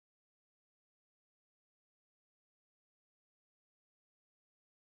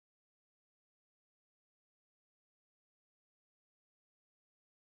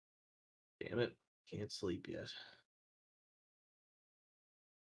Damn it. Can't sleep yet.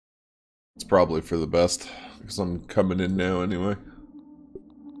 It's probably for the best, because I'm coming in now anyway.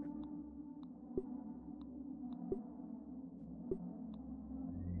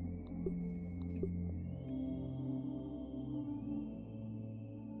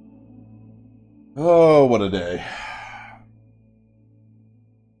 Oh, what a day.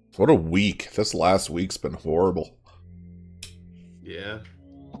 What a week. This last week's been horrible. Yeah.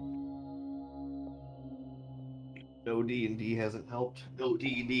 No D&D hasn't helped. No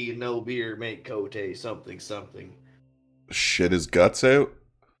D&D and no beer make Kote something something. Shit his guts out.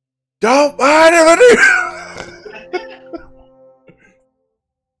 Don't mind him!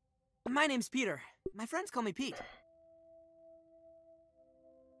 My name's Peter. My friends call me Pete.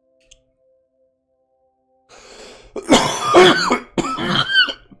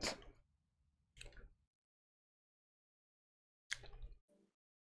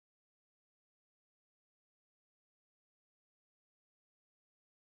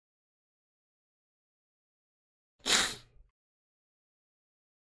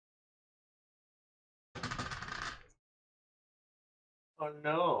 Oh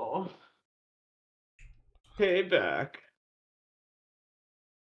no. Payback.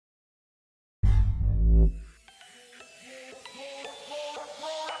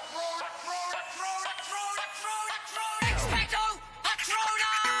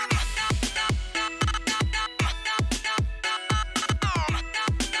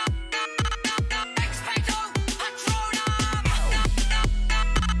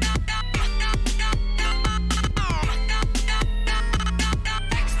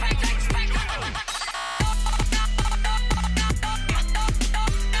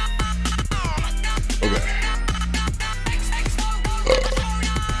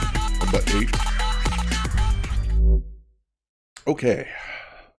 Okay.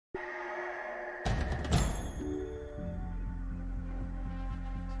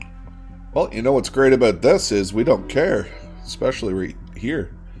 Well, you know what's great about this is we don't care, especially right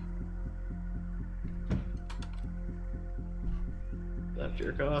here. Left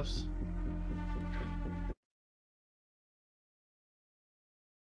your cuffs.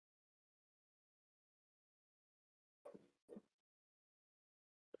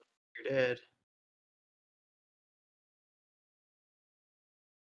 You're dead.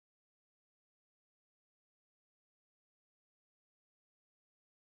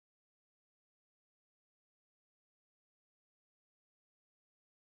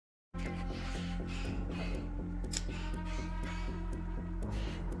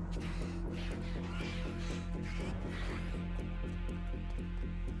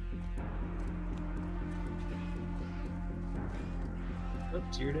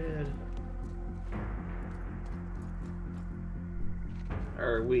 Oops, you're dead.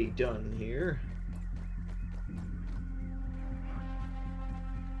 Are we done here?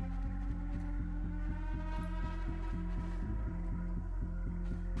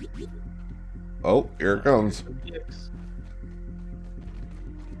 Oh, here it comes.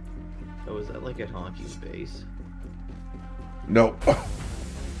 Oh, is that like a honky base? Nope.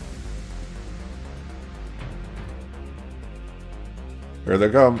 Here they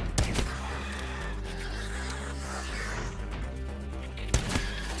come.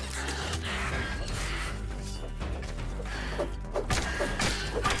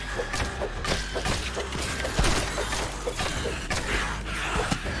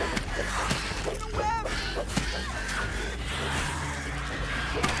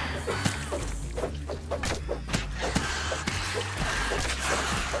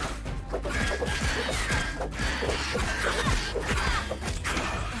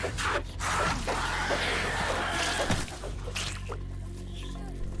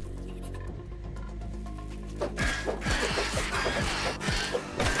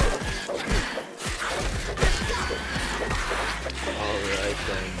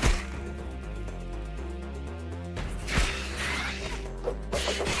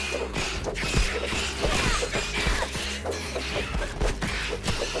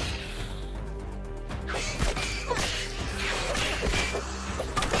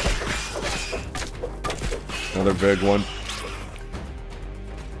 Another big one.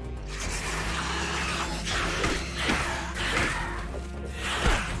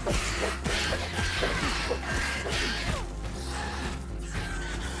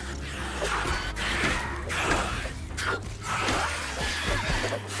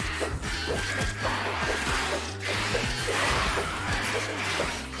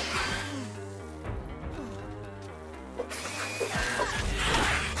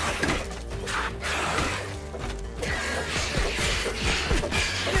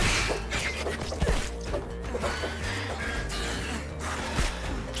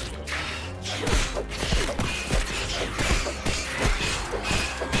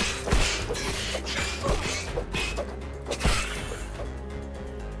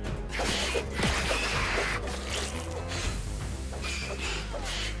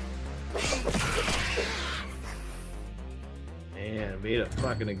 made a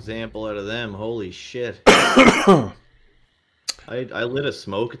fucking example out of them. Holy shit. I lit a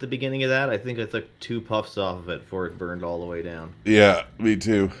smoke at the beginning of that. I think I took 2 puffs off of it before it burned all the way down. Yeah, me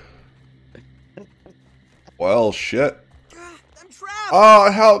too. Well, shit. I'm trapped!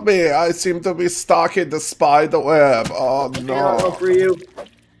 Oh, help me! I seem to be stuck in the spider web. Oh, no. For you.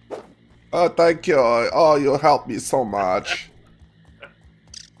 Oh, thank you. Oh, you helped me so much.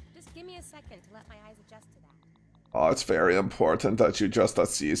 Just give me a second to let my eyes adjust to that. Oh, it's very important that you just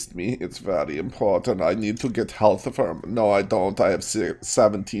assist me. It's very important. I need to get health from... No, I don't. I have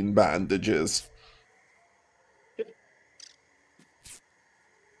 17 bandages. I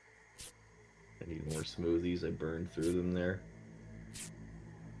need more smoothies. I burned through them there.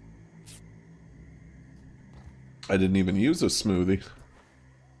 I didn't even use a smoothie.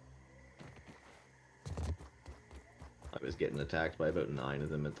 I was getting attacked by about 9 of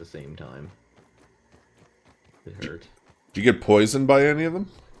them at the same time. It hurt. Did you get poisoned by any of them?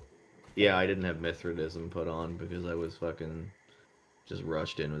 Yeah, I didn't have Mithridism put on because I was fucking just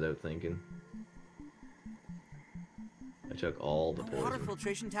rushed in without thinking. I took all the Water poison.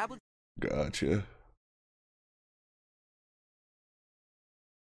 filtration tablet. Gotcha.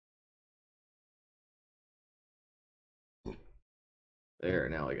 There,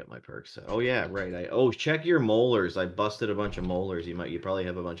 now I got my perks. Oh yeah, right. Oh, check your molars. I busted a bunch of molars. You probably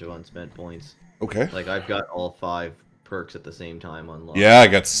have a bunch of unspent points. Okay. Like I've got all 5 perks at the same time unlocked. Yeah, I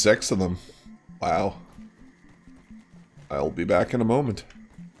got 6 of them. Wow. I'll be back in a moment.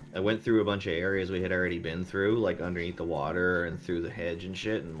 I went through a bunch of areas we had already been through, like underneath the water and through the hedge and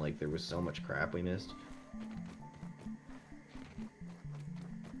shit, and like there was so much crap we missed.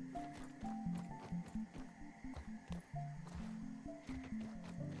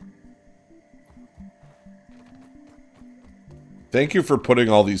 Thank you for putting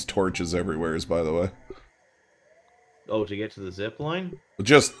all these torches everywhere, by the way. Oh, to get to the zip line?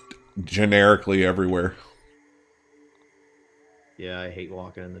 Just generically everywhere. Yeah, I hate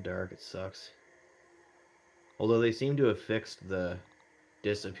walking in the dark. It sucks. Although they seem to have fixed the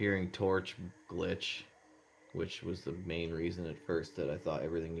disappearing torch glitch, which was the main reason at first that I thought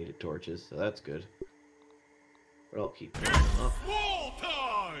everything needed torches, so that's good. But I'll keep going up. Wall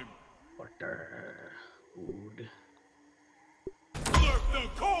time! Water. Food. Flip the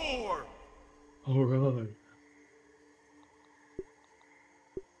core! Alright.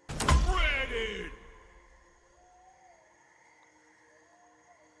 Ready!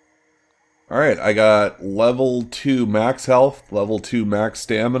 Alright, I got level 2 max health, level 2 max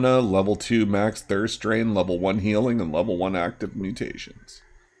stamina, level 2 max thirst drain, level 1 healing, and level 1 active mutations.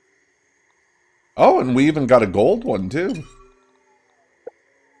 Oh, and we even got a gold one, too.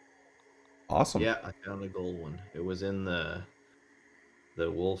 Awesome. Yeah, I found a gold one. It was in the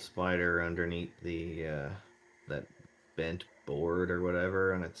wolf spider underneath the that bent board or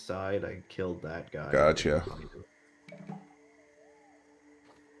whatever on its side. I killed that guy. Gotcha.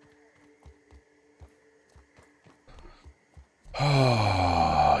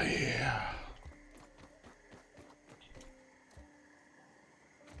 Oh, yeah.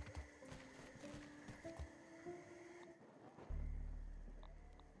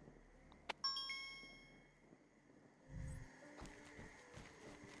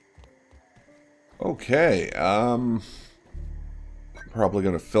 Okay, probably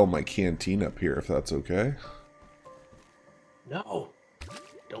gonna fill my canteen up here if that's okay. No!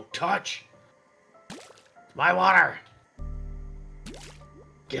 Don't touch! It's my water!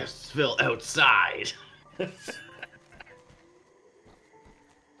 Guests fill outside!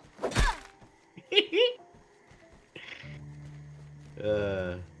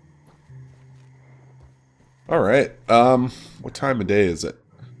 Alright, what time of day is it?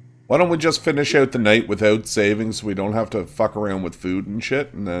 Why don't we just finish out the night without saving so we don't have to fuck around with food and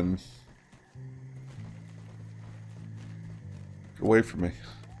shit, and then... Get away from me.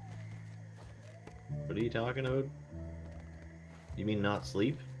 What are you talking about? You mean not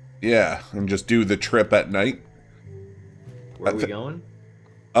sleep? Yeah, and just do the trip at night. Where are we going?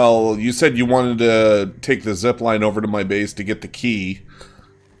 Oh, you said you wanted to take the zip line over to my base to get the key.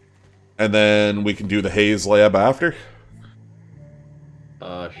 And then we can do the Haze lab after?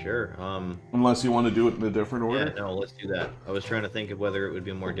 Sure. Unless you want to do it in a different order. Yeah, no, let's do that. I was trying to think of whether it would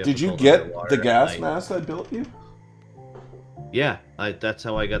be more difficult. Did you get underwater the at gas night. mask I built you? Yeah, that's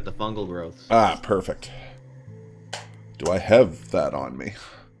how I got the fungal growths. Ah, perfect. Do I have that on me?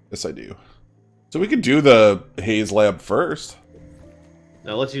 Yes, I do. So we could do the Haze lab first.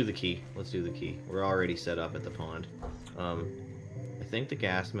 No, let's do the key. Let's do the key. We're already set up at the pond. I think the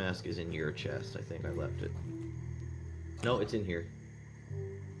gas mask is in your chest. I think I left it. No, it's in here.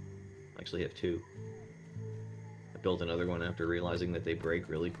 I actually have 2. I built another one after realizing that they break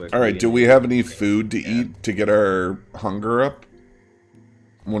really quickly. All right, do and we they- have any food to eat to get our hunger up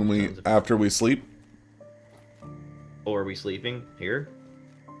Sounds- after we sleep? Oh, are we sleeping here?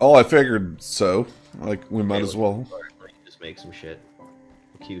 Oh, I figured so. Like, we might Okay, as well. Let me just make some shit.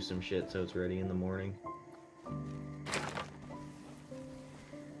 Queue some shit so it's ready in the morning.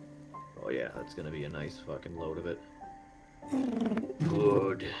 Oh yeah, that's gonna be a nice fucking load of it.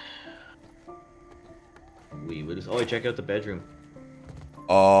 Good. We would. Oh, check out the bedroom.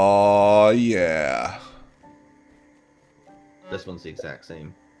 Oh, yeah. This one's the exact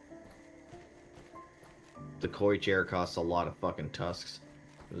same. The koi chair costs a lot of fucking tusks.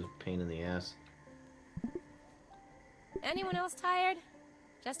 It was a pain in the ass. Anyone else tired?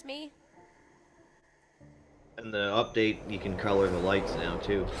 Just me? And the update, you can color the lights now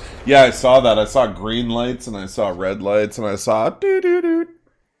too. Yeah, I saw that. I saw green lights, and I saw red lights, and I saw doo-doo-doo.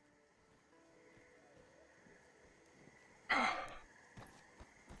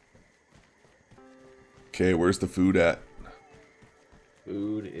 Okay, where's the food at?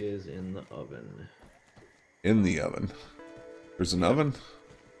 Food is in the oven. In the oven. There's an oven?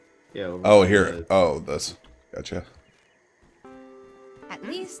 Yeah. over Oh, by here. the- Oh, this. Gotcha. At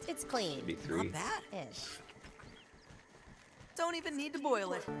least it's clean. Be three. Not bad. Ish. Don't even need to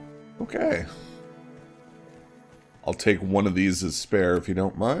boil it. Okay. I'll take one of these as spare if you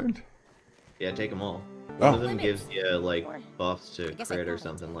don't mind. Yeah, take them all. Oh. One of them gives you like Or- buffs to I guess I crit or could.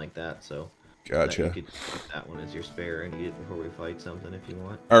 something like that. So Gotcha. you could keep that one as your spare and eat it before we fight something if you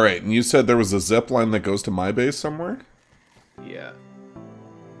want. Alright, and you said there was a zip line that goes to my base somewhere? Yeah.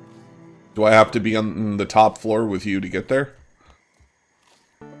 Do I have to be on the top floor with you to get there?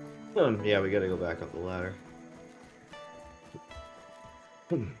 Yeah, we gotta go back up the ladder.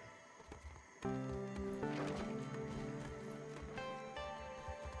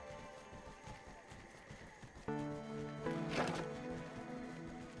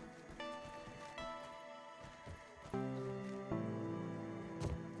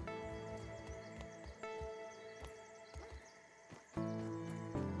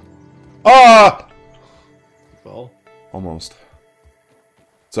 Ah! Fall. Almost.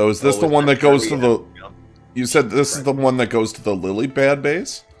 So is this Oh, the is one that goes to where the... you have to jump? You said this is the one that goes to the lily pad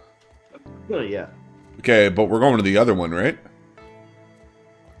base? Oh, yeah. Okay, but we're going to the other one, right?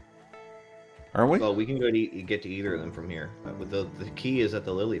 Aren't we? Well, we can go to get to either of them from here. But the key is at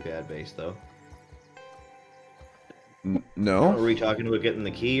the lily pad base, though. Are No? we talking about getting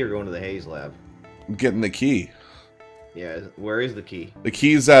the key or going to the Haze lab? I'm getting the key. Yeah, where is the key? The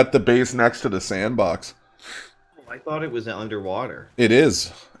key's at the base next to the sandbox. I thought it was underwater. It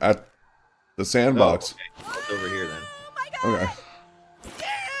is. At the sandbox. Oh, okay. It's over here then. Okay.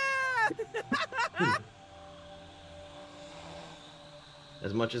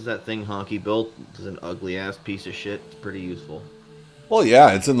 As much as that thing Honky built is an ugly ass piece of shit, it's pretty useful. Well,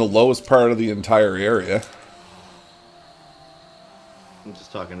 yeah, it's in the lowest part of the entire area. I'm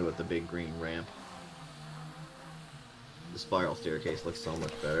just talking about the big green ramp. The spiral staircase looks so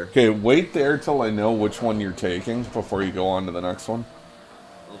much better. Okay, wait there till I know which one you're taking before you go on to the next one.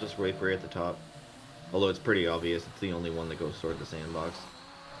 I'll just wait for you at the top. Although it's pretty obvious, it's the only one that goes toward the sandbox.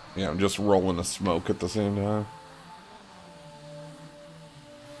 Yeah, I'm just rolling a smoke at the same time.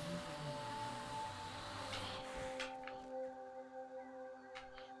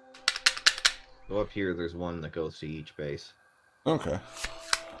 So up here, there's one that goes to each base. Okay.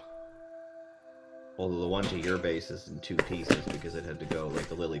 Although the one to your base is in two pieces because it had to go, like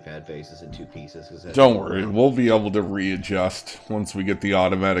the lily pad base is in two pieces. 'Cause it had to Don't go worry, around. we'll be able to readjust once we get the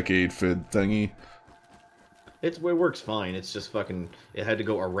automatic aid-fid thingy. It works fine. It's just fucking. It had to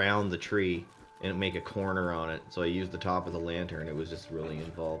go around the tree and make a corner on it. So I used the top of the lantern. It was just really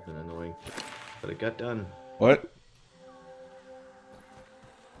involved and annoying, but it got done. What?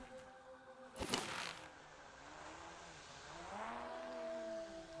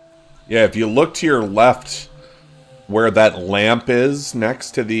 Yeah, if you look to your left where that lamp is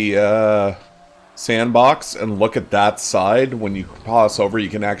next to the sandbox and look at that side, when you pass over, you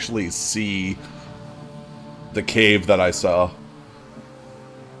can actually see the cave that I saw.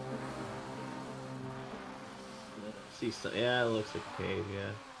 See, yeah, it looks like a cave. Yeah.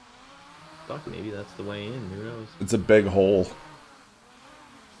 Fuck, maybe that's the way in. Who knows? It's a big hole.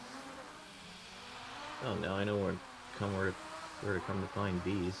 Oh, now I know where to come to find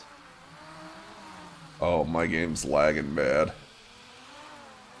bees. Oh, my game's lagging bad.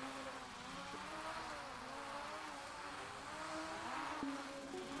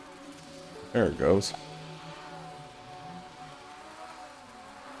 There it goes.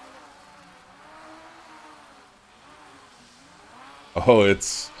 Oh,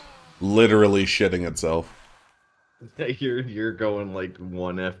 it's literally shitting itself. You're going like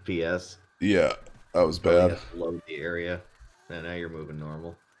 1 FPS. Yeah, that was Probably bad. have to load the area. And now you're moving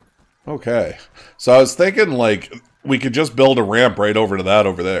normal. Okay. So I was thinking, like, we could just build a ramp right over to that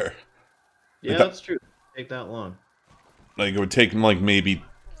over there. Yeah, Like, that's true. Take that long. like it would take like maybe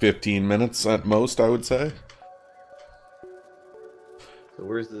 15 minutes at most, I would say. So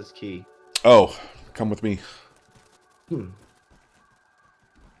where's this key? Oh, come with me.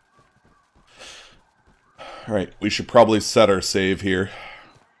 Alright, we should probably set our save here.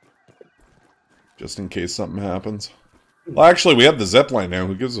 Just in case something happens. Well, actually, we have the zipline now.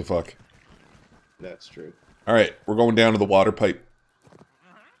 Who gives a fuck? That's true. Alright, we're going down to the water pipe.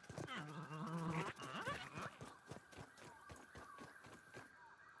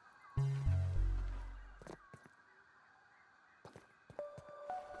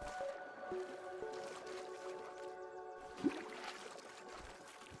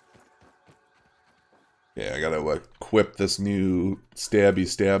 Yeah, I gotta equip this new stabby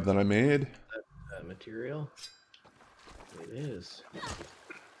stab that I made. That material? It is.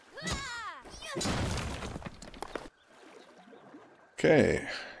 Okay.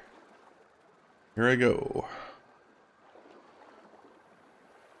 Here I go.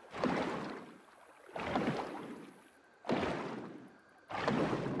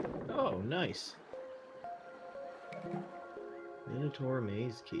 Oh, nice. Minotaur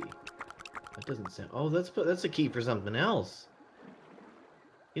maze key. That doesn't sound... Oh, that's a key for something else.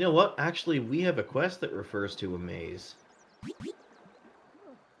 You know what? Actually, we have a quest that refers to a maze. If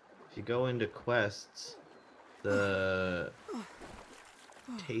you go into quests, the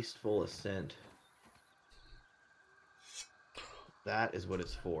Tasteful Ascent. That is what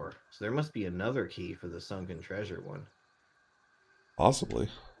it's for. So there must be another key for the Sunken Treasure one. Possibly.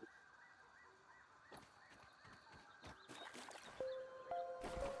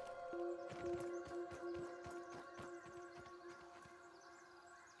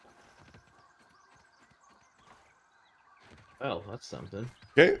 Well, that's something.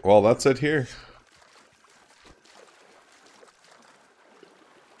 Okay, well, that's it here.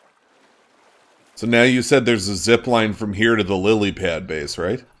 So now you said there's a zip line from here to the lily pad base,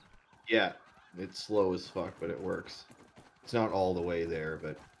 right? Yeah, it's slow as fuck, but it works. It's not all the way there,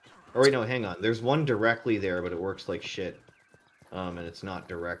 but... Or wait, no, hang on. There's one directly there, but it works like shit. And it's not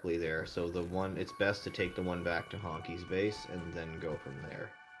directly there, so the one... It's best to take the one back to Honky's base, and then go from there.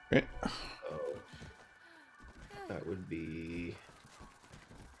 Okay. So... That would be...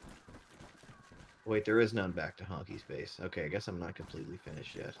 Wait, there is none back to Honky's base. Okay, I guess I'm not completely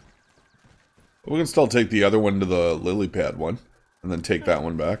finished yet. We can still take the other one to the lily pad one, and then take that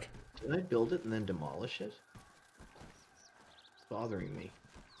one back. Did I build it and then demolish it? It's bothering me.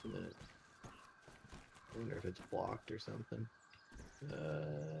 Just a minute. I wonder if it's blocked or something.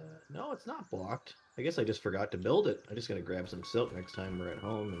 No, it's not blocked. I guess I just forgot to build it. I'm just gonna grab some silk next time we're at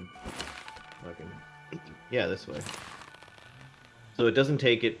home and fucking... Yeah, this way. So it doesn't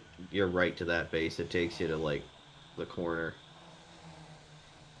take it your right to that base. It takes you to, like, the corner.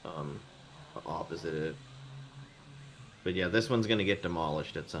 Opposite it. But yeah, this one's gonna get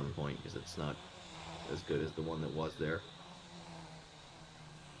demolished at some point because it's not as good as the one that was there.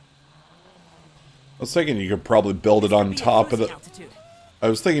 I was thinking you could probably build it on top of the... I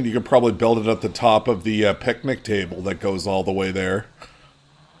was thinking you could probably build it at the top of the picnic table that goes all the way there.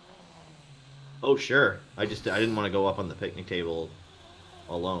 Oh, sure. I didn't want to go up on the picnic table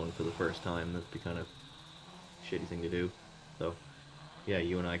alone for the first time. That'd be kind of a shitty thing to do. So, yeah,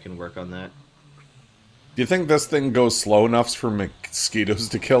 you and I can work on that. Do you think this thing goes slow enough for mosquitoes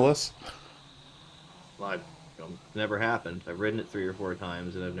to kill us? Well, it's never happened. I've ridden it 3 or 4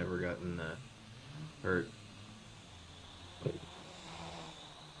 times and I've never gotten hurt.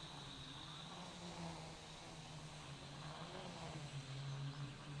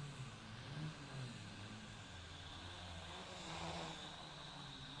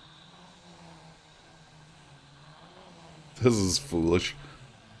 This is foolish.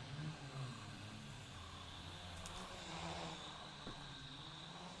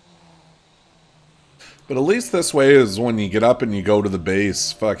 But at least this way is when you get up and you go to the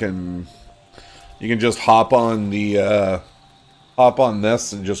base, fucking... You can just hop on the, hop on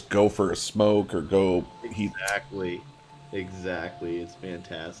this and just go for a smoke or go heat. Exactly. Exactly. It's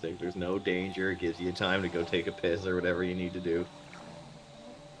fantastic. There's no danger. It gives you time to go take a piss or whatever you need to do.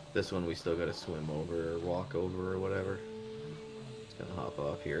 This one we still gotta swim over or walk over or whatever. Just gonna hop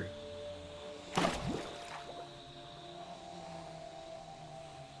off here.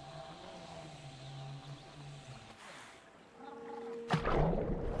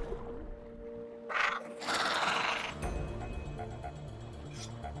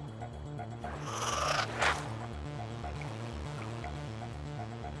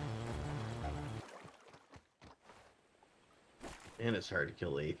 And it's hard to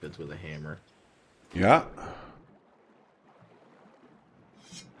kill aphids with a hammer. Yeah.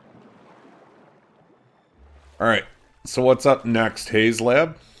 Alright. So what's up next? Haze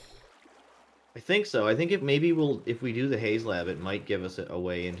Lab? I think so. I think if we do the haze lab, it might give us a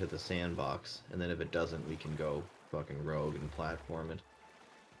way into the sandbox, and then if it doesn't, we can go fucking rogue and platform it.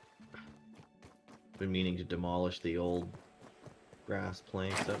 Been meaning to demolish the old grass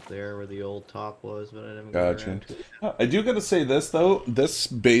planks up there where the old top was, but I haven't got Gotcha. around to it. I do gotta say this, though. This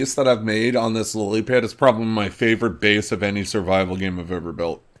base that I've made on this lily pad is probably my favorite base of any survival game I've ever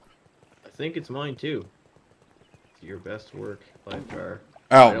built. I think it's mine too. It's your best work by far.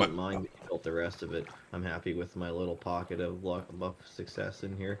 Ow, I don't mind that you built the rest of it. I'm happy with my little pocket of luck of success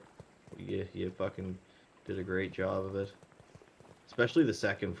in here. You fucking did a great job of it. Especially the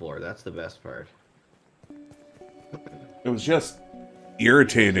second floor. That's the best part. It was just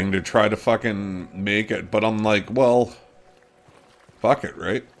irritating to try to fucking make it, but I'm like, well, fuck it,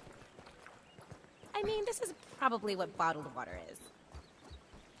 right? I mean, this is probably what bottled water is.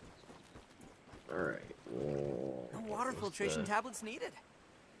 Alright. No water filtration tablets needed.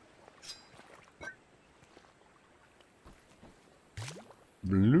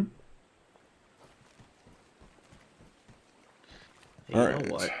 Bloop. Hey, you Alright.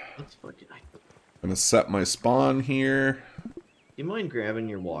 know what? Let's fucking... Gonna set my spawn here. You mind grabbing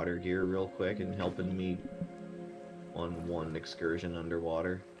your water gear real quick and helping me on one excursion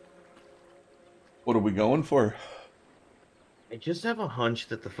underwater? What are we going for? I just have a hunch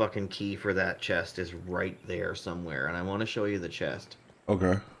that the fucking key for that chest is right there somewhere, and I want to show you the chest.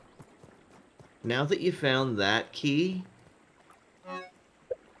 Okay. Now that you found that key...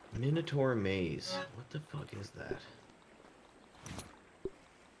 Minotaur Maze. What the fuck is that?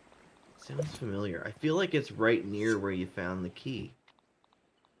 Sounds familiar. I feel like it's right near where you found the key.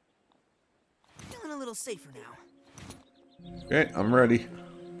 Feeling a little safer now. Okay, I'm ready.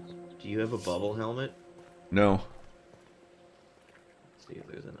 Do you have a bubble helmet? No. Let's see if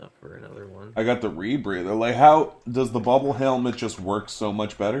there's enough for another one. I got the rebreather. Like, how does the bubble helmet just work so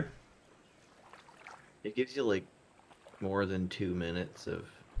much better? It gives you like more than 2 minutes of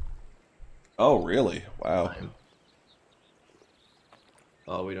Oh, really? Wow. time.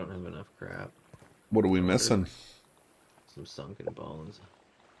 Oh, we don't have enough crap. What are we missing? Some sunken bones.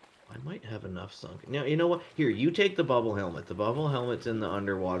 I might have enough sunken. Now, you know what? Here, you take the bubble helmet. The bubble helmet's in the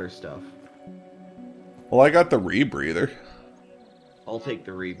underwater stuff. Well, I got the rebreather. I'll take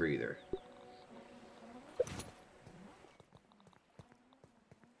the rebreather.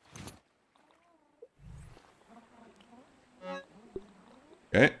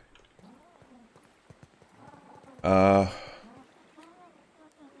 Okay.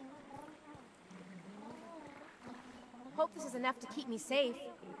 Hope this is enough to keep me safe.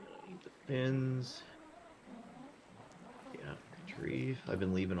 Need the fins. Yeah, retrieve. I've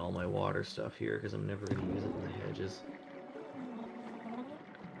been leaving all my water stuff here because I'm never going to use it in the hedges.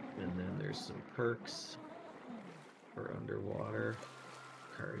 And then there's some perks for underwater.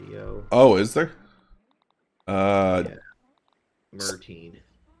 Cardio. Oh, is there? Yeah. Mertine.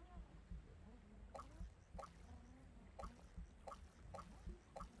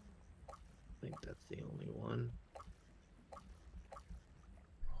 I think that's the only one.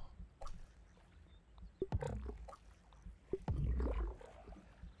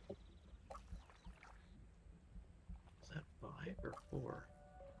 Is that 5 or 4?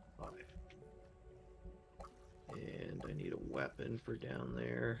 5. And I need a weapon for down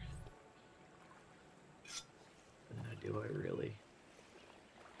there. Do I really?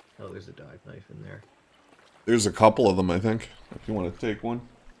 Oh, there's a dive knife in there. There's a couple of them, I think. If you want to take one.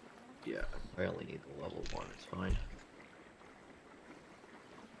 Yeah, I only need the level 1, it's fine.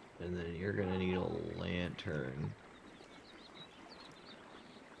 And then you're gonna need a lantern.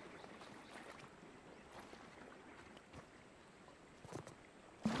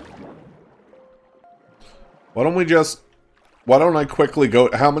 Why don't I quickly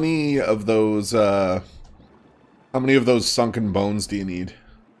go... How many of those sunken bones do you need?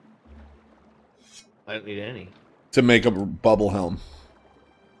 I don't need any. To make a bubble helm.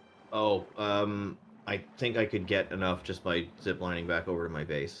 Oh, I think I could get enough just by ziplining back over to my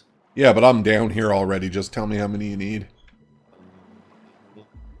base. Yeah, but I'm down here already. Just tell me how many you need.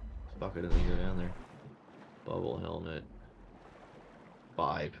 Fuck it, let me go down there. Bubble helmet.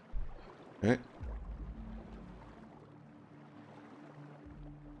 5. Okay.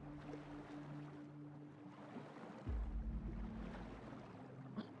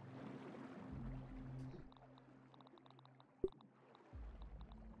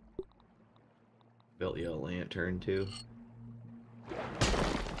 Built you a lantern too.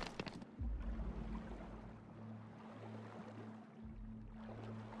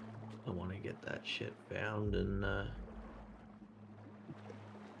 get that shit found and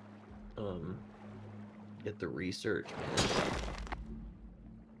get the research, man.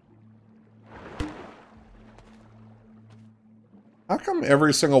 How come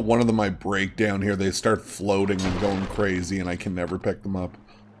every single one of them I break down here, they start floating and going crazy and I can never pick them up?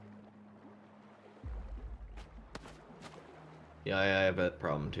 Yeah, I have that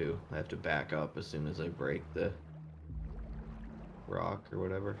problem too. I have to back up as soon as I break the rock or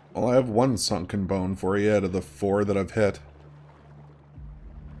whatever. Well, I have one sunken bone for you out of the 4 that I've hit.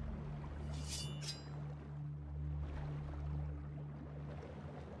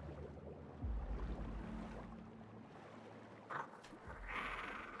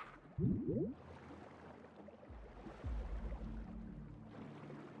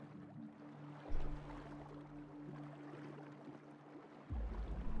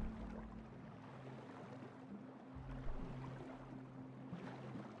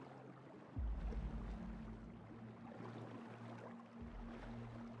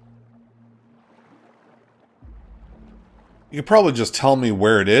 You could probably just tell me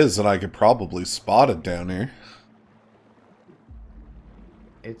where it is and I could probably spot it down here.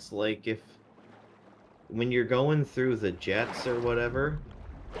 It's like when you're going through the jets or whatever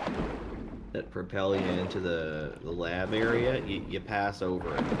that propel you into the lab area, you pass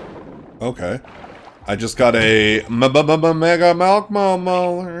over it. Okay. I just got a mega milk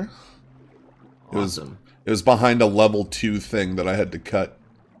molar. Awesome. It was behind a level 2 thing that I had to cut.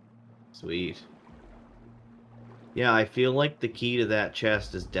 Sweet. Yeah, I feel like the key to that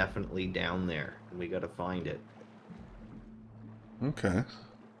chest is definitely down there. We gotta find it. Okay.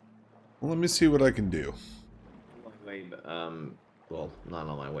 Well, let me see what I can do. Well, not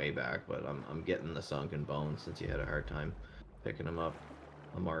on my way back, but I'm getting the sunken bones since you had a hard time picking them up.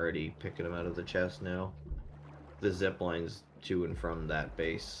 I'm already picking them out of the chest now. The zip lines to and from that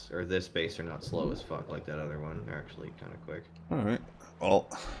base, or this base, are not slow as fuck like that other one. They're actually kind of quick. Alright. Well,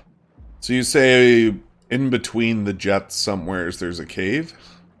 so you say in between the jets somewheres there's a cave?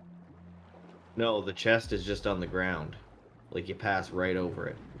 No, the chest is just on the ground. Like, you pass right over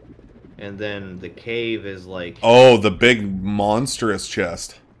it. And then the cave is like... Oh, the big monstrous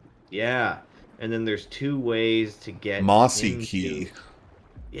chest. Yeah. And then there's 2 ways to get Mossy into... key.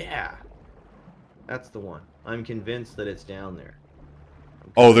 Yeah. That's the one. I'm convinced that it's down there.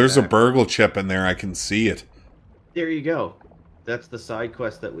 Oh, there's a burgle chip in there. I can see it. There you go. That's the side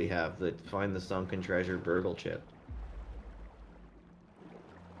quest that we have. That find the sunken treasure burgle chip.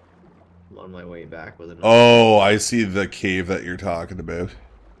 I'm on my way back with another. Oh, I see the cave that you're talking about.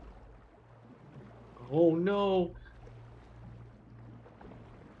 Oh no!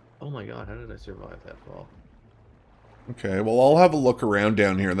 Oh my god, how did I survive that fall? Okay, well, I'll have a look around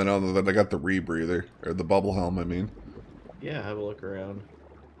down here, then other than I got the rebreather, or the bubble helm, I mean. Yeah, have a look around.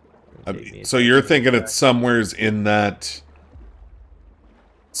 So you're thinking it's somewheres in that...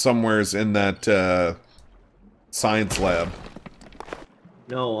 Somewheres in that, science lab.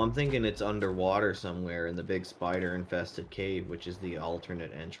 No, I'm thinking it's underwater somewhere in the big spider-infested cave, which is the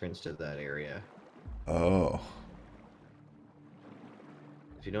alternate entrance to that area. Oh.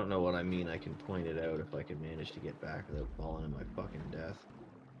 If you don't know what I mean, I can point it out if I can manage to get back without falling in my fucking death.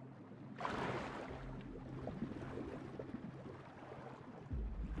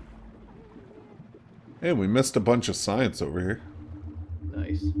 Hey, we missed a bunch of science over here.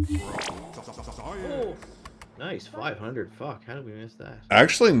 Nice. Oh, nice. 500. Fuck, how did we miss that?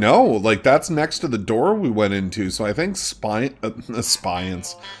 Actually, no. Like, that's next to the door we went into, so I think science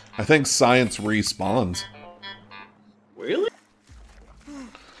respawns. Really?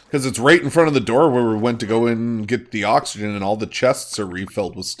 Because it's right in front of the door where we went to go in and get the oxygen, and all the chests are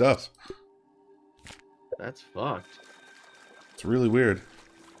refilled with stuff. That's fucked. It's really weird.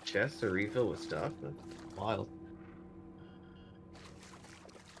 Chests are refilled with stuff? That's wild.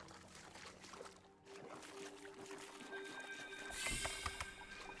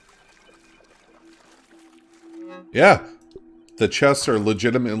 Yeah. The chests are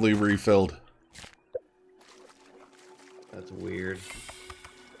legitimately refilled. That's weird.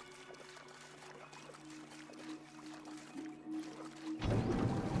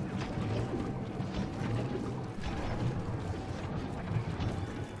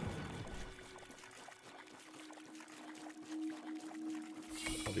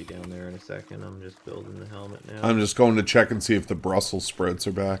 I'll be down there in a second. I'm just building the helmet now. I'm just going to check and see if the Brussels sprouts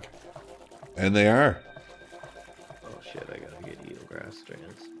are back. And they are. Oh shit, I gotta get eelgrass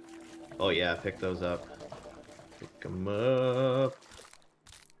strands. Oh yeah, pick those up. Pick them up.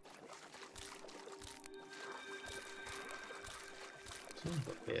 Son of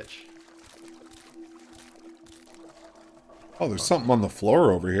a bitch. Oh, there's something on the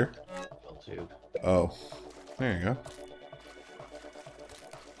floor over here. I'll too. Oh. There you go.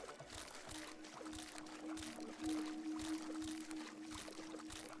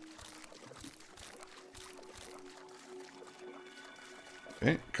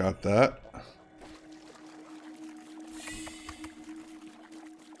 Okay, got that.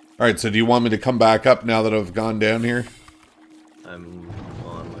 Alright, so do you want me to come back up now that I've gone down here? I'm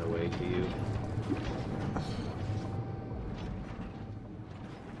on my way to you.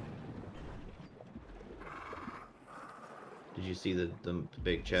 Did you see the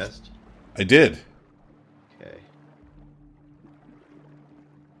big chest? I did. Okay.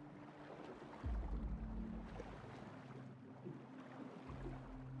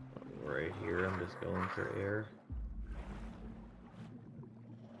 Right here, I'm just going for air.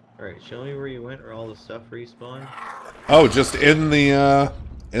 Alright, show me where you went, where all the stuff respawned. Oh, just in the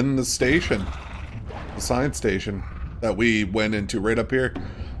station. The science station that we went into right up here.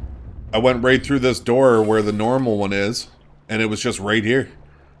 I went right through this door where the normal one is, and it was just right here.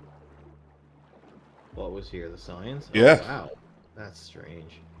 What was here? The science? Yeah. Oh, wow. That's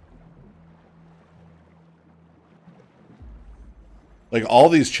strange. Like, all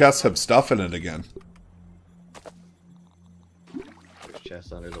these chests have stuff in it again. There's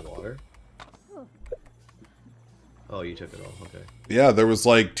chests under the water. Oh, you took it all. Okay. Yeah, there was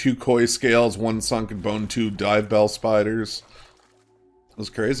like 2 koi scales, 1 sunken bone, 2 dive bell spiders. It was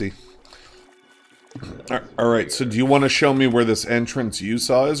crazy. Alright, so do you want to show me where this entrance you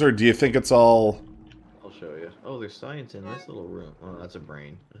saw is, or do you think it's all... I'll show you. Oh, there's science in this little room. Oh, that's a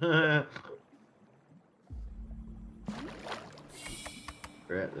brain.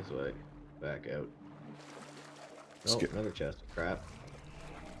 Right, this way. Back out. Oh, another chest. Crap.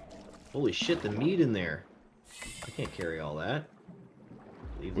 Holy shit, the meat in there. I can't carry all that.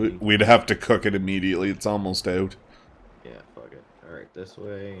 We'd have to cook it immediately. It's almost out. Yeah, fuck it. Alright, this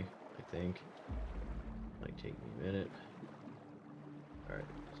way, I think. Might take me a minute. Alright,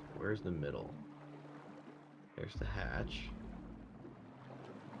 so where's the middle? There's the hatch.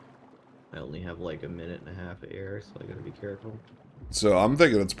 I only have like a minute and a half of air, so I gotta be careful. So I'm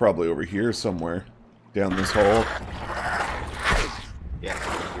thinking it's probably over here somewhere. Down this hole. Yeah,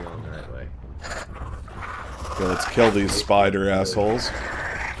 you're on the right way. Okay, let's kill these spider assholes.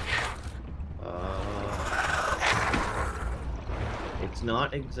 It's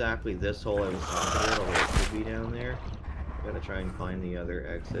not exactly this hole I was talking about, although it could be down there. I gotta try and find the other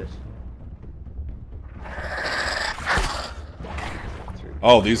exit.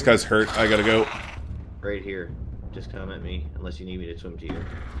 Oh, these guys hurt. I gotta go. Right here. Just come at me, unless you need me to swim to you.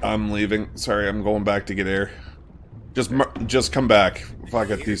 I'm leaving. Sorry, I'm going back to get air. Just come back.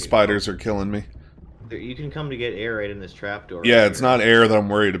 Fuck it, these spiders are killing me. You can come to get air right in this trapdoor. Yeah, right it's here. not air that I'm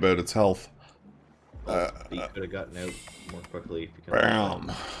worried about, it's health. You could have gotten out more quickly if you come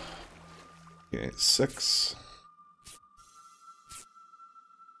Bam. Okay, 6.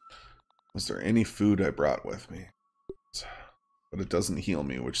 Was there any food I brought with me? But it doesn't heal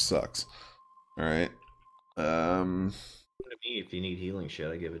me, which sucks. Alright. To me, if you need healing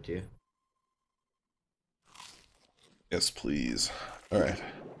shit, I give it to you. Yes, please. Alright.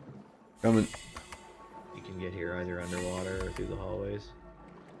 Coming. You can get here either underwater or through the hallways.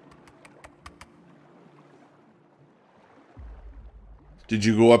 Did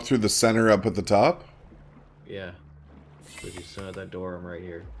you go up through the center up at the top? Yeah. So if you swim at that door, I'm right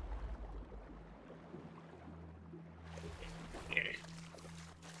here.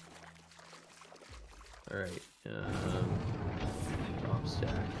 Alright, top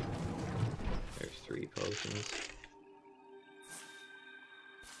stack. There's 3 potions.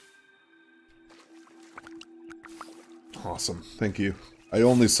 Awesome, thank you. I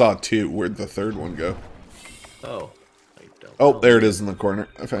only saw 2. Where'd the third one go? Oh, I don't Oh, know. there it is in the corner.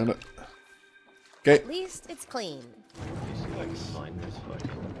 I found it. Okay. At least it's clean. Let me see if I can find this fucking...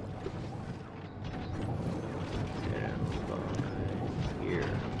 down by here.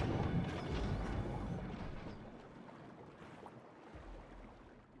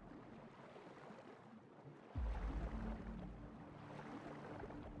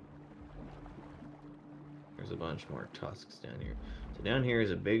 There's a bunch more tusks down here. So down here is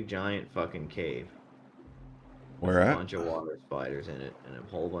a big giant fucking cave. Where With a at? bunch of water spiders in it, and a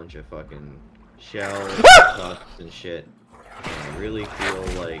whole bunch of fucking shells, tusks, and shit. And I really feel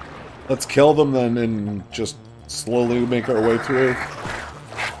like Let's kill them then and just slowly make our way through.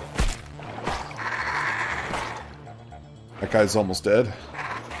 That guy's almost dead.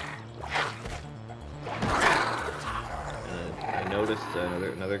 I noticed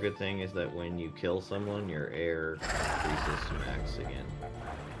another good thing is that when you kill someone, your air increases to max again.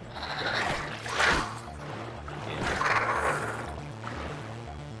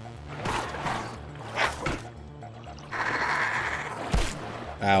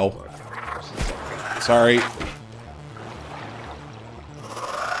 Ow. Sorry.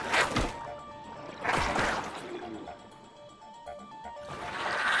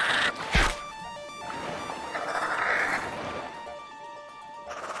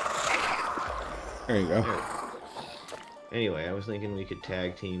 There you go. Anyway, I was thinking we could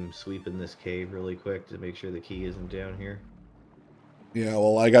tag team sweeping this cave really quick to make sure the key isn't down here. Yeah,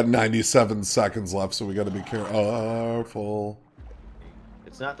 well, I got 97 seconds left, so we gotta be careful.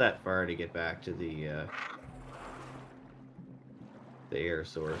 It's not that far to get back to the air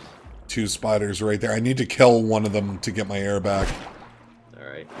source. 2 spiders right there. I need to kill one of them to get my air back.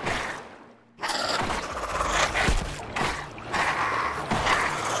 Alright.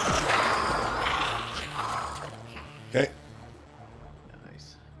 Okay.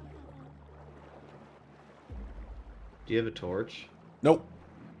 Nice. Do you have a torch? Nope.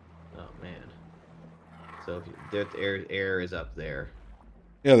 Oh man. So if you, the air is up there.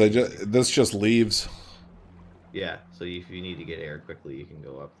 Yeah, this just leaves. Yeah, so if you need to get air quickly, you can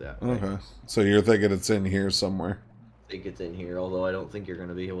go up that way. Okay. So you're thinking it's in here somewhere. I think it's in here, although I don't think you're going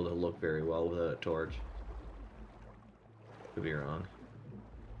to be able to look very well without a torch. Could be wrong.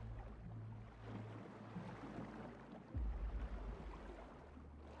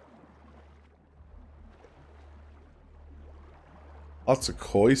 Lots of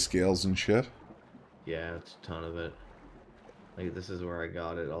koi scales and shit. Yeah, it's a ton of it. Like, this is where I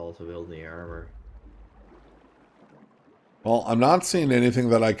got it all to build the armor. Well, I'm not seeing anything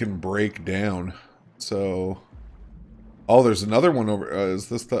that I can break down. So... Oh, there's another one over... is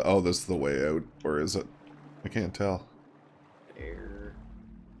this the... Oh, this is the way out. Or is it? I can't tell. Air.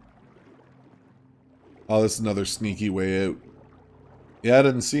 Oh, this is another sneaky way out. Yeah, I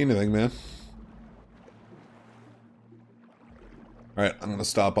didn't see anything, man. Alright, I'm gonna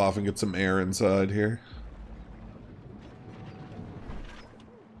stop off and get some air inside here.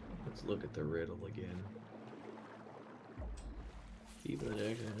 Let's look at the riddle again. Keep an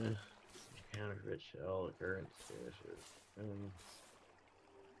extra counterfeit shell, occurrence.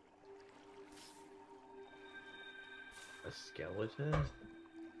 A skeleton?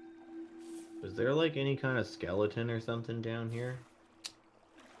 Was there like any kind of skeleton or something down here?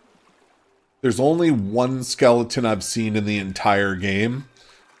 There's only one skeleton I've seen in the entire game,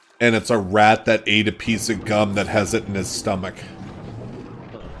 and it's a rat that ate a piece of gum that has it in his stomach.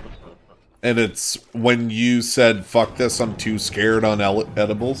 And it's when you said, fuck this, I'm too scared on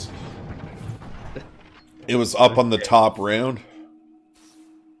edibles. It was up on the top round.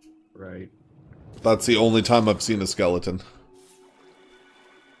 Right. That's the only time I've seen a skeleton.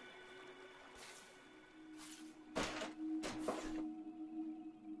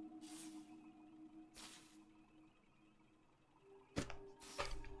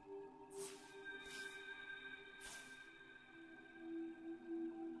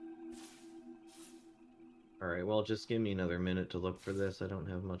 Alright, well, just give me another minute to look for this. I don't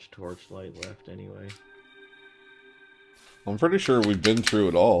have much torchlight left anyway. I'm pretty sure we've been through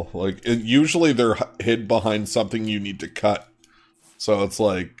it all. Like, usually they're hid behind something you need to cut. So it's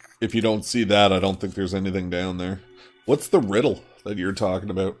like, if you don't see that, I don't think there's anything down there. What's the riddle that you're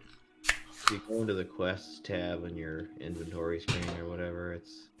talking about? If you go into the quests tab on your inventory screen or whatever,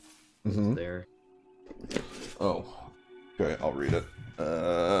 it's there. Oh. Okay, I'll read it.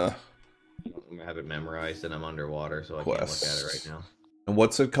 I have it memorized and I'm underwater, so I can't look at it right now. And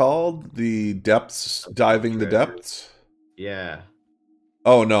what's it called? The depths, diving the depths? Yeah.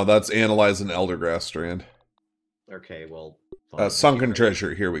 Oh, no, that's analyze an eldergrass strand. Okay, well... Sunken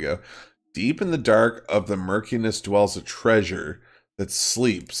treasure, here we go. Deep in the dark of the murkiness dwells a treasure that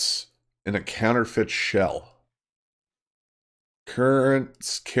sleeps in a counterfeit shell.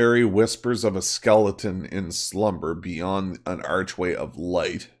 Currents carry whispers of a skeleton in slumber beyond an archway of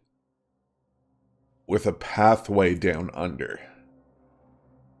light, with a pathway down under.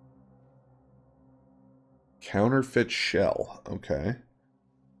 Counterfeit shell, okay.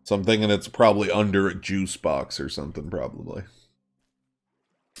 So I'm thinking it's probably under a juice box or something, probably.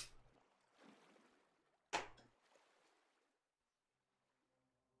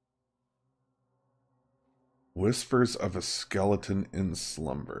 Whispers of a skeleton in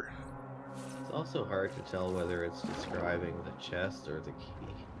slumber. It's also hard to tell whether it's describing the chest or the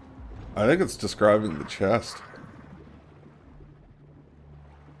key. I think it's describing the chest.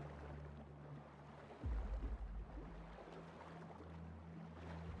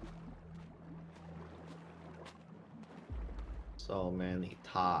 So many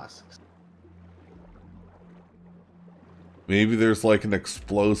tasks. Maybe there's like an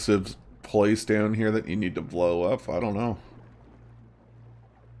explosive place down here that you need to blow up. I don't know.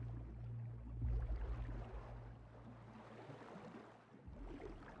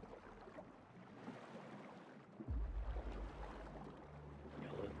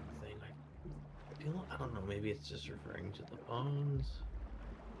 maybe it's just referring to the pawns.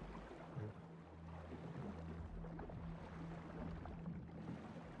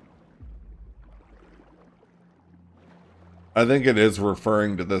 I think it is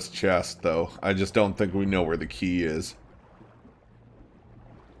referring to this chest, though. I just don't think we know where the key is.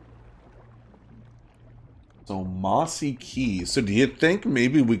 So, mossy key. So, do you think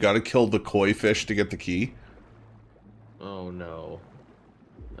maybe we gotta kill the koi fish to get the key? Oh no.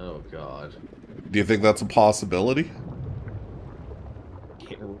 Oh god. Do you think that's a possibility?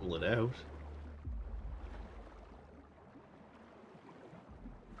 Can't rule it out.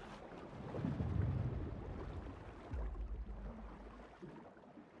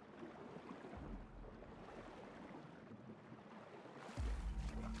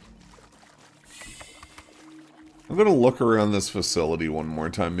 I'm gonna look around this facility one more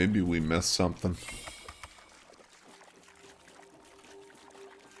time. Maybe we missed something.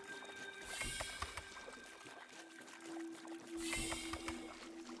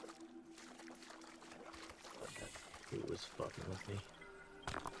 Who was fucking with me?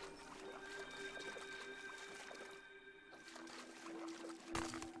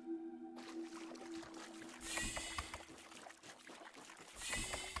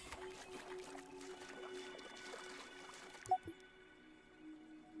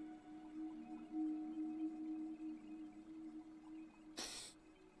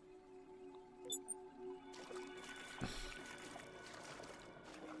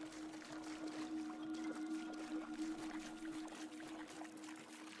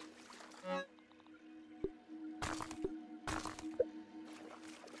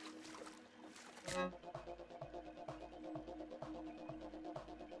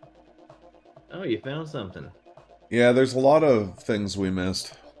 Oh, you found something. Yeah, there's a lot of things we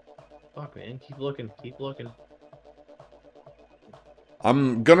missed. Fuck, man. Keep looking. Keep looking.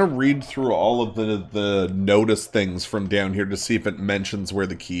 I'm gonna read through all of the notice things from down here to see if it mentions where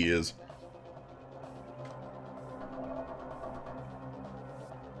the key is.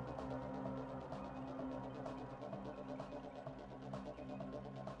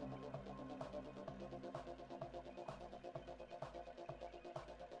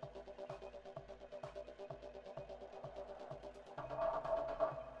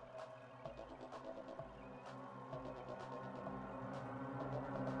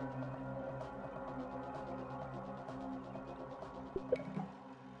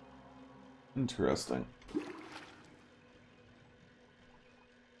 Interesting.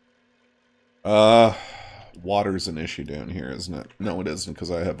 Water's an issue down here, isn't it? No, it isn't,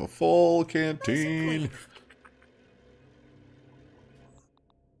 because I have a full canteen.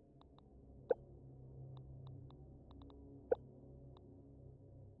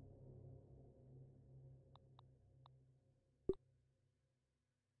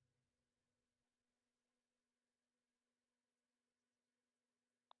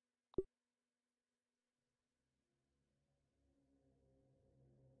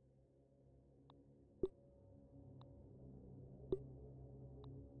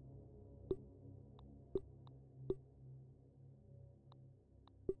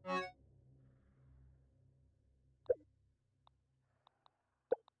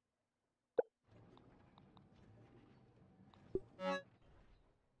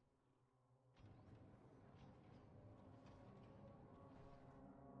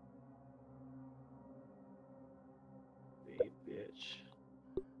 Hey, bitch.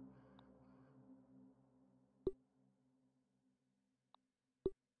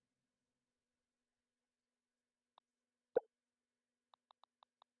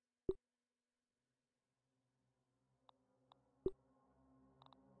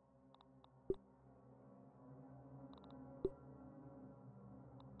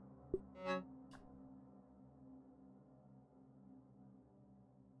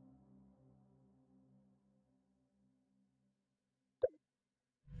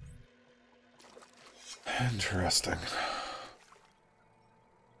 Interesting.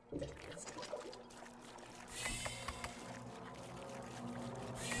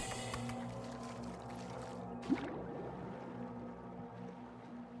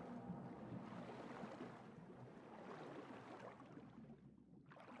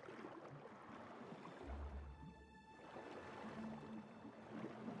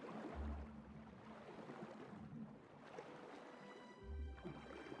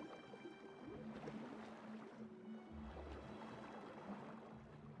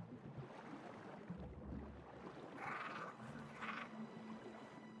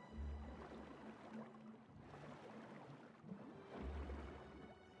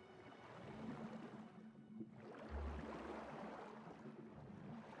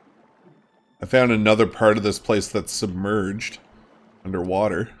 I found another part of this place that's submerged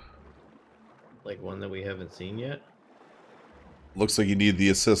underwater. Like one that we haven't seen yet? Looks like you need the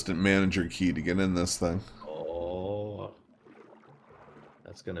assistant manager key to get in this thing. Oh.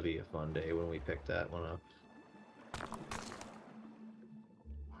 That's gonna be a fun day when we pick that one up.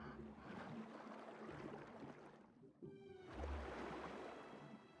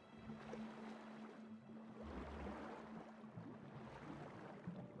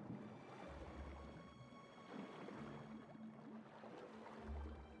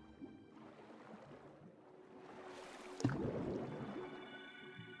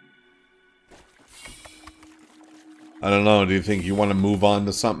 I don't know, do you think you want to move on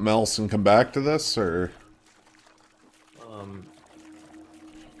to something else and come back to this, or?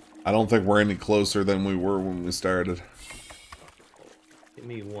 I don't think we're any closer than we were when we started. Give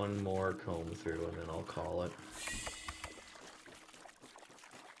me one more comb through and then I'll call it.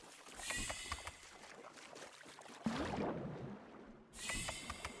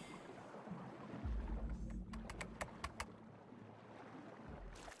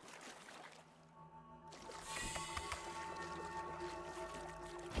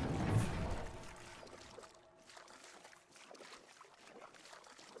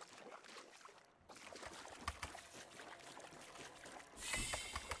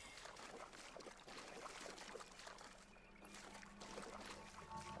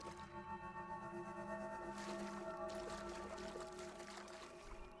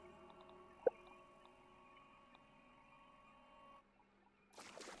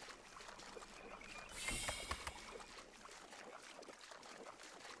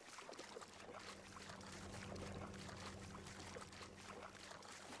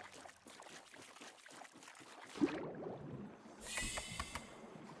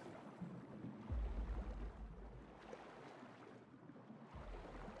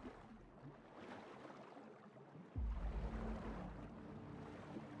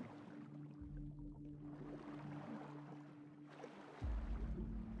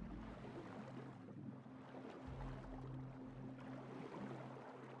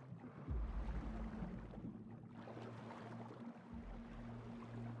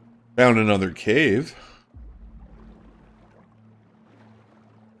 Found another cave.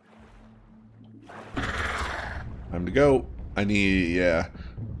 Time to go. I need, yeah.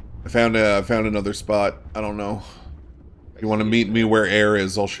 I found another spot. I don't know. If you want to meet me where air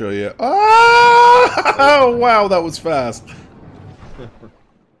is, I'll show you. Oh, wow, that was fast.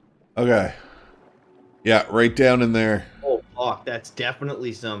 Okay. Yeah, right down in there. Oh, fuck, that's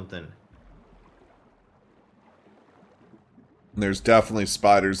definitely something. There's definitely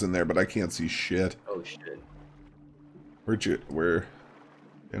spiders in there, but I can't see shit. Oh, shit. Where'd you, where?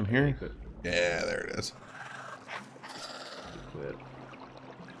 Down here? Yeah, there it is. Quit.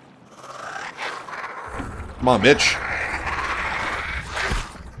 Come on, bitch.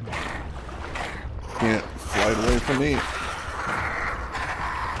 Can't fly away from me.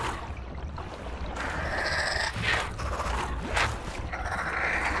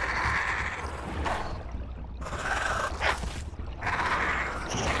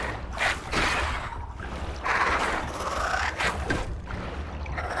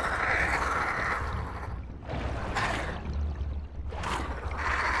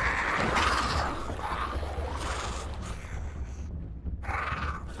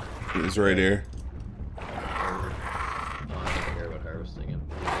 He's right here. Oh, I don't care about harvesting him.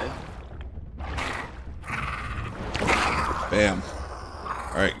 Okay. Bam.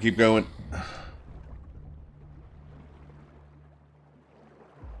 Alright, keep going.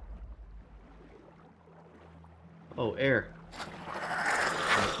 Oh, air.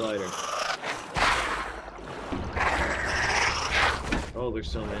 And a spider. Oh, there's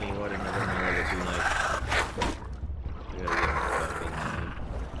so many. Why didn't I bring my level 2 knife? We gotta get him fucking...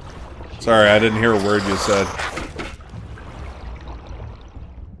 Sorry, I didn't hear a word you said.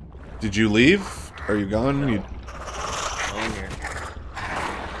 Did you leave? Are you gone? No. You... I'm here.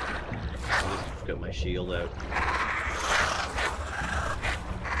 I just got my shield out.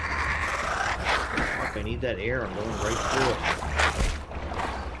 Fuck, I need that air. I'm going right through it.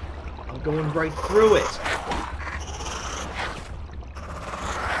 I'm going right through it!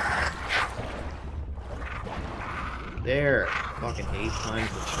 There! Fucking 8 times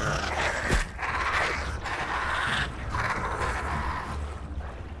the charm.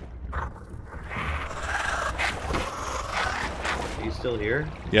 Are you still here?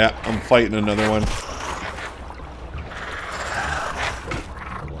 Yeah, I'm fighting another one.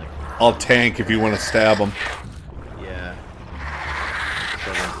 I'm like, I'll tank if you want to stab him. yeah.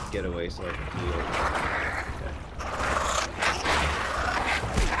 So then get away so I can heal. Okay.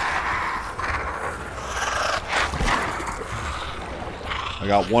 I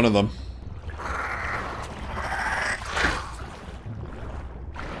got one of them.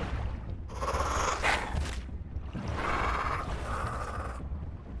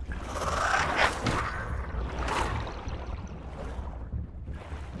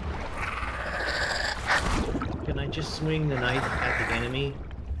 Can I just swing the knife at the enemy?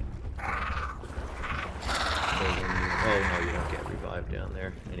 Oh no, you don't get revived down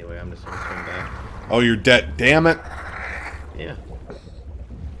there. Anyway, I'm just gonna swing back. Oh, you're dead. Damn it. Yeah.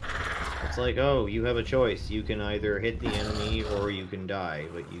 It's like, oh, you have a choice. You can either hit the enemy or you can die,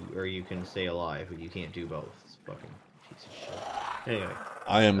 or you can stay alive, but you can't do both. It's fucking piece of shit. Anyway.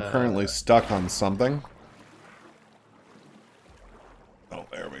 I am currently stuck on something. Oh,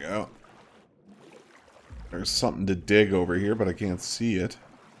 there we go. There's something to dig over here, but I can't see it.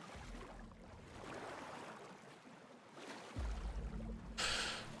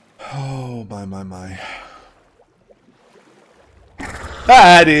 Oh, my.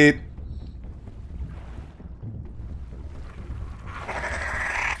 Had it!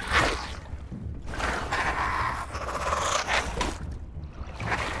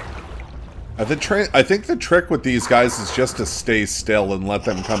 I think the trick with these guys is just to stay still and let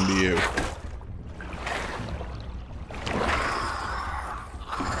them come to you.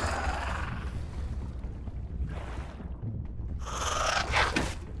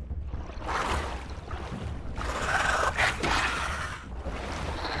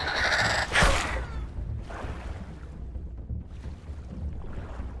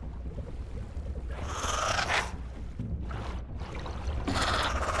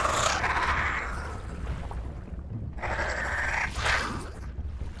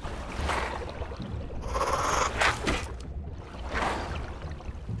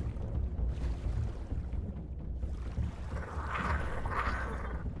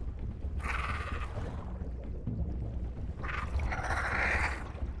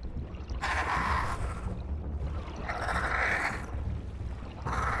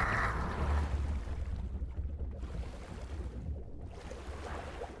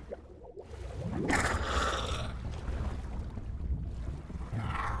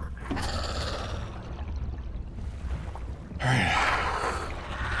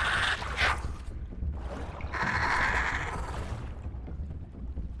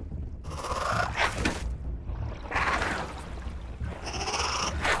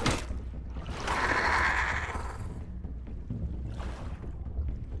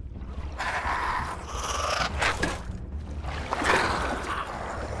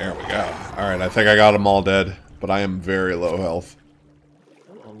 There we go. Alright, I think I got them all dead, but I am very low health.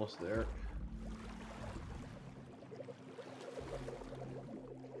 I'm almost there.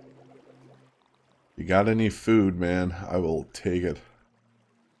 You got any food, man? I will take it.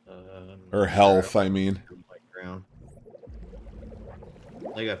 Or health, I mean.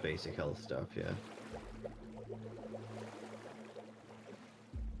 I got basic health stuff, yeah.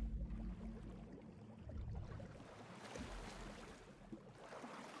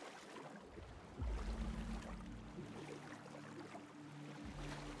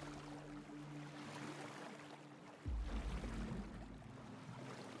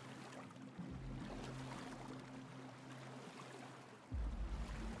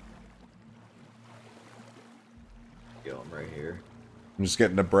 Yo, I'm right here. I'm just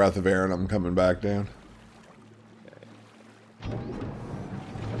getting a breath of air and I'm coming back down. Okay.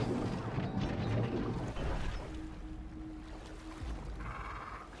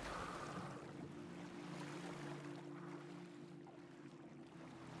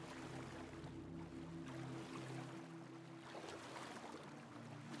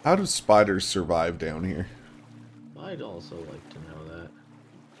 How do spiders survive down here? I'd also like to know that.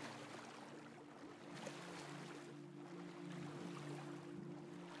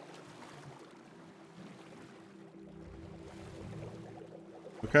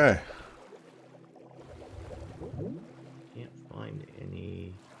 Okay. Can't find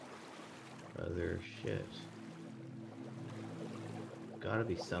any other shit. Gotta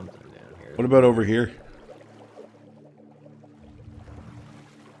be something down here. What about over here?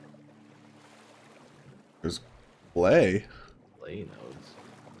 There's clay. Clay nodes.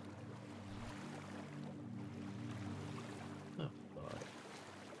 Oh, fuck.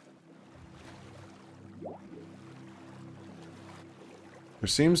 There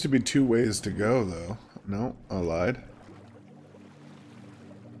seems to be two ways to go, though. No, I lied.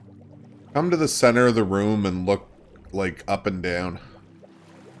 Come to the center of the room and look, like, up and down.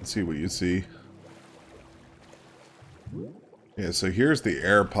 Let's see what you see. Yeah, so here's the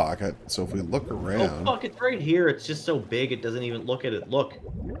air pocket. So if we look around... Oh, fuck, it's right here. It's just so big, it doesn't even look at it. Look.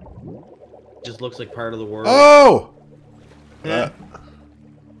 It just looks like part of the world. Oh!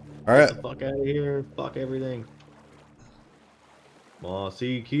 All Get right. the fuck out of here. Fuck everything.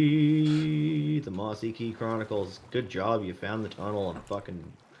 Mossy Key. The Mossy Key Chronicles. Good job. You found the tunnel. I'm fucking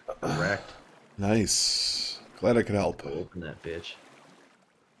wrecked. Nice. Glad I could help. Go open that bitch.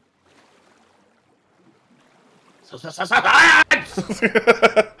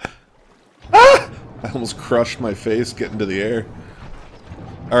 I almost crushed my face getting to the air.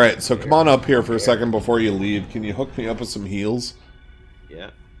 All right, so come on up here for a second before you leave. Can you hook me up with some heals? Yeah.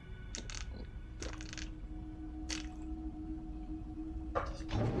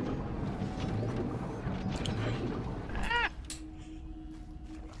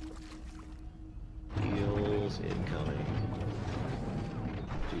 Heals incoming.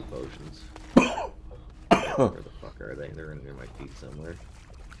 2 potions. Where the fuck are they? They're under my feet somewhere.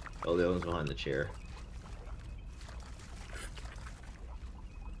 Oh, the other one's behind the chair.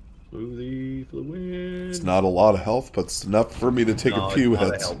 Smoothie for the win. It's not a lot of health, but it's enough for me to take a few it's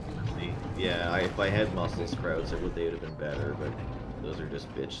not hits. a help smoothie. Yeah, if I had muscle sprouts, they would have been better, but those are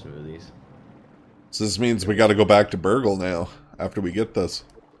just bitch smoothies. So this means we got to go back to Burgle now after we get this.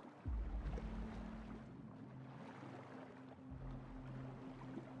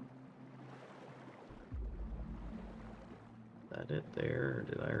 Is that it there? Or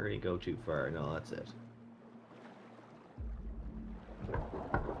did I already go too far? No, that's it.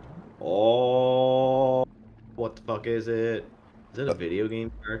 Oh, what the fuck is it? Is it a video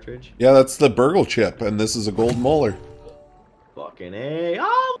game cartridge? Yeah, that's the Burgle chip, and this is a gold molar. Fucking A.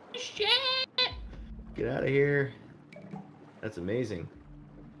 Oh, shit! Get out of here. That's amazing.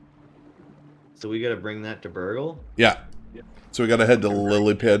 So we gotta bring that to Burgle? Yeah. So we got to head to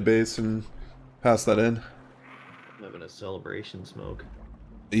Lily Pad Base and pass that in. I'm having a celebration smoke.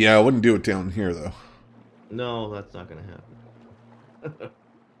 Yeah, I wouldn't do it down here, though. No, that's not gonna happen.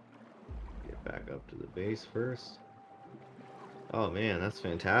 Get back up to the base first. Oh man, that's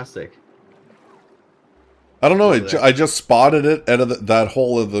fantastic. I don't know, Look at that. I just spotted it out of that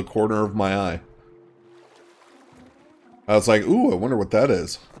hole of the corner of my eye. I was like, ooh, I wonder what that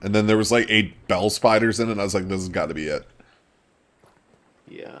is. And then there was like 8 bell spiders in it, and I was like, this has got to be it.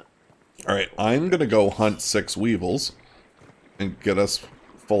 Yeah. Alright, I'm going to go hunt 6 weevils and get us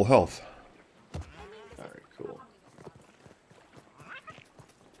full health. Alright, cool.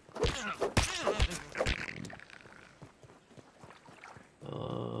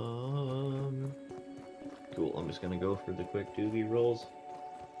 Cool, I'm just gonna go for the quick doobie rolls.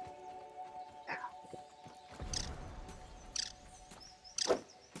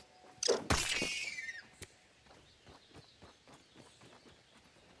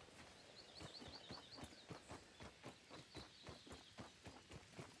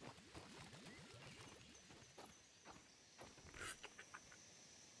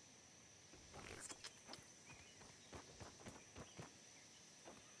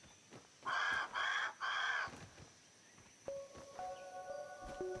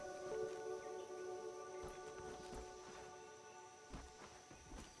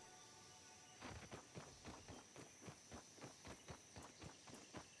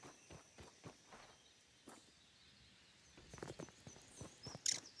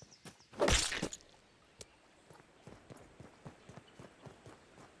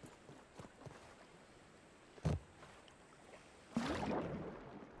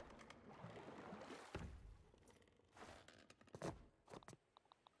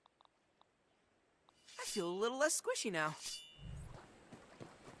 I feel a little less squishy now.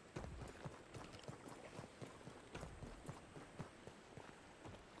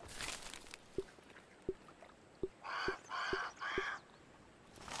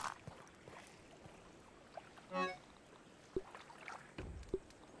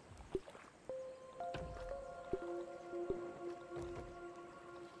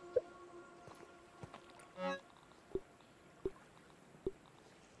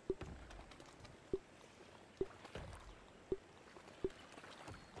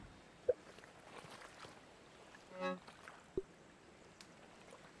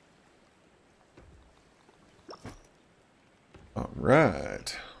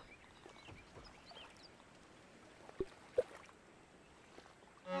 Alright.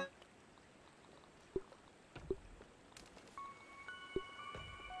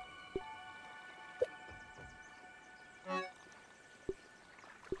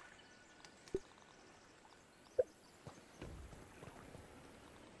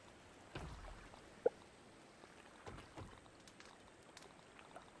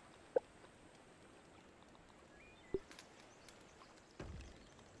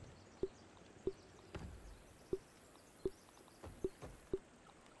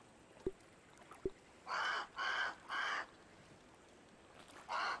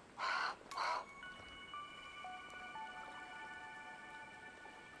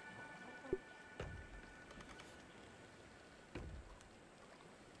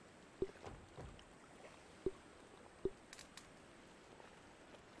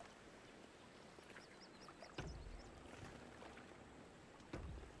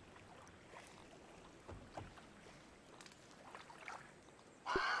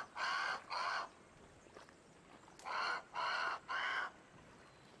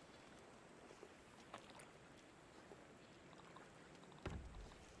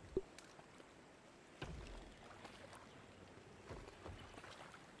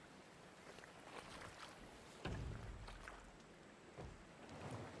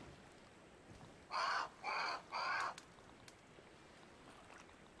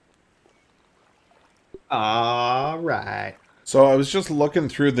 All right. So I was just looking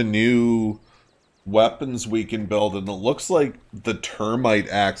through the new weapons we can build, and it looks like the termite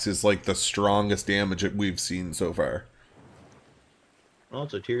axe is like the strongest damage that we've seen so far. Well,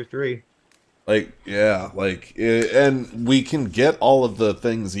 it's a tier 3. Like, yeah, like, and we can get all of the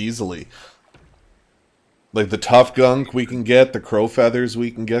things easily. Like the tough gunk we can get, the crow feathers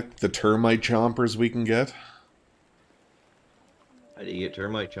we can get, the termite chompers we can get. How do you get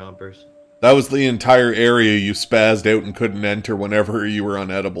termite chompers? That was the entire area you spazzed out and couldn't enter whenever you were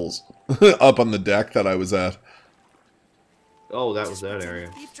on edibles. Up on the deck that I was at. Oh, that was that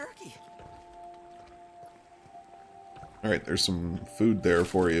area. Beef jerky. Alright, there's some food there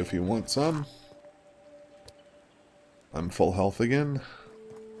for you if you want some. I'm full health again.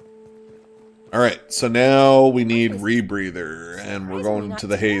 Alright, so now we need rebreather, and we're going to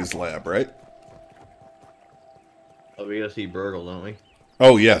the Haze lab, right? Oh, we gotta see Burgle, don't we?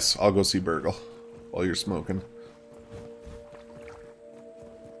 Oh, yes, I'll go see Burgle while you're smoking.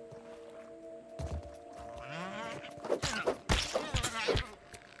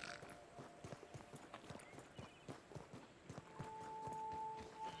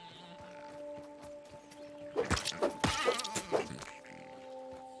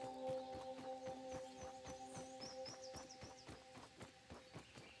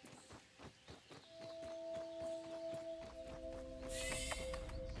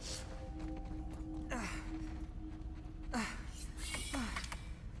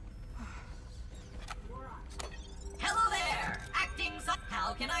 Hello there!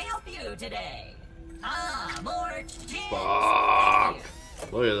 How can I help you today? Ah, more chips! Fuck!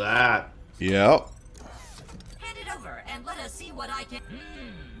 Look at that. Yep. Hand it over and let us see what I can...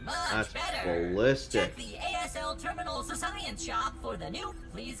 much That's better! ballistic. Check the ASL Terminal Science Shop for the new...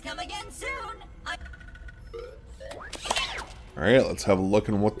 Please come again soon! Alright, let's have a look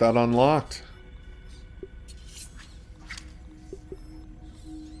at what that unlocked.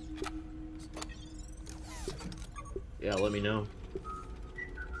 Yeah, let me know.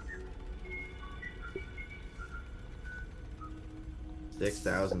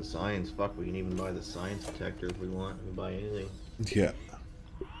 $6,000 science. Fuck, we can even buy the science detector if we want. We can buy anything. Yeah.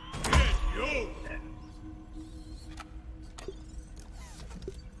 Yo!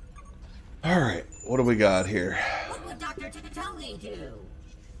 Alright, what do we got here? What would Dr. Titelli do?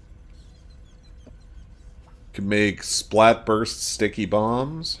 Can make splat burst sticky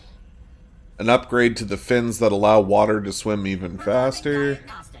bombs. An upgrade to the fins that allow water to swim even faster.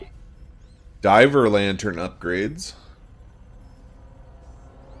 Diagnostic. Diver lantern upgrades.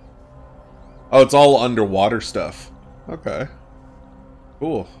 Oh, it's all underwater stuff. Okay.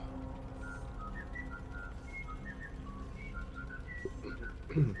 Cool.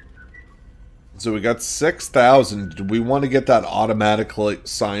 So we got 6,000. Do we want to get that automatic like,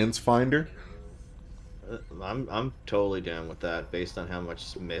 science finder? I'm totally down with that. Based on how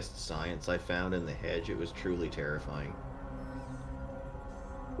much missed science I found in the hedge, it was truly terrifying.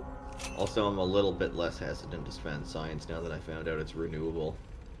 Also, I'm a little bit less hesitant to spend science now that I found out it's renewable.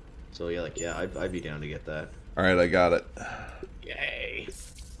 So yeah, I'd be down to get that. Alright, I got it. Yay!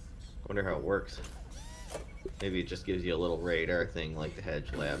 Wonder how it works. Maybe it just gives you a little radar thing like the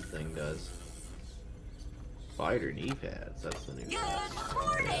hedge lab thing does. Spider knee pads, that's the new Good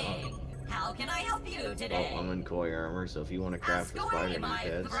morning! How can I help you Oh, today? I'm in koi armor, so if you want to craft the Ask spider away, knee my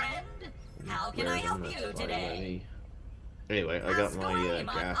pads, friend. How can wear I help them, that's you fine by today? me. Anyway, I got Ask my away,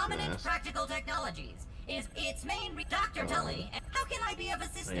 gas prominent mask. Practical Technologies is its main Dr. Tully. How can I be of I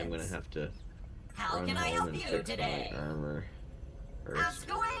assistance? am gonna have to How run can I home help and you fix today? my armor first.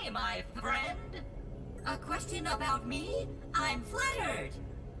 Ask away, my friend. A question about me? I'm flattered.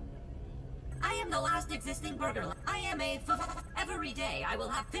 I am the last existing burger. I am a every day I will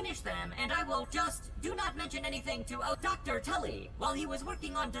have finished them, and I will just do not mention anything to Dr. Tully. While he was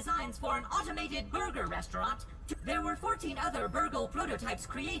working on designs for an automated burger restaurant, there were 14 other burgle prototypes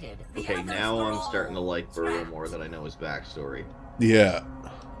created. The Okay, others now were I'm all starting to like Burrow scrapped. more that I know his backstory. Yeah.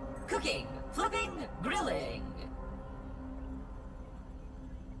 Cooking, flipping, grilling.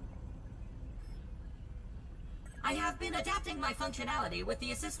 I have been adapting my functionality with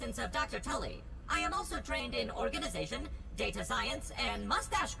the assistance of Dr. Tully. I am also trained in organization, data science, and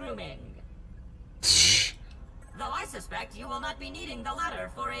mustache grooming. Though I suspect you will not be needing the latter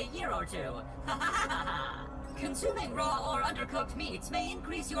for a year or two. Consuming raw or undercooked meats may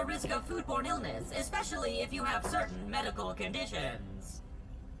increase your risk of foodborne illness, especially if you have certain medical conditions.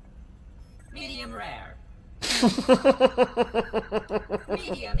 Medium rare.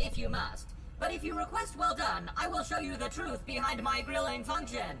 Medium if you must. But if you request well done, I will show you the truth behind my grilling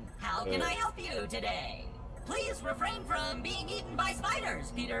function. How can I help you today? Please refrain from being eaten by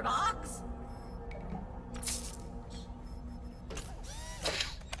spiders, Peter Box.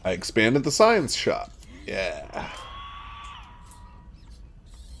 I expanded the science shop. Yeah.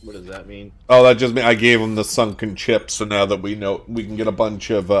 What does that mean? Oh, that just means I gave him the sunken chip, so now that we know we can get a bunch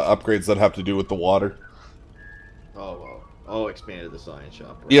of upgrades that have to do with the water. Oh, expanded the science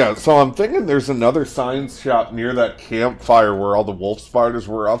shop. Right. Yeah, so I'm thinking there's another science shop near that campfire where all the wolf spiders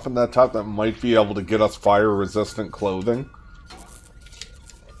were up in that top that might be able to get us fire-resistant clothing.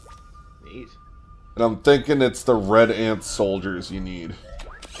 Neat. And I'm thinking it's the red ant soldiers you need.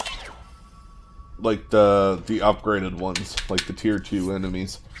 Like the upgraded ones, like the tier 2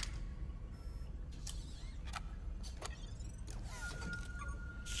 enemies.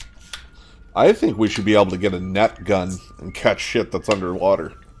 I think we should be able to get a net gun and catch shit that's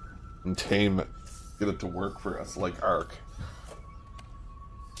underwater. And tame it. Get it to work for us, like Ark.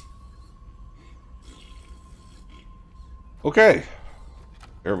 Okay.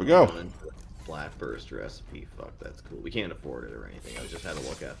 There we go. Flat burst recipe. Fuck, that's cool. We can't afford it or anything. I just had to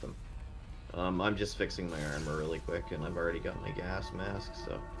look at them. I'm just fixing my armor really quick, and I've already got my gas mask,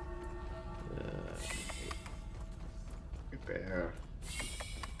 so... Repair.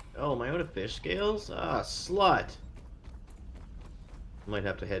 Oh, am I out of fish scales? Ah, slut! Might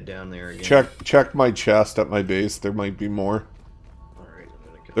have to head down there again. Check my chest at my base. There might be more. Alright,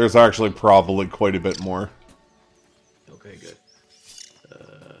 I'm gonna go. There's actually probably quite a bit more. Okay, good.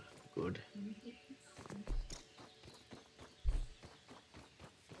 Good.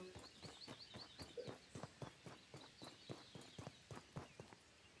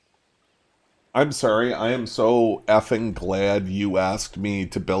 I'm sorry, I am so effing glad you asked me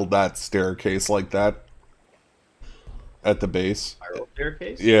to build that staircase like that at the base. Spiral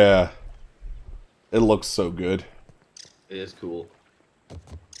staircase? Yeah. It looks so good. It is cool.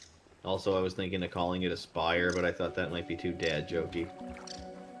 Also, I was thinking of calling it a spire, but I thought that might be too dad jokey.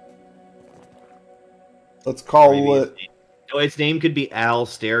 Let's call Maybe it... its name could be Al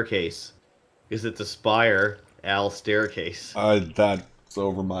Staircase. Because it's a spire, Al Staircase. That's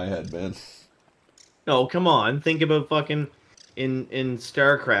over my head, man. No, come on. Think about fucking... In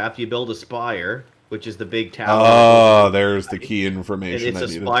StarCraft, you build a spire, which is the big tower. Oh, there's the key And information it's I a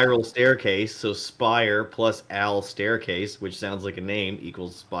needed. spiral staircase, so spire plus Al Staircase, which sounds like a name,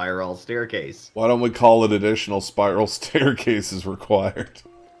 equals spiral staircase. Why don't we call it additional spiral staircases required?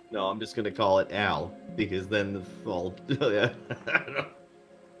 No, I'm just gonna call it Al, because then the all... yeah.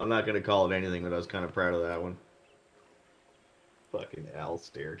 I'm not gonna call it anything, but I was kind of proud of that one. Fucking Al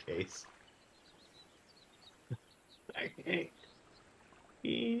Staircase.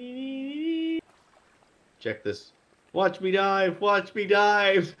 Check this. Watch me dive! Watch me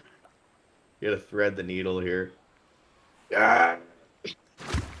dive! You gotta thread the needle here. Ah!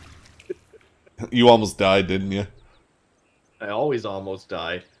 You almost died, didn't you? I always almost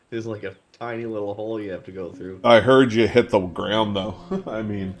die. There's like a tiny little hole you have to go through. I heard you hit the ground, though. I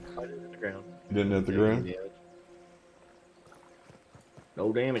mean, I didn't hit the ground. you didn't hit the ground? Yeah.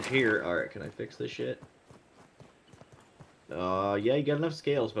 No damage here. Alright, can I fix this shit? Yeah, you got enough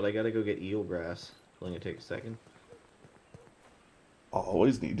scales, but I gotta go get eel grass. It's only gonna take a second. I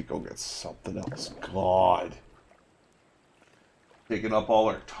always need to go get something else. God. Taking up all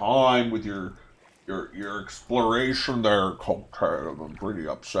our time with your exploration there, Cocktail. I'm pretty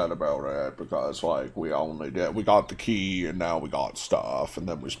upset about it because, like, we got the key and now we got stuff and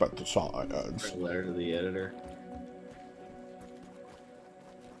then we spent the science. Write a letter to the editor.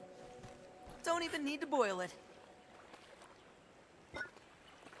 Don't even need to boil it.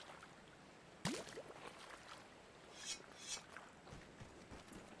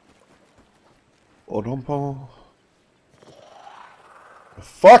 The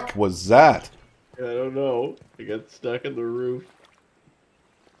fuck was that? I don't know. I got stuck in the roof.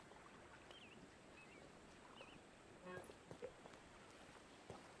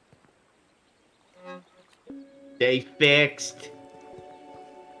 They fixed.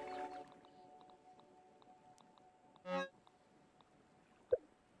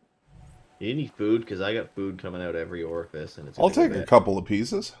 You need food? Because I got food coming out every orifice, and it's. I'll take a couple of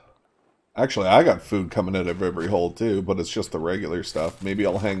pieces. Actually, I got food coming out of every hole too, but it's just the regular stuff. Maybe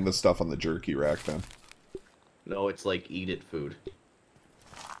I'll hang this stuff on the jerky rack then. No, it's like eat it food.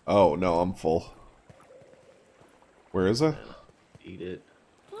 Oh, no, I'm full. Where is it? Eat it.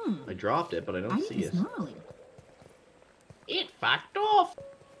 I dropped it, but I don't see it. normally. It fucked off.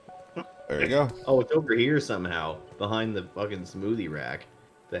 There you go. Oh, it's over here somehow, behind the fucking smoothie rack.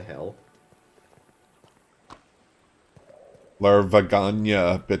 The hell?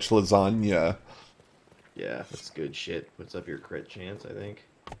 Larvaganya, bitch lasagna. Yeah, that's good shit. Puts up your crit chance, I think.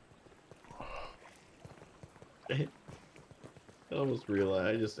 I almost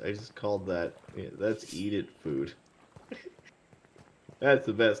realized I just called that. Yeah, that's eat it food. That's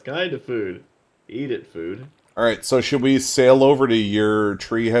the best kind of food. Eat it, food. Alright, so should we sail over to your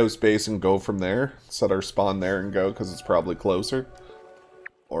treehouse base and go from there? Set our spawn there and go, because it's probably closer?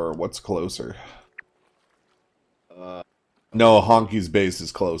 Or what's closer? No, Honky's base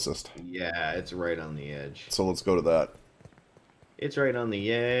is closest. Yeah, it's right on the edge. So let's go to that. It's right on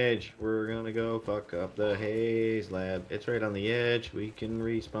the edge. We're gonna go fuck up the Haze Lab. It's right on the edge. We can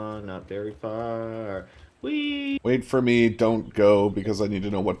respawn not very far. Whee! Wait for me, don't go, because I need to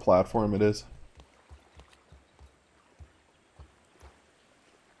know what platform it is.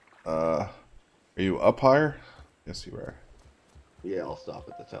 Are you up higher? Yes, you are. Yeah, I'll stop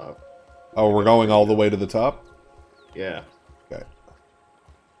at the top. Oh, we're going all the way to the top? Yeah. Okay.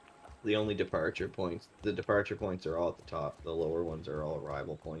 The only departure points. The departure points are all at the top. The lower ones are all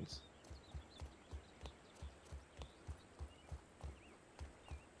arrival points.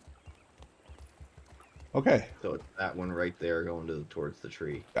 Okay. So it's that one right there going towards the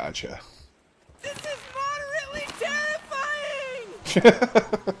tree. Gotcha. This is moderately terrifying!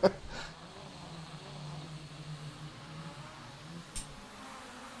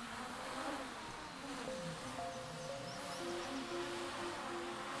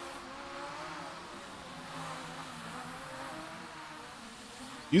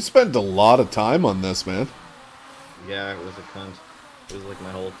 You spent a lot of time on this, man. Yeah, it was a cunt. It was like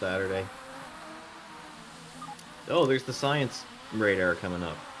my whole Saturday. Oh, there's the science radar coming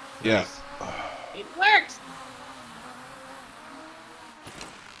up. Yeah. It works!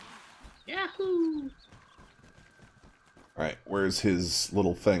 Yahoo! Alright, where's his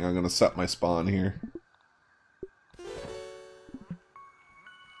little thing? I'm gonna set my spawn here.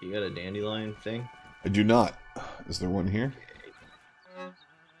 You got a dandelion thing? I do not. Is there one here?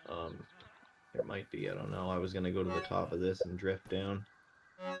 There might be, I don't know. I was gonna go to the top of this and drift down.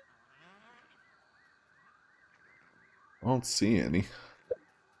 I don't see any.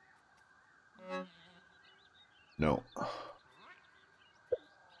 No.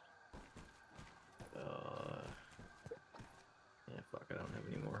 Yeah, fuck, I don't have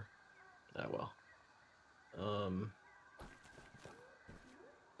any more. Ah, well.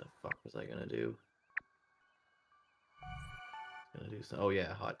 The fuck was I gonna do? Gonna do some. Oh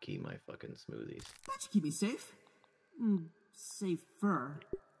yeah, hotkey my fucking smoothies. That should keep me safe. Safer.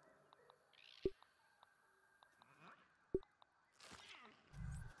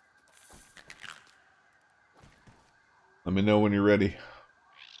 Let me know when you're ready.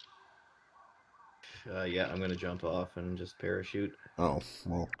 Yeah, I'm gonna jump off and just parachute. Oh,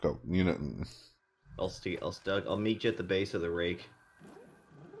 well, go. You know. I'll meet you at the base of the rake.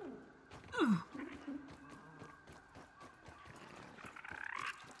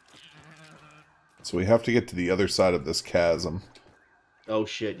 So we have to get to the other side of this chasm. Oh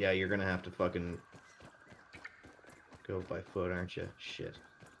shit, yeah, you're gonna have to fucking go by foot, aren't you? Shit.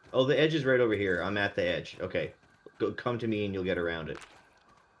 Oh, the edge is right over here. I'm at the edge. Okay. Come to me and you'll get around it.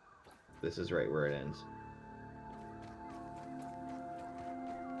 This is right where it ends.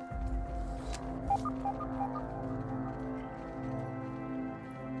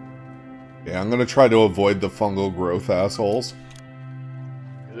 Yeah, I'm gonna try to avoid the fungal growth assholes.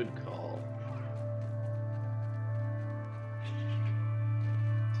 Good call.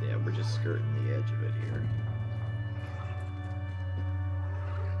 So yeah, we're just skirting the edge of it here.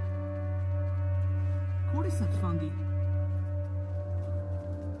 Cordyceps fungi.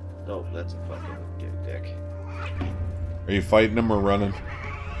 Oh, that's a fucking dick. Are you fighting him or running?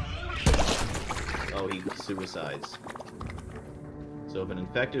 Oh, he suicides. So if an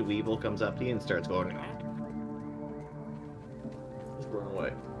infected weevil comes up to you and starts going, just run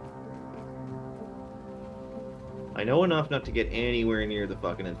away. I know enough not to get anywhere near the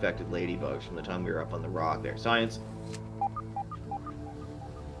fucking infected ladybugs from the time we were up on the rock there. Science.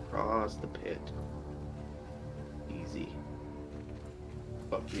 Cross the pit. Easy.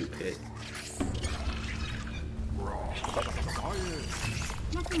 Fuck you, pit.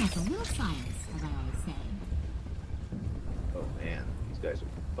 Nothing like a little science, as I always say. Oh man, these guys are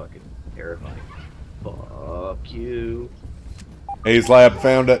fucking terrifying. Fuck you. Haze Lab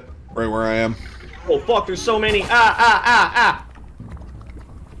found it. Right where I am. Oh fuck, there's so many. Ah!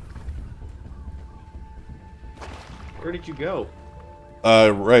 Where did you go?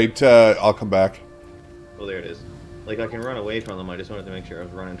 Right, I'll come back. Oh, there it is. Like, I can run away from them, I just wanted to make sure I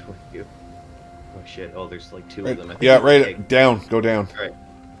was running toward you. Oh shit, oh, there's like two Right, of them. I think yeah, right, okay. down, go down. Alright.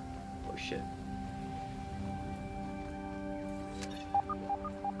 Oh shit.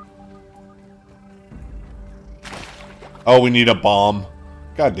 Oh, we need a bomb.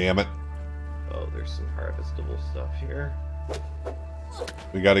 God damn it. Oh, there's some harvestable stuff here.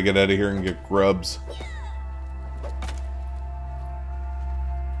 We gotta get out of here and get grubs.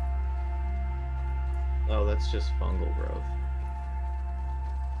 that's just fungal growth.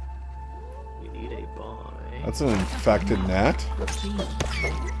 We need a bomb, eh? That's an infected gnat.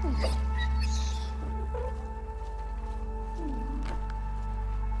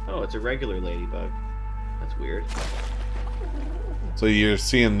 Oh, it's a regular ladybug. That's weird. So you're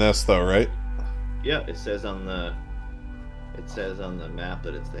seeing this though, right? Yeah, it says on the map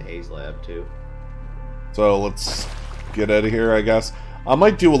that it's the Haze Lab too. So let's get out of here, I guess. I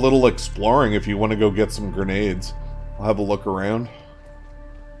might do a little exploring if you want to go get some grenades. I'll have a look around.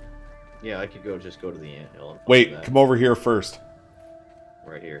 Yeah, I could just go to the anthill. Wait, come over here first.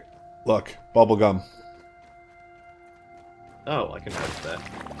 Right here. Look, bubblegum. Oh, I can harvest that.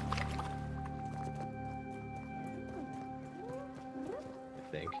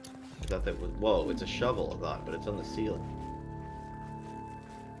 I think. I thought that was... Whoa, it's a shovel, I thought, but it's on the ceiling.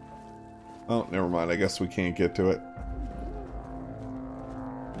 Oh, never mind. I guess we can't get to it.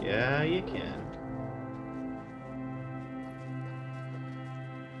 Yeah, you can.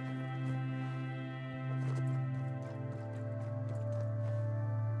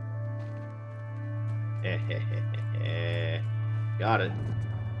 Got it.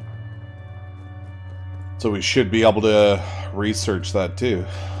 So we should be able to research that too.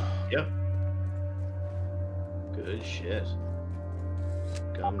 Yep. Good shit.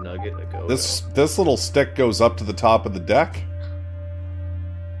 Gum nugget a go. This little stick goes up to the top of the deck.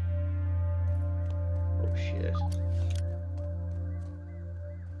 Oh shit.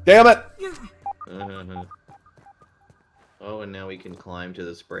 Damn it! Uh-huh. Oh, and now we can climb to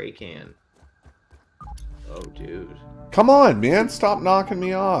the spray can. Oh, dude. Come on, man. Stop knocking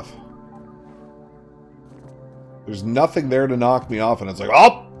me off. There's nothing there to knock me off, and it's like,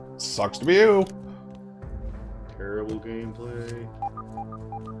 oh, sucks to be you. Terrible gameplay.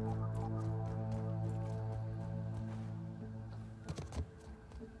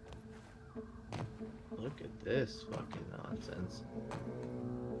 Look at this fucking nonsense.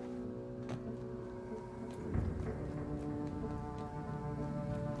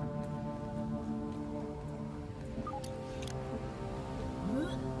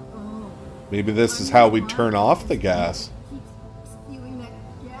 Maybe this is how we turn off the gas. I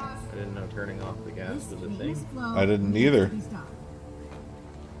didn't know turning off the gas was a thing. I didn't either.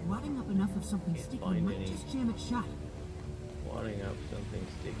 Wadding up enough of something Can't sticky find might any. just jam it shut. Wadding up something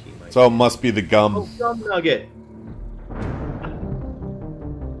sticky. Might So it must be the gum. Oh, gum nugget!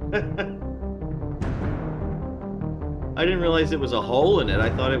 I didn't realize it was a hole in it. I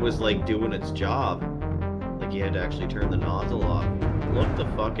thought it was like doing its job. Like you had to actually turn the nozzle off. Look the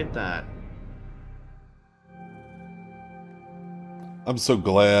fuck at that. I'm so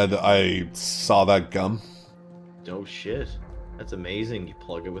glad I saw that gum. Oh shit. That's amazing. You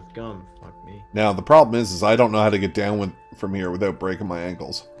plug it with gum. Fuck me. Now, the problem is I don't know how to get down from here without breaking my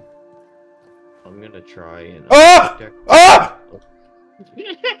ankles. I'm gonna try and... Ah! Ah!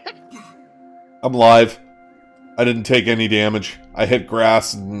 I'm alive. I didn't take any damage. I hit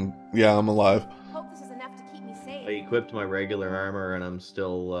grass and... yeah, I'm alive. Hope this is enough to keep me safe. I equipped my regular armor and I'm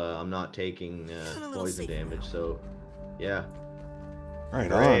still... I'm not taking poison damage, so... yeah. Right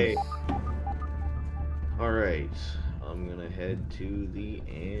Great. on. Alright. I'm gonna head to the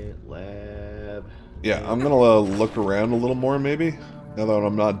ant lab. Yeah, I'm gonna look around a little more, maybe. Now that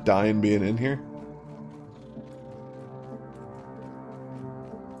I'm not dying being in here.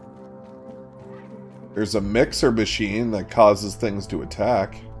 There's a mixer machine that causes things to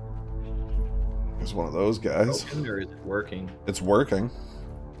attack. There's one of those guys. Broken, or is it working? It's working.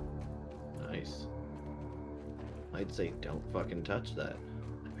 Nice. I'd say don't fucking touch that.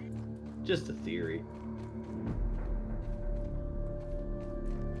 Just a theory.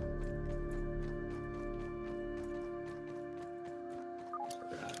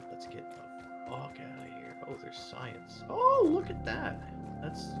 Alright, let's get the fuck out of here. Oh, there's science. Oh, look at that.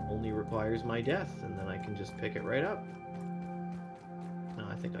 That's only requires my death, and then I can just pick it right up. No,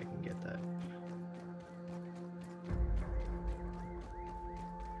 I think I can get that.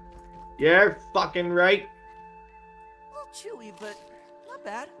 You're fucking right. A little chewy, but not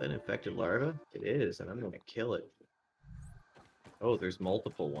bad. An infected larva? It is, and I'm gonna kill it. Oh, there's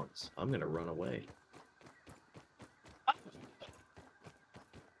multiple ones. I'm gonna run away.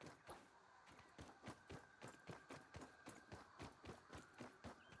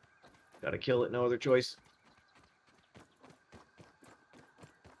 Gotta kill it, no other choice.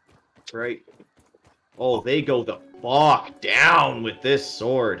 Right. Oh, they go the fuck down with this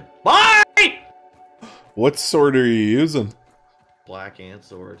sword. Bye! What sword are you using? Black ant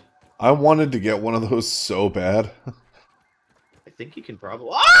sword. I wanted to get one of those so bad. I think you can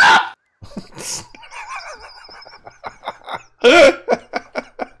probably... Ah!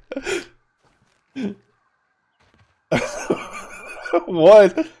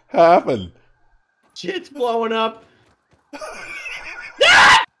 What happened? Shit's blowing up.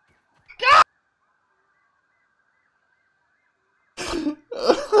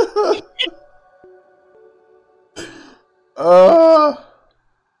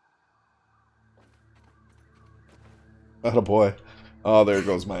 Attaboy. Oh, there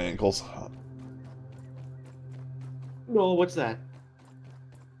goes my ankles. No, what's that?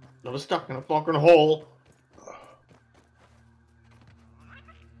 I was stuck in a fucking hole.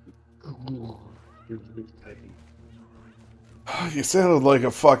 You sounded like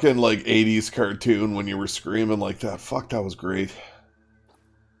a fucking, like, 80s cartoon when you were screaming like that. Fuck, that was great.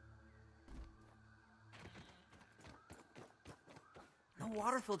 No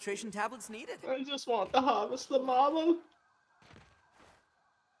water filtration tablets needed. I just want to harvest the marble.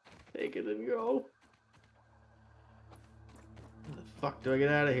 Take it and go. How the fuck do I get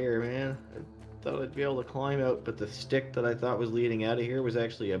out of here, man? I thought I'd be able to climb out, but the stick that I thought was leading out of here was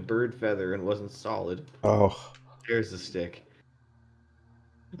actually a bird feather and wasn't solid. Oh. There's the stick.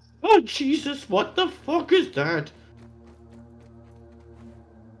 Oh, Jesus, what the fuck is that?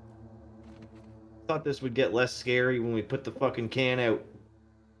 Thought this would get less scary when we put the fucking can out.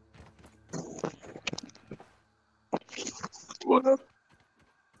 What up?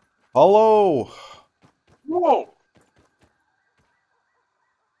 Hello. Whoa.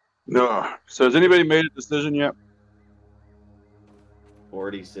 No. So has anybody made a decision yet?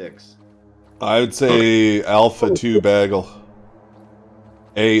 46. I would say Alpha 2 Bagel.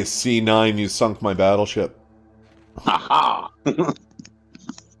 A C9, you sunk my battleship. Haha.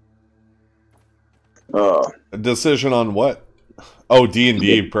 A decision on what? Oh,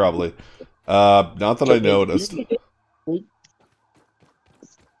 D&D, probably. Not that I noticed.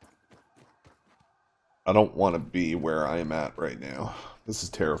 I don't want to be where I'm at right now. This is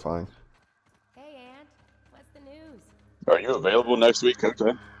terrifying. Hey, Aunt. What's the news? Are you available next week,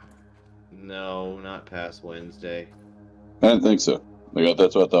 okay? No, not past Wednesday. I didn't think so. Like,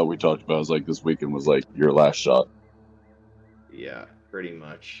 that's what I thought we talked about. I was like, this weekend was like your last shot. Yeah, pretty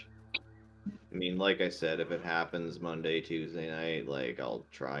much. I mean, like I said, if it happens Monday, Tuesday night, like, I'll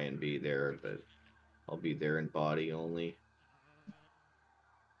try and be there, but I'll be there in body only.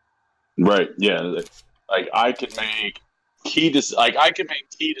 Right. Yeah. Like I can make key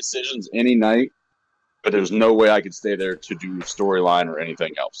decisions any night, but there's no way I could stay there to do storyline or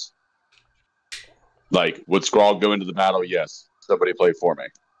anything else. Like, would Skrull go into the battle? Yes. Somebody play for me.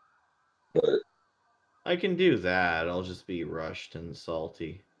 But I can do that. I'll just be rushed and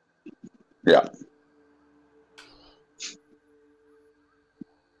salty. yeah.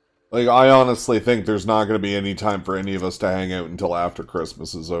 Like, I honestly think there's not going to be any time for any of us to hang out until after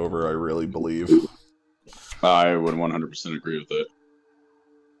Christmas is over, I really believe. I would 100% agree with that.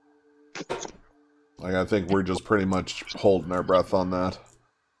 Like, I think we're just pretty much holding our breath on that.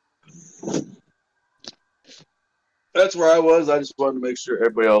 That's where I was. I just wanted to make sure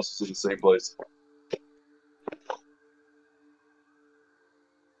everybody else is in the same place.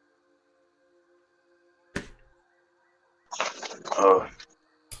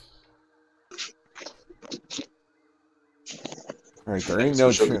 Alright, there ain't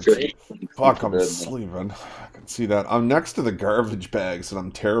no chance. Fuck, I'm sleeping. I can see that. I'm next to the garbage bags, and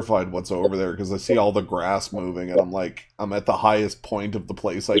I'm terrified what's over there, because I see all the grass moving, and I'm like, I'm at the highest point of the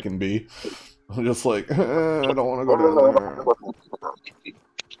place I can be. I'm just like, I don't want to go down there.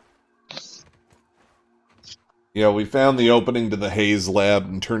 Yeah, we found the opening to the Haze lab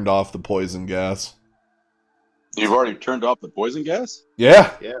and turned off the poison gas. You've already turned off the poison gas?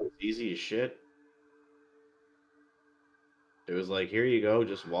 Yeah. Yeah, it was easy as shit. It was like, here you go,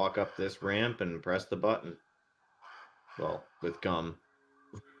 just walk up this ramp and press the button. Well, with gum.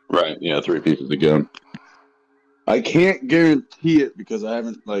 Right, yeah, 3 pieces of gum. I can't guarantee it because I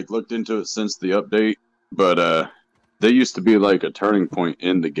haven't looked into it since the update, but there used to be like a turning point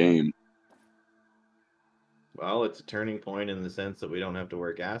in the game. Well, it's a turning point in the sense that we don't have to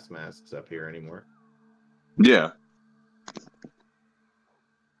wear gas masks up here anymore. Yeah.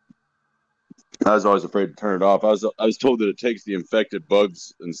 I was always afraid to turn it off. I was told that it takes the infected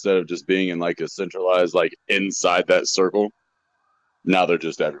bugs instead of just being in like a centralized, like inside that circle. Now they're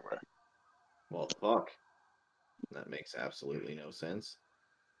just everywhere. Well, fuck. That makes absolutely no sense.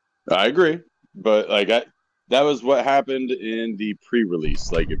 I agree, but that was what happened in the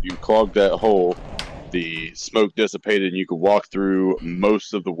pre-release. Like if you clogged that hole, the smoke dissipated and you could walk through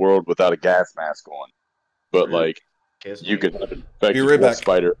most of the world without a gas mask on. But like Kiss you me. could have an infected Be right wolf back.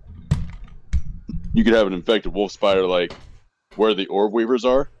 spider. You could have an infected wolf spider like where the orb weavers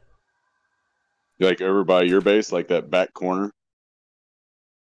are. Like over by your base, like that back corner.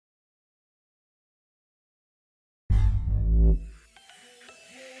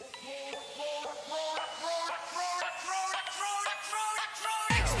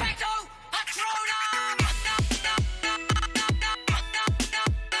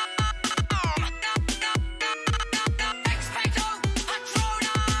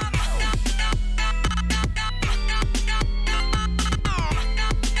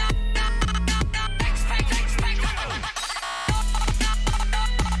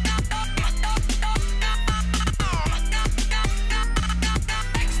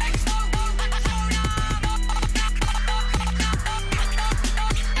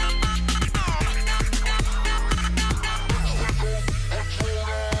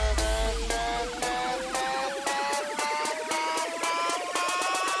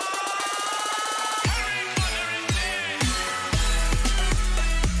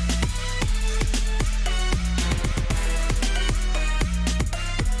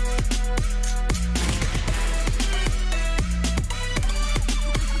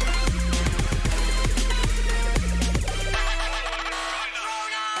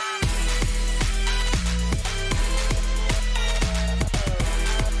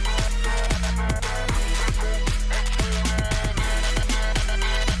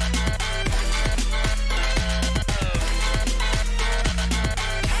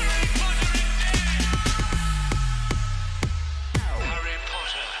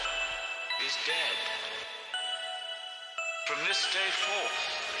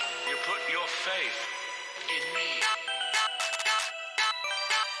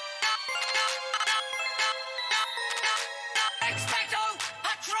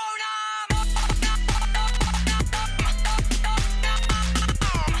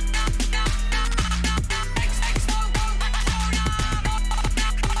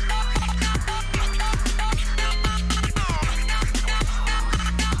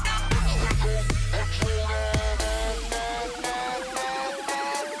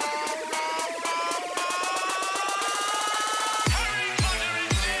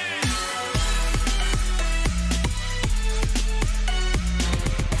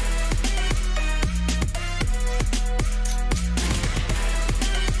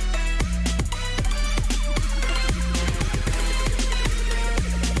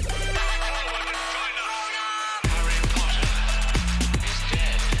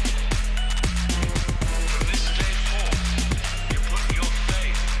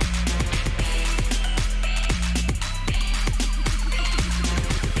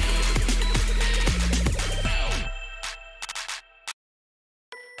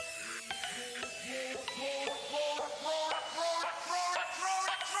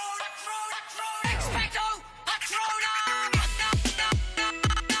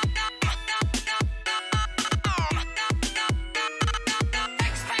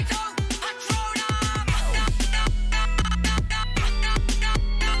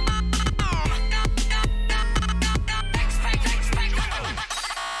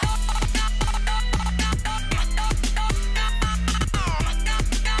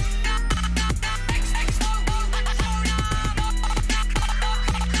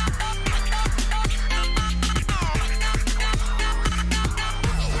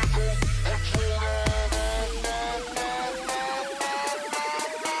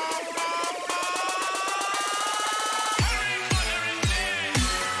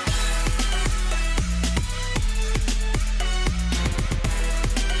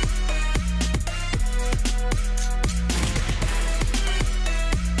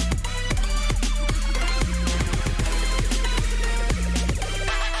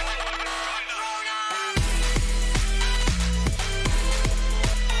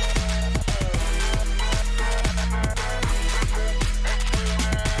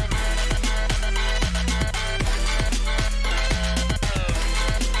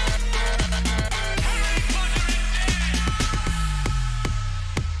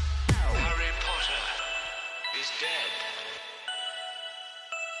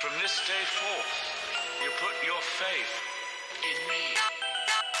 this day forth, you put your faith in me.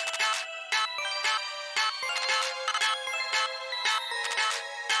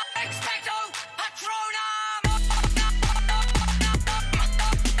 Expecto Patronum!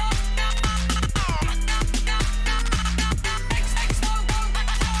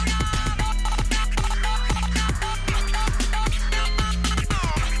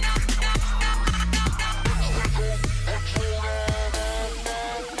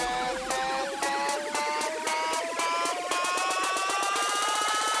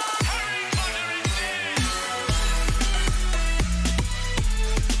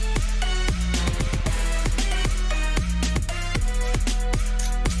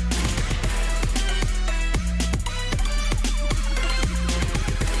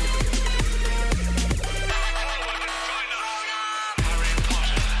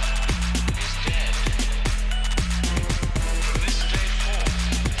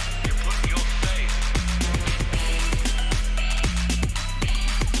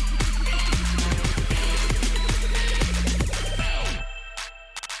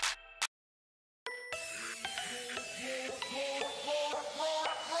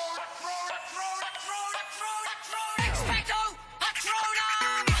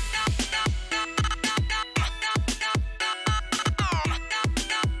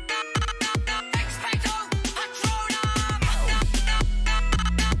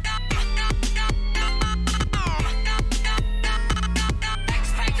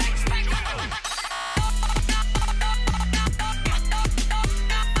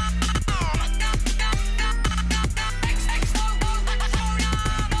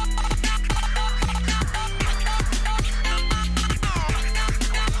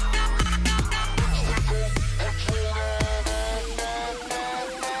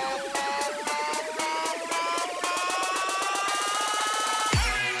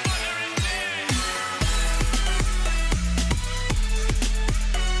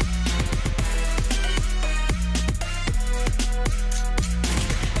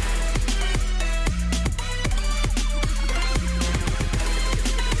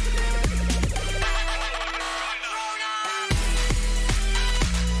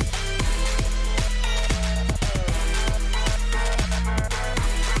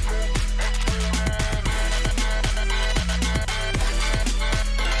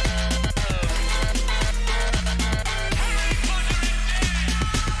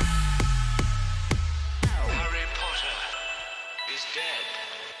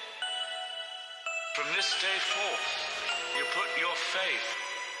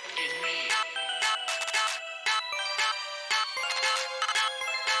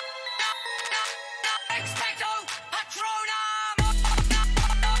 Expecto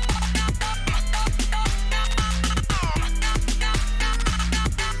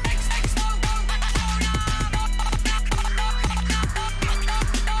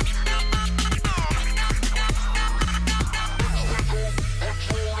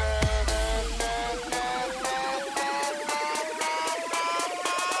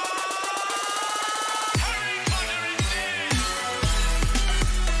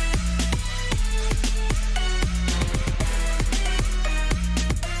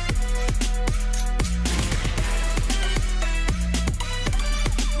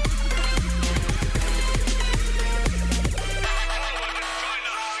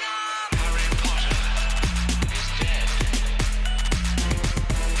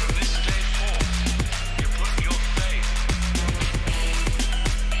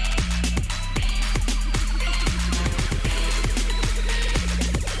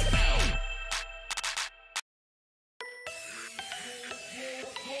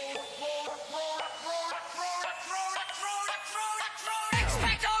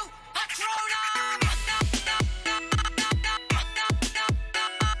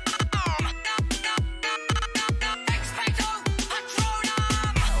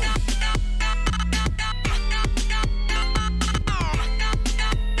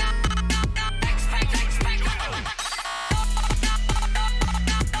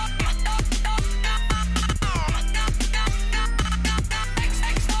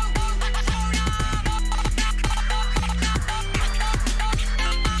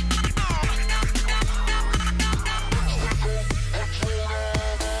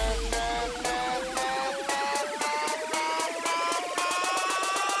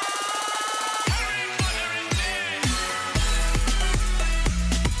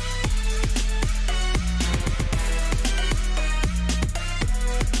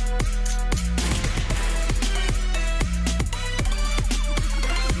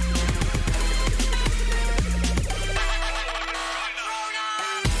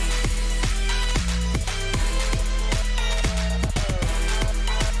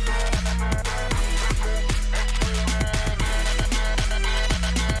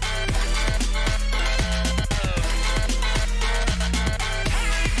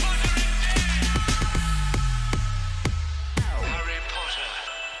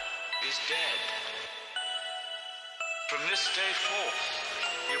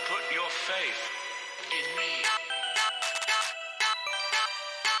put your faith in me.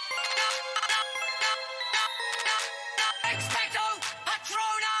 Expecto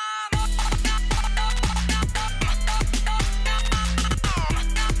Patronum!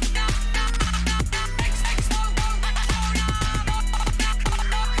 Expecto Patronum!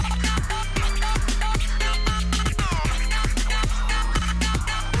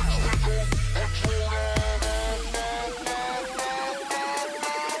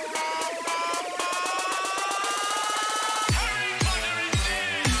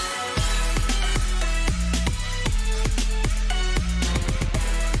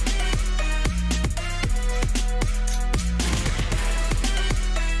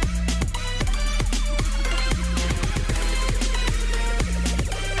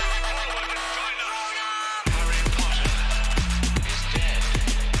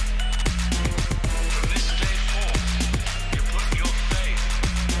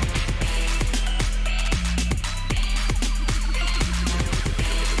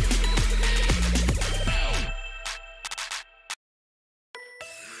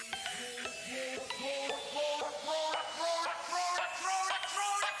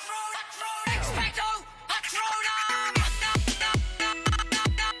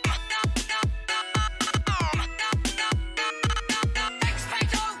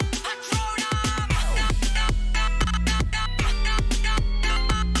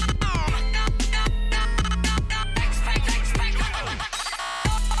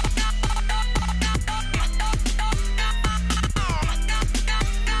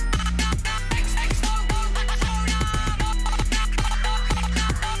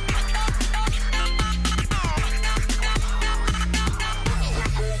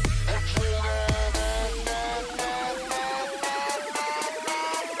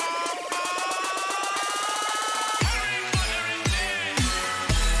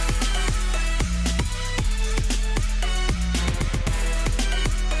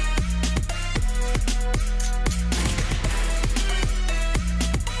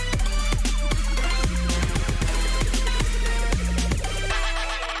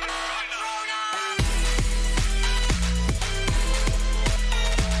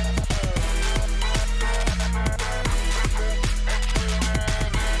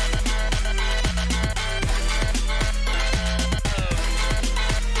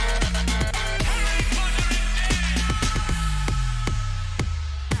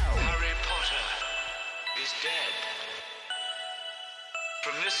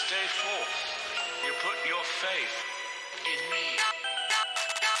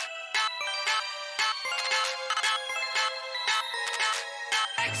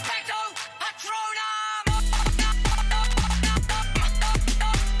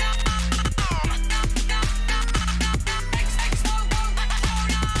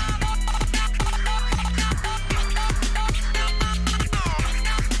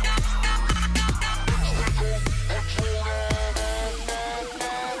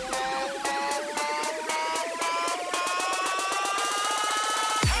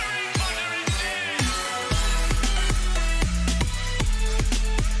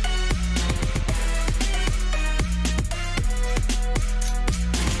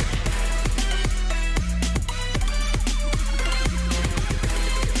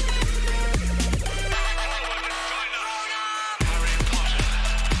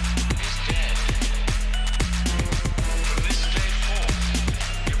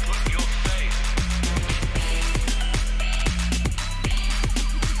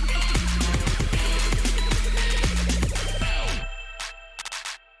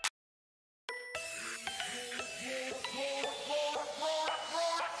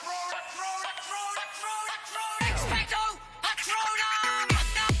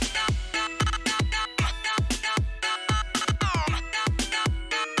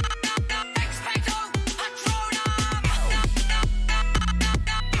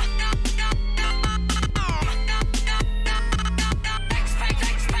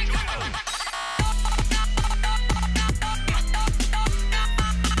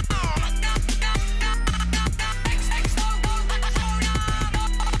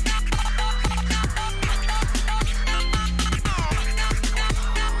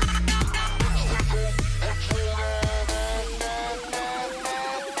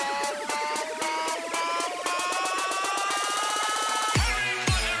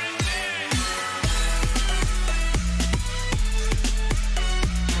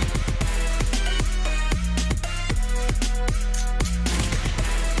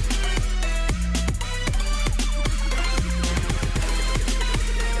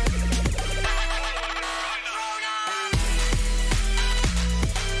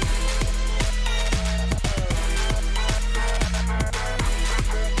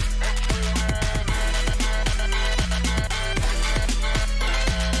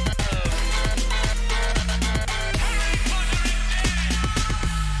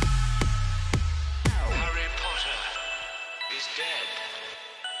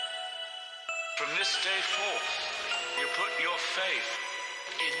 this day forth, you put your faith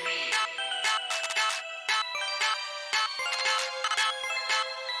in me.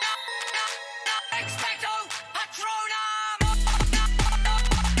 Expecto Patronum!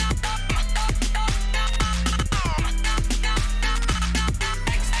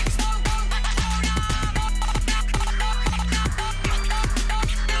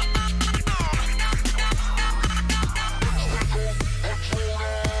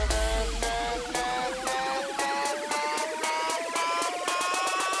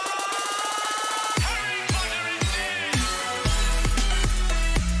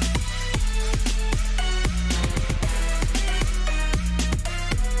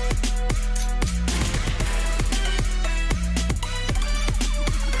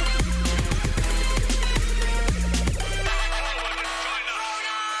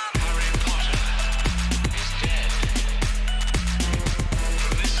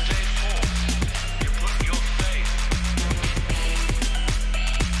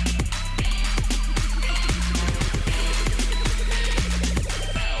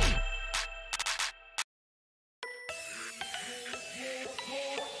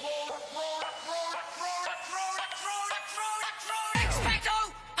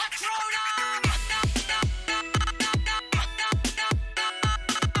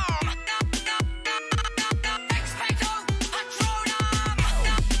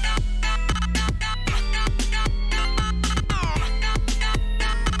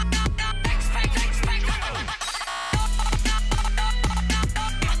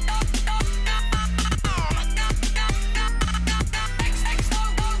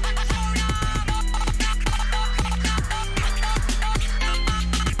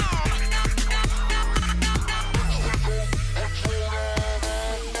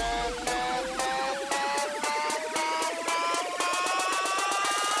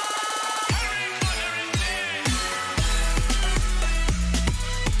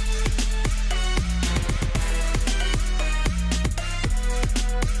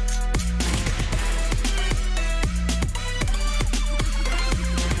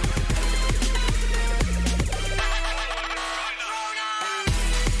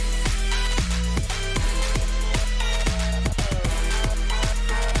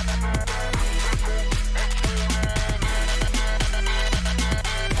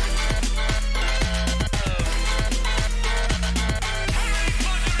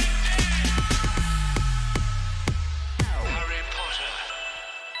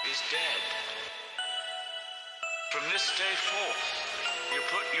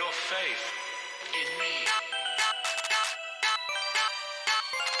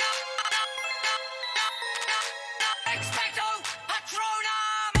 Expecto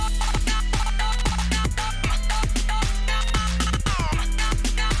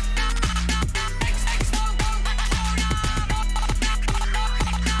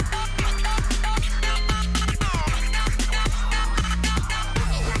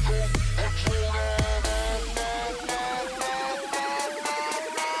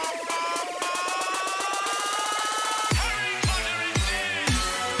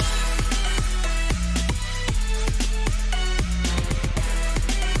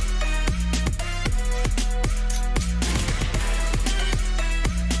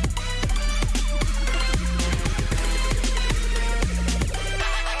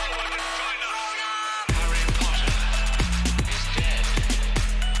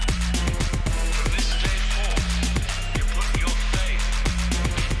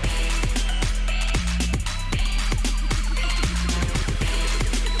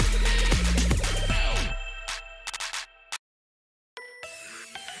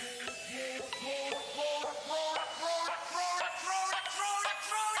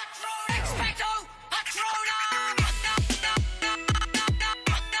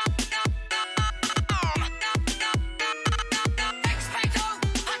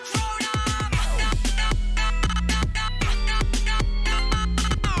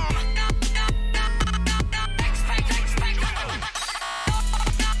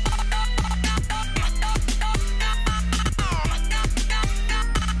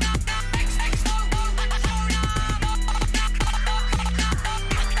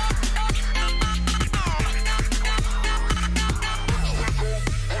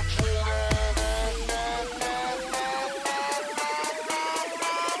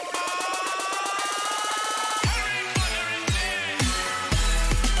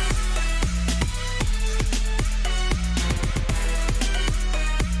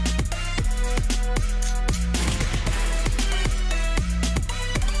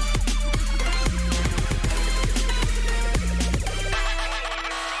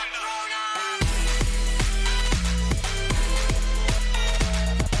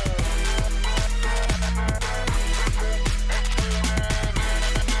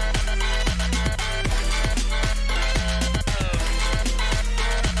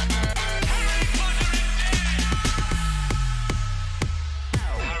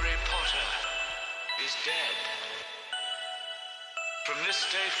From this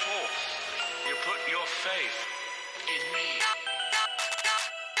day forth, you put your faith in me.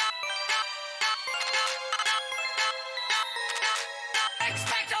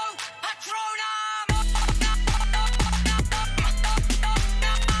 Expecto Patronum!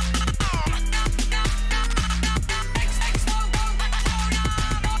 Expecto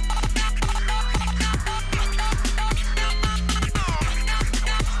Patronum!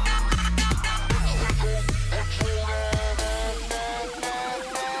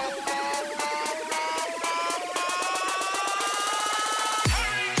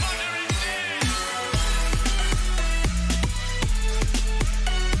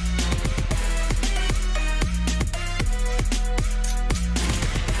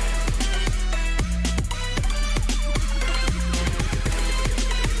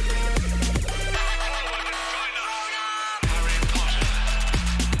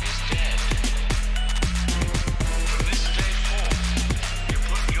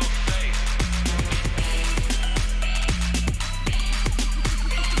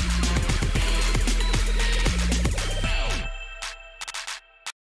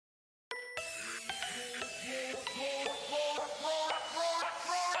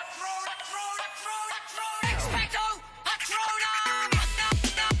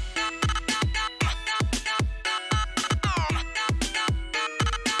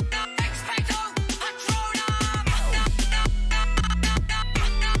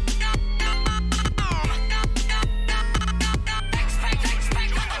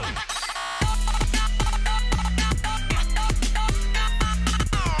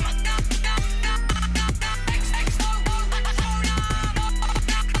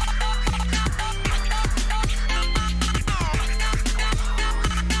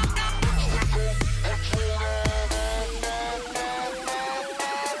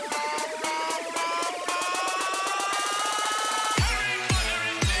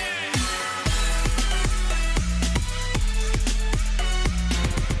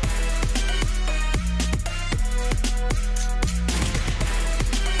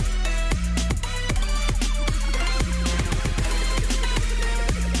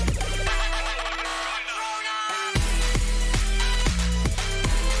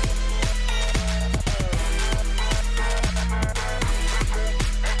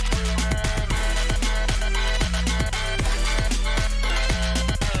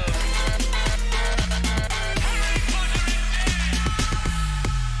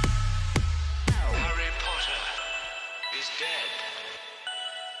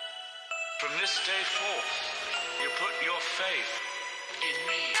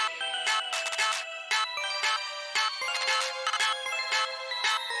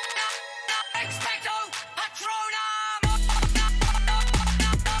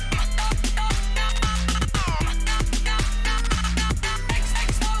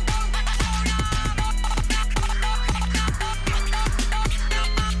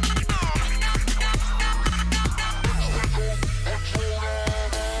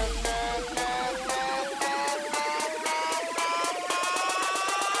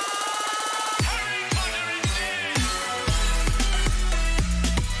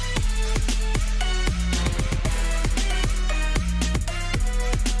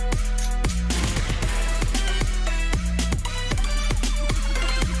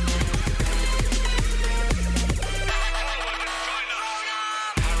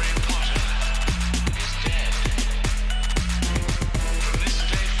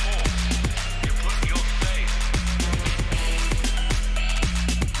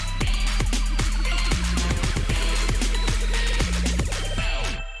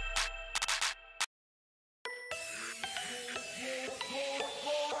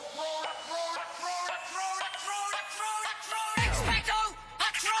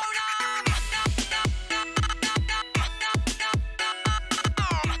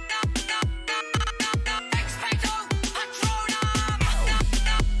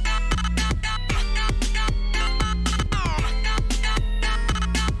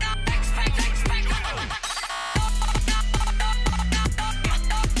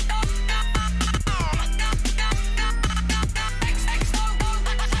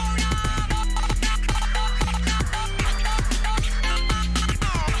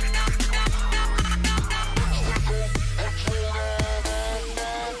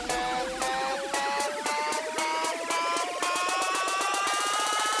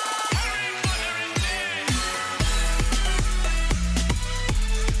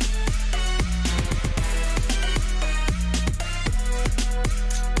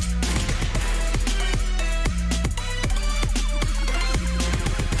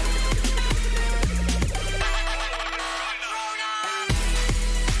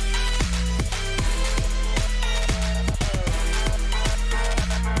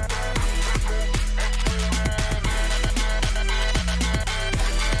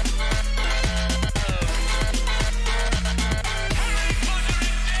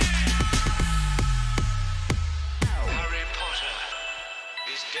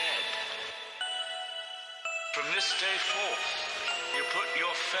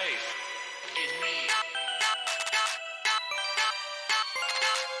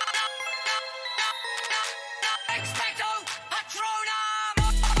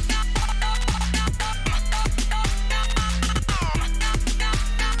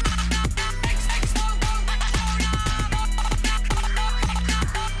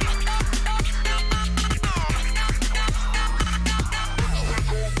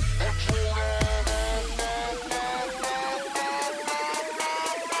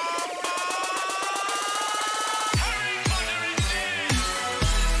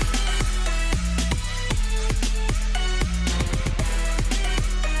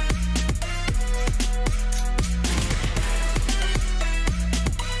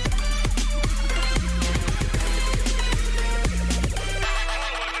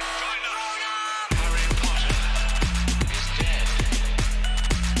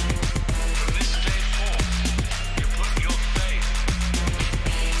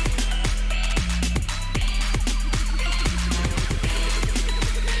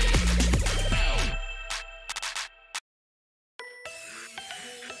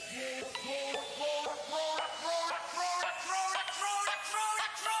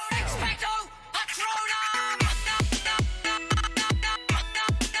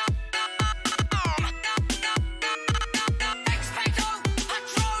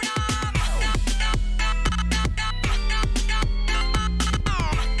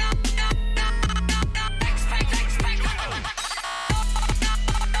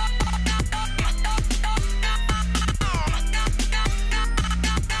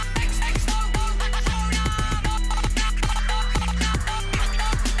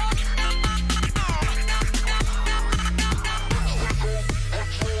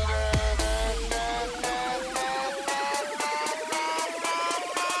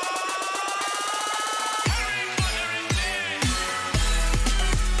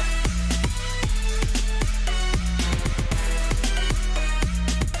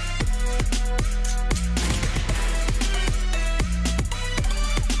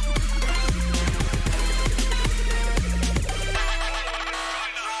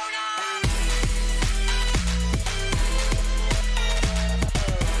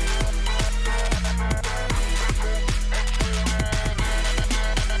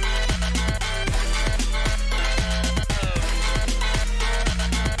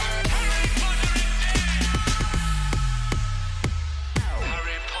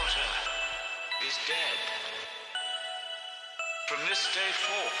 From this day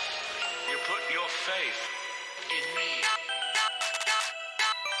forth, you put your faith in me.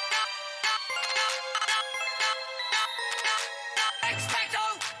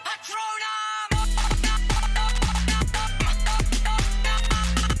 Expecto Patronum!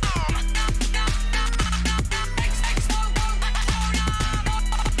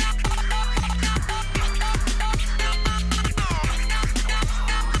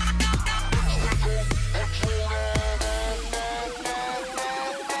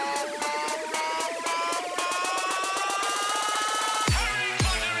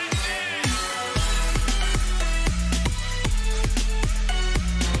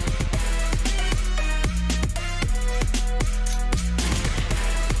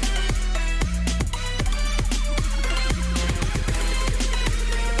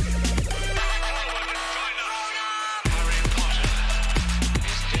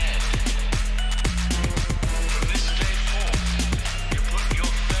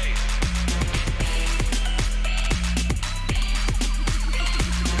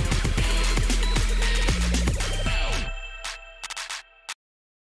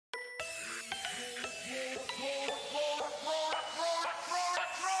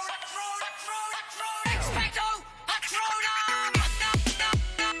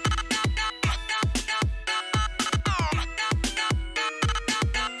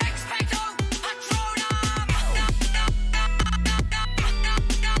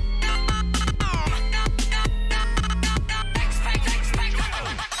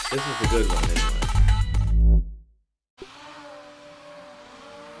 This is a good one anyway.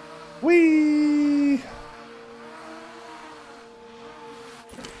 Whee!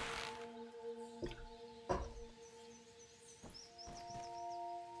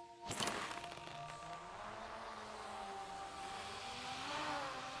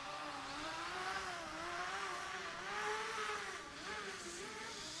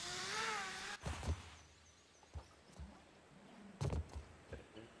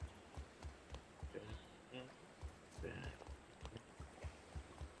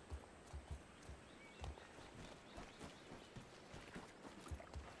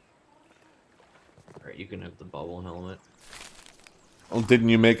 Alright, you can have the bubble helmet. Well, didn't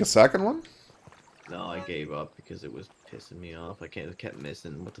you make a second one? No, I gave up because it was pissing me off. It kept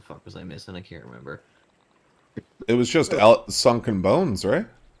missing. What the fuck was I missing? I can't remember. It was just sunken bones, right?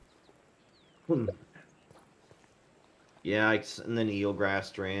 Yeah, and then eelgrass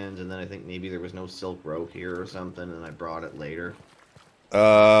strands, and then I think maybe there was no silk rope here or something, and I brought it later.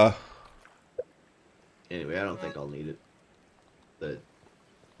 Anyway, I don't think I'll need it.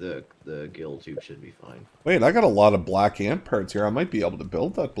 The gill tube should be fine. Wait, I got a lot of black ant parts here. I might be able to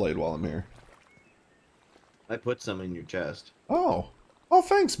build that blade while I'm here. I put some in your chest. Oh. Oh,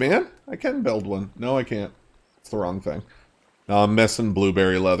 thanks, man. I can build one. No, I can't. It's the wrong thing. No, I'm missing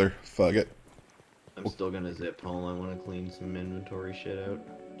blueberry leather. Fuck it. I'm still gonna zip home. I want to clean some inventory shit out.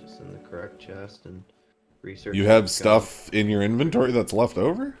 Just in the correct chest and research. You have stuff in your inventory that's left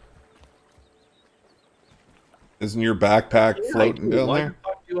over? Isn't your backpack floating down Why there? the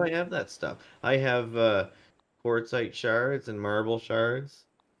fuck do I have that stuff? I have quartzite shards and marble shards.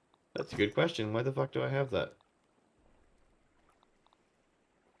 That's a good question. Why the fuck do I have that?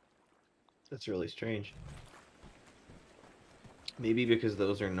 That's really strange. Maybe because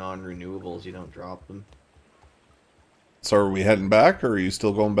those are non-renewables, you don't drop them. So are we heading back, or are you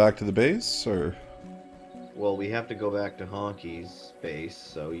still going back to the base, or? Well, we have to go back to Honky's base,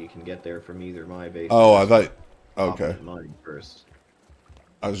 so you can get there from either my base. Oh, I or thought... Okay. mine first.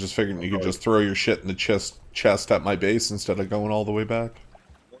 I was just figuring you could just throw your shit in the chest at my base instead of going all the way back.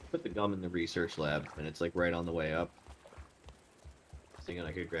 Put the gum in the research lab, and it's like right on the way up. I was thinking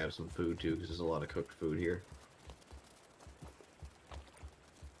I could grab some food too, because there's a lot of cooked food here.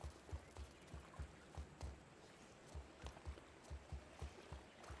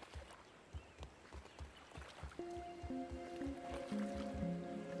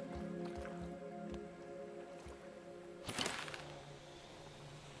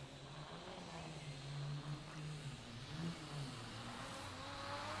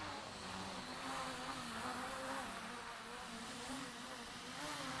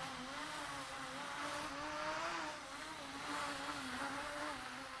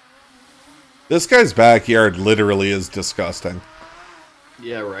 This guy's backyard literally is disgusting.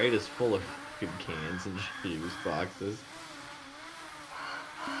 Yeah, right? It's full of fucking cans and juice boxes.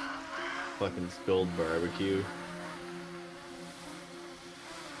 Fucking spilled barbecue.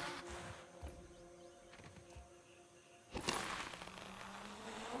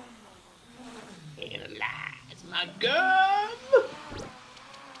 Analyze my gum!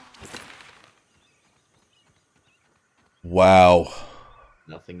 Wow.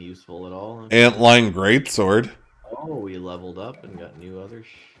 Nothing useful at all. Antline Greatsword. Oh, we leveled up and got new other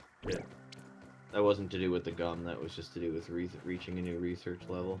shit. That wasn't to do with the gum. That was just to do with reaching a new research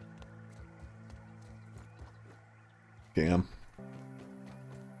level. Damn.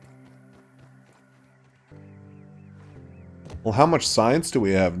 Well, how much science do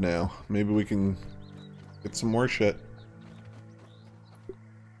we have now? Maybe we can get some more shit.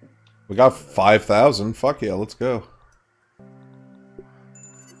 We got 5,000. Fuck yeah, let's go.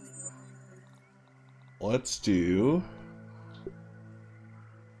 Let's do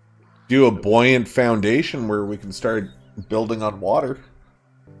a buoyant foundation where we can start building on water.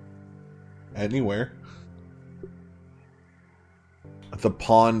 Anywhere. The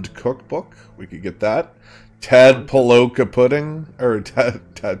Pond Cookbook. We could get that. Tad Poloka Pudding. Or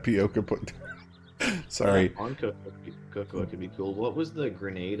Tad Pioka Pudding. Sorry. Yeah, on cookbook could be cool. What was the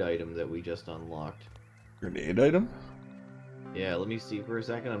grenade item that we just unlocked? Grenade item? Yeah, let me see for a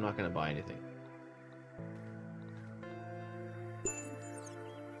second. I'm not going to buy anything.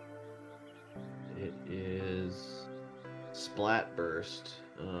 It is Splat Burst.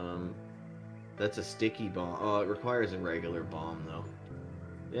 That's a sticky bomb. Oh, it requires a regular bomb, though.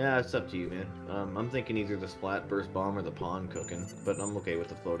 Yeah, it's up to you, man. I'm thinking either the Splat Burst bomb or the Pond Cooking, but I'm okay with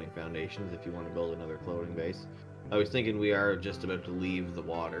the floating foundations if you want to build another floating base. I was thinking we are just about to leave the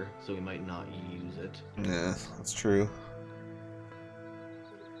water, so we might not use it. Yeah, that's true.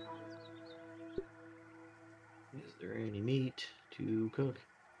 Is there any meat to cook?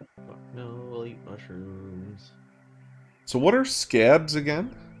 Fuck no, I'll eat mushrooms. So what are scabs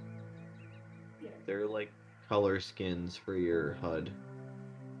again? They're like color skins for your HUD.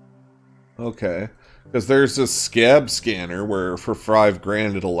 Okay. Because there's a scab scanner where for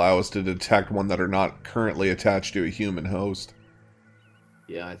 $5,000 it'll allow us to detect one that are not currently attached to a human host.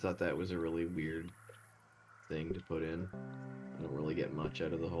 Yeah, I thought that was a really weird thing to put in. I don't really get much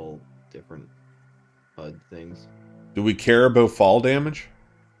out of the whole different HUD things. Do we care about fall damage?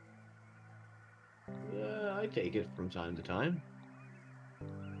 I take it from time to time.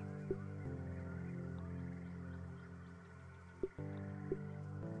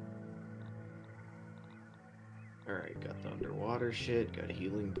 Alright, got the underwater shit, got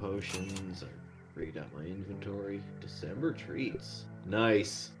healing potions, I freed up my inventory. December treats.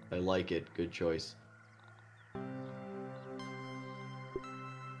 Nice. I like it. Good choice.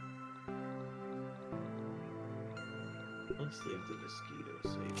 Let's leave the mosquito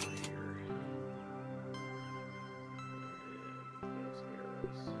safer here. And those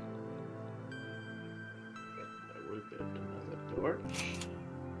arrows. I would build another torch.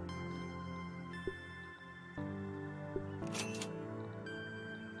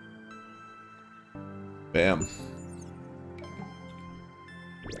 Bam.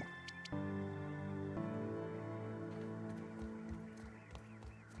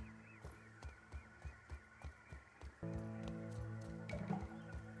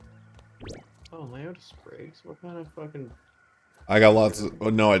 Oh, am I out of sprigs? What kind of fucking... I got lots of... Oh,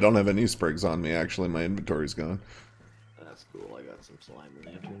 no, I don't have any sprigs on me, actually. My inventory's gone. That's cool. I got some slime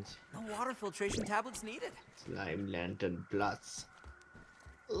lanterns. No water filtration tablets needed. Slime lantern plus.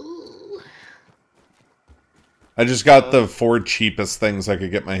 Ooh. I just got the 4 cheapest things I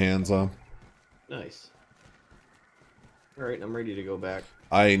could get my hands on. Nice. Alright, I'm ready to go back.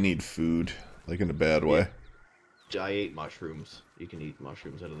 I need food. Like in a bad way. I ate mushrooms. You can eat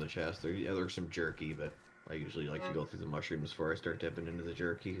mushrooms out of the chest. There's some jerky, but I usually like to go through the mushrooms before I start dipping into the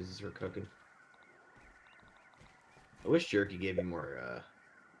jerky because we're cooking. I wish jerky gave me more,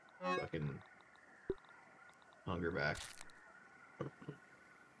 fucking hunger back.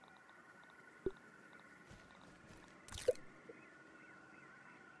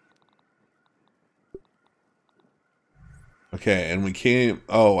 Okay, and we came...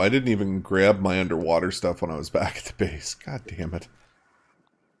 Oh, I didn't even grab my underwater stuff when I was back at the base. God damn it.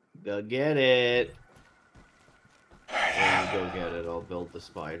 Go get it! When you go get it, I'll build the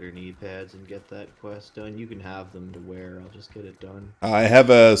spider knee pads and get that quest done. You can have them to wear, I'll just get it done. I have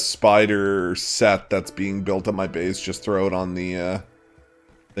a spider set that's being built at my base. Just throw it on the,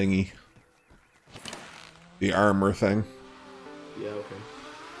 thingy. The armor thing. Yeah, okay.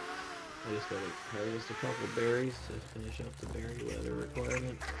 I just gotta harvest a couple berries to finish up the berry leather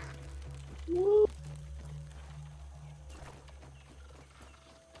requirement. Woo!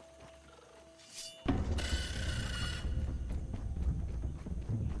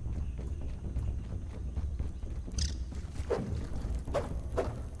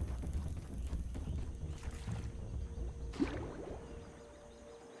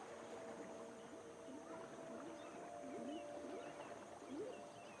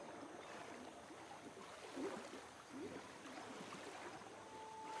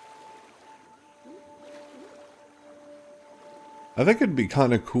 I think it'd be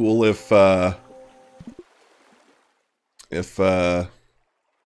kind of cool if there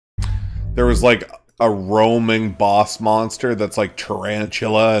was like a roaming boss monster that's like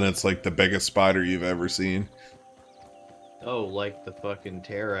tarantula and it's like the biggest spider you've ever seen. Oh, like the fucking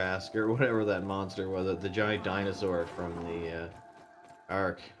Terrask or whatever that monster was, the giant dinosaur from the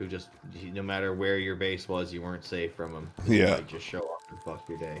Ark, who just, no matter where your base was, you weren't safe from him. He Yeah. might just show up and fuck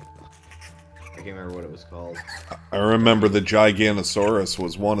your day. I can't remember what it was called. I remember the Giganosaurus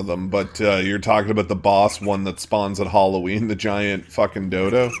was one of them, but you're talking about the boss one that spawns at Halloween, the giant fucking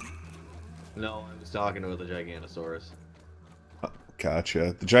dodo? No, I was talking about the Giganosaurus.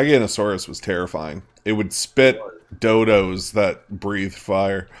 Gotcha. The Giganosaurus was terrifying. It would spit dodos that breathed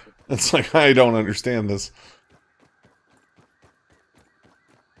fire. It's like, I don't understand this.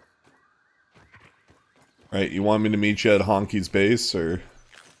 Right, you want me to meet you at Honky's base, or...?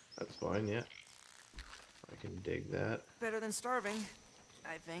 That's fine, yeah. I can dig that. Better than starving,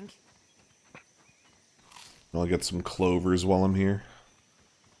 I think. I'll get some clovers while I'm here.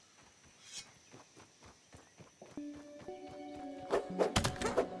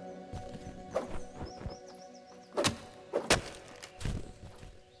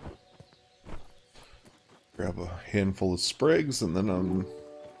 Grab a handful of sprigs, and then I'm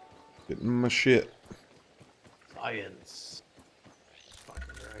getting my shit. Science.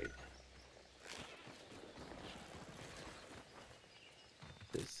 Fucking right.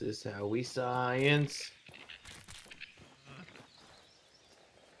 This is how we science.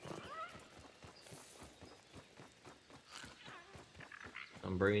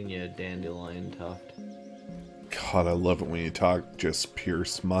 I'm bringing you a dandelion tuft. God, I love it when you talk just pure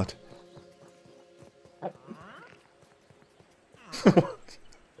smut.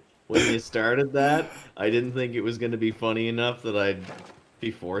 When you started that, I didn't think it was going to be funny enough that I'd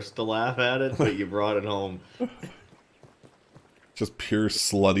be forced to laugh at it, but you brought it home. Just pure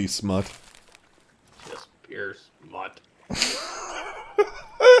slutty smut. Just pure smut.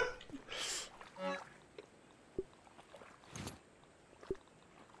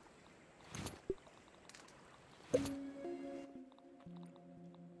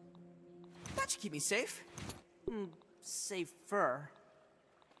 That should keep me safe. Safer.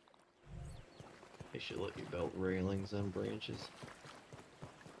 They should let you belt railings on branches.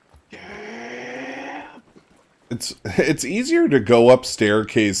 It's easier to go up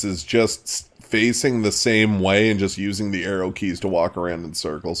staircases just facing the same way and just using the arrow keys to walk around in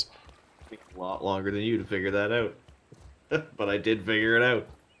circles. Took a lot longer than you to figure that out. But I did figure it out.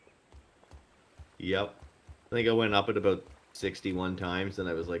 Yep. I think I went up it about 61 times and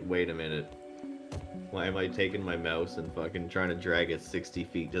I was like, wait a minute. Why am I taking my mouse and fucking trying to drag it 60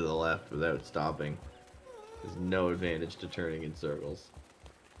 feet to the left without stopping? There's no advantage to turning in circles.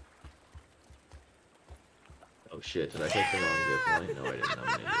 Oh shit, did I take the wrong zip line? No, I didn't. I'm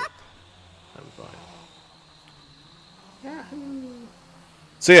an idiot. I'm fine.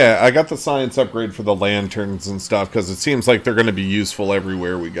 So yeah, I got the science upgrade for the lanterns and stuff because it seems like they're going to be useful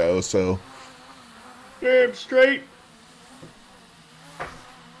everywhere we go, so... Damn straight!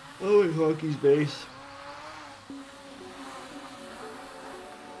 Oh, and Honky's base.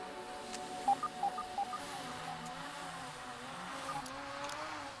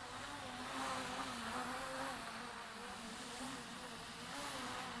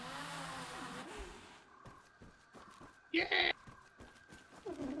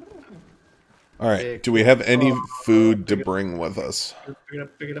 Alright, do we have any food to bring with us? Pick it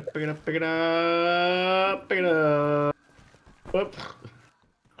up, pick it up, pick it up, pick it up, pick it up. Whoop.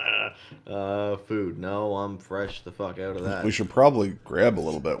 Food. No, I'm fresh the fuck out of that. We should probably grab a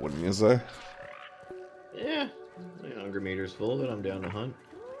little bit, wouldn't you say? Yeah. My hunger meter's full, but I'm down to hunt.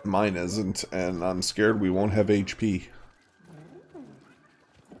 Mine isn't, and I'm scared we won't have HP.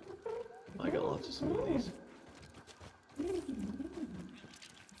 I got lots of smoothies.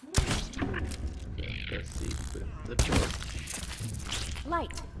 Let's see. The torch.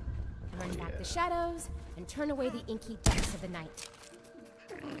 Light. Burn back the shadows and turn away the inky depths of the night.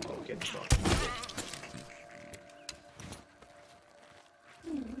 Oh, get fucked.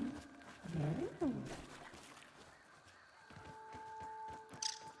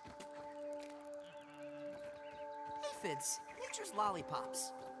 Aphids, nature's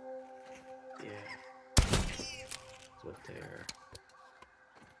lollipops. Yeah. That's what they are.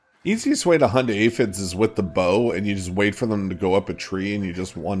 Easiest way to hunt aphids is with the bow, and you just wait for them to go up a tree, and you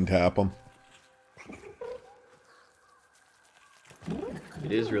just one-tap them.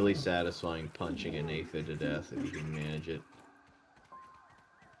 It is really satisfying punching an aphid to death if you can manage it.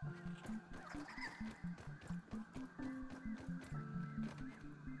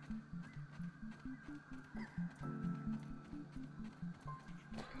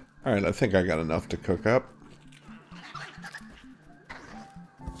 Alright, I think I got enough to cook up.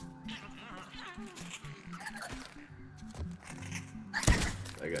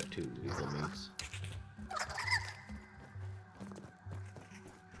 I got 2 lethal meats.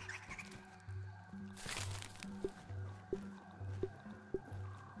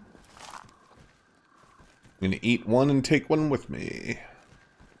 I'm gonna eat one and take one with me.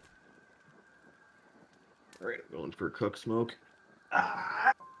 Alright, I'm going for cook smoke.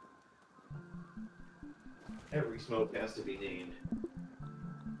 Every smoke has to be named.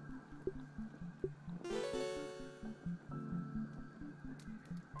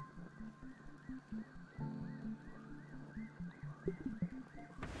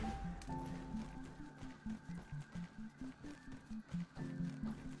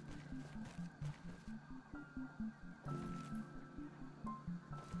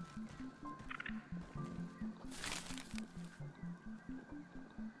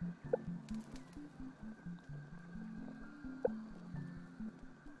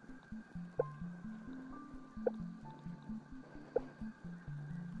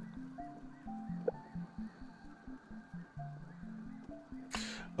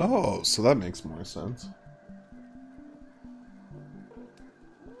 Oh, so that makes more sense.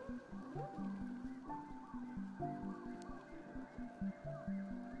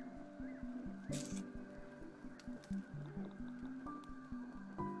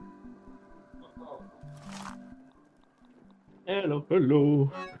 Hello,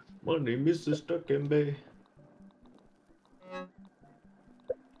 hello. My name is Sister Kembe.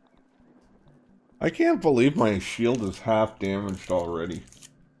 I can't believe my shield is half damaged already.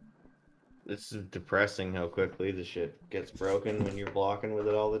 This is depressing how quickly the shit gets broken when you're blocking with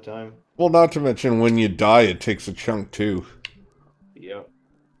it all the time. Well, not to mention when you die, it takes a chunk too. Yep.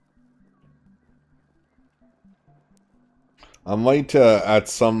 I might at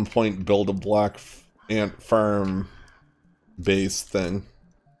some point build a black ant farm base thing.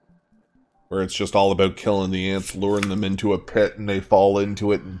 Where it's just all about killing the ants, luring them into a pit, and they fall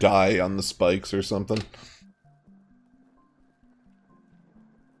into it and die on the spikes or something.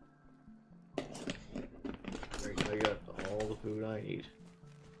 Right, I got all the food I need.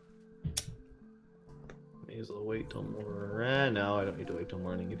 May as well wait till morning. No, I don't need to wait till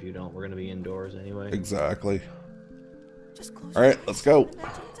morning. If you don't, we're gonna be indoors anyway. Exactly. Just close All your right, eyes let's go. and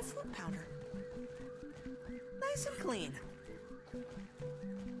imagine it's a fruit powder. Nice and clean.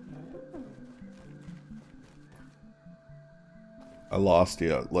 I lost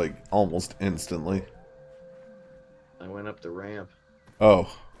you, like, almost instantly. I went up the ramp.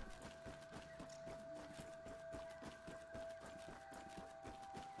 Oh.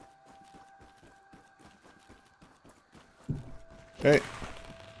 Hey.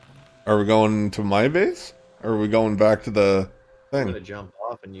 Are we going to my base? Or are we going back to the I'm thing? gonna jump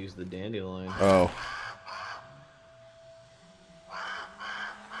off and use the dandelion. Oh.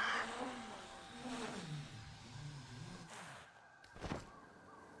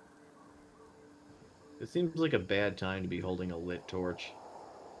 It seems like a bad time to be holding a lit torch.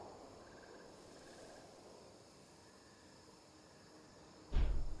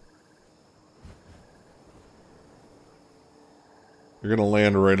 You're gonna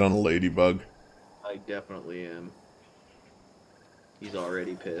land right on a ladybug. I definitely am. He's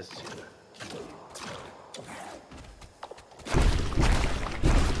already pissed.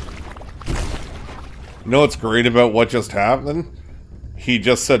 You know what's great about what just happened? He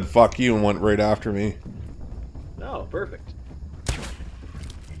just said fuck you and went right after me. Oh, perfect.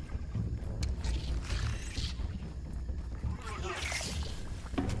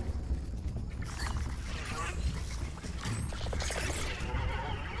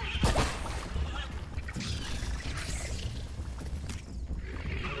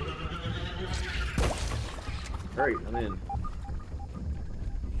 Alright, I'm in.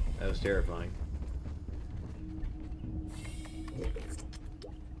 That was terrifying.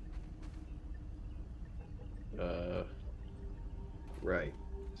 Right.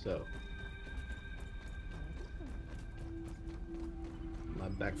 So. My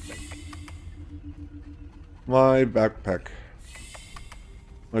backpack. My backpack.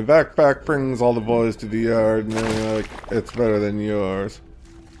 My backpack brings all the boys to the yard, and they're like, it's better than yours.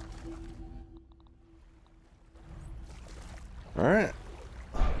 Alright.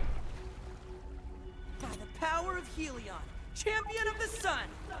 By the power of Helion, champion of the sun.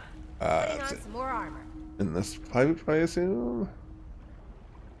 Putting That's on it. some more armor. In this pipe, I assume?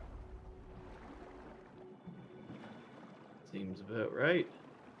 Seems about right.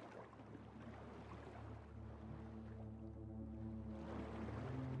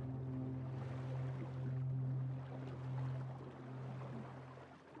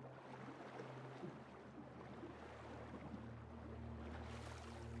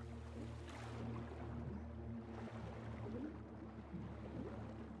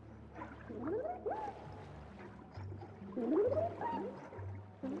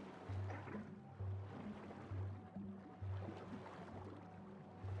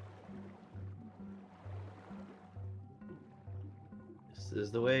 This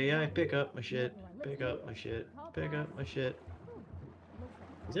is the way I pick up my shit. Pick up my shit. Pick up my shit.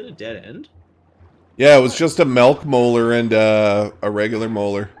 Is it a dead end? Yeah, it was just a milk molar and a regular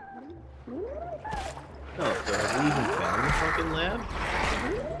molar. Oh, so have we even found the fucking lab?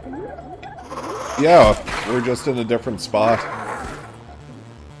 Yeah, we're just in a different spot.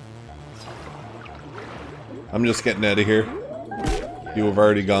 I'm just getting out of here. You have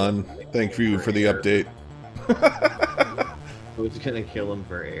already gone. Thank you for the update. I was gonna kill him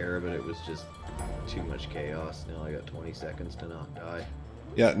for air, but it was just too much chaos. Now I got 20 seconds to not die.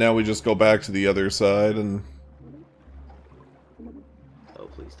 Yeah, now we just go back to the other side and... Oh,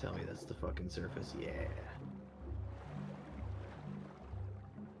 please tell me that's the fucking surface. Yeah.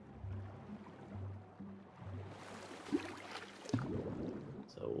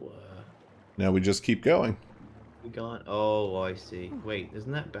 So, now we just keep going. we gone? Oh, I see. Wait,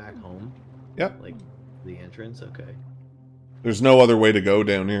 isn't that back home? Yep. Like, the entrance? Okay. There's no other way to go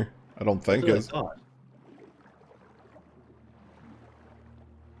down here. I don't think That's it. what I thought.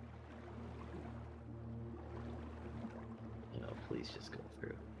 No, please just go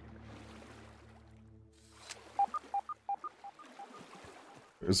through.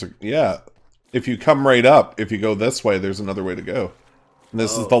 There's a, yeah. If you come right up, if you go this way, there's another way to go. And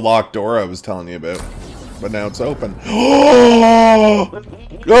this is the locked door I was telling you about. But now it's open. Oh! Happy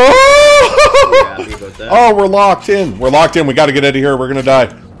about that? Oh, we're locked in. We're locked in. We gotta get out of here. We're gonna die.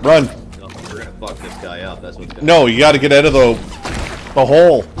 Run. No, we're gonna fuck this guy up. That's what's gonna No, you gotta get out of the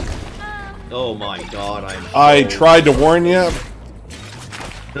hole. Oh my god, I tried to warn you.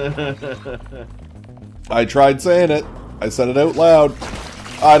 I tried saying it. I said it out loud.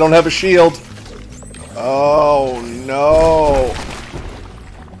 I don't have a shield. Oh, no.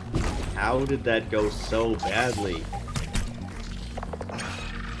 How did that go so badly?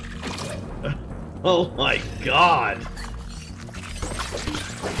 Oh my god!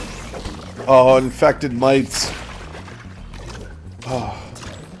 Oh, infected mites. Oh.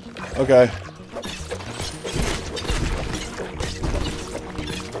 Okay.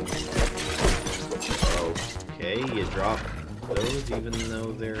 Okay, you drop those even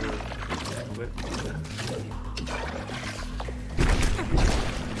though they're equipped.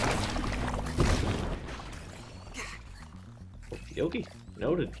 Okie dokie.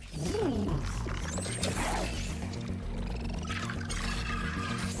 Noted.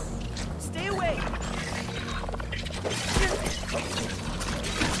 Stay away.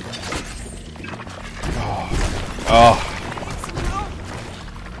 Oh.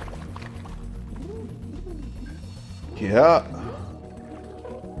 Yeah.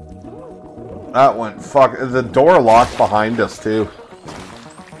 That went fuck. The door locked behind us too.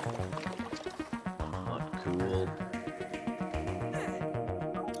 Not cool.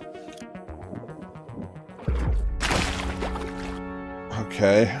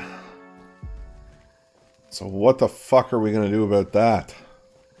 Okay. So what the fuck are we gonna do about that?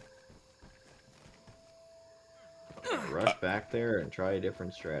 Rush back there and try a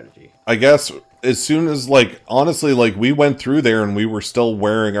different strategy. I guess as soon as, like, honestly, like, we went through there and we were still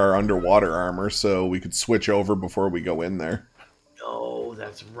wearing our underwater armor, so we could switch over before we go in there. No,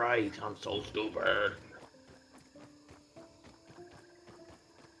 that's right. I'm so stupid.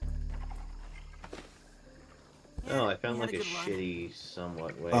 Oh, I found like a shitty,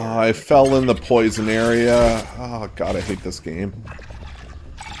 somewhat way. I fell in the poison area. Oh, God, I hate this game.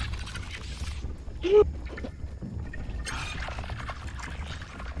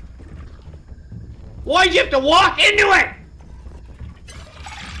 Why'd you have to walk into it?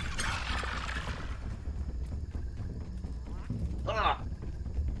 Ah.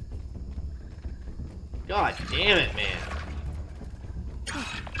 God damn it, man.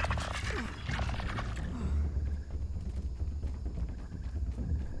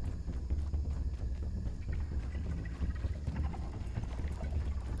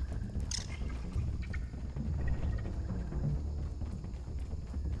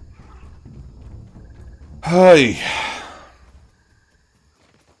 Hi.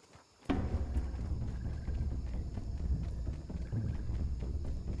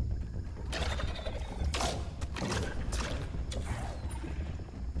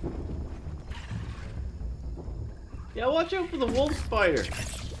 Yeah, watch out for the wolf spider.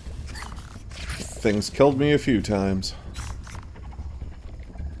 Things killed me a few times.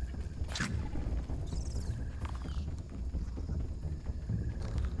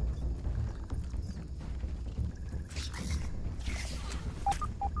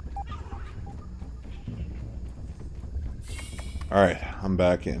 Alright, I'm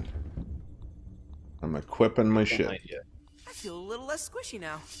back in. I'm equipping my shit. Behind you. I feel a little less squishy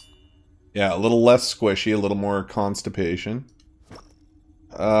now. Yeah, a little less squishy, a little more constipation.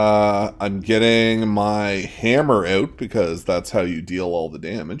 I'm getting my hammer out because that's how you deal all the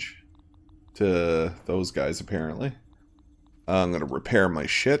damage to those guys, apparently. I'm going to repair my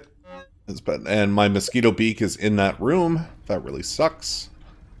shit. And my mosquito beak is in that room. That really sucks.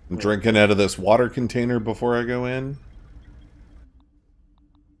 I'm drinking out of this water container before I go in.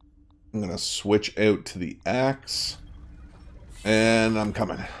 I'm going to switch out to the axe. And I'm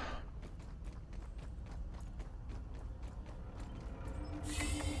coming.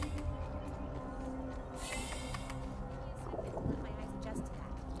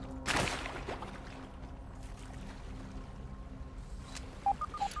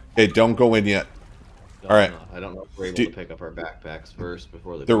 Hey, don't go in yet. All right. I don't know if we're able to pick up our backpacks first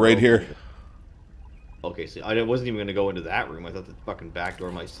before the They're door right here. opens. Okay, see, I wasn't even going to go into that room. I thought the fucking back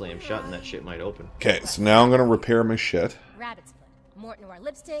door might slam shut and that shit might open. Okay, so now I'm going to repair my shit. Rabbit's foot. Morton Noir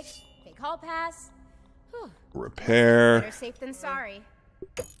lipstick. Fake hall pass. Whew. Repair. Better safe than sorry.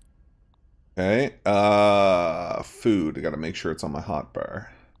 Okay. Food. I got to make sure it's on my hot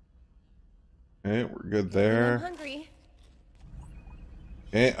bar. Okay, we're good I'm there. hungry.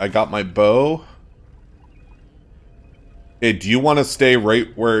 Okay, I got my bow. Hey, do you want to stay right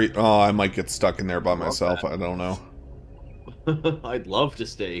where... Oh, I might get stuck in there by myself. I don't know. I'd love to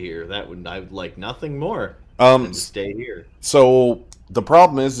stay here. I'd like nothing more than to stay here. So, the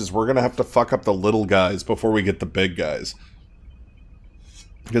problem is we're going to have to fuck up the little guys before we get the big guys.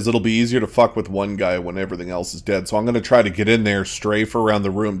 Because it'll be easier to fuck with one guy when everything else is dead. So I'm going to try to get in there, strafe around the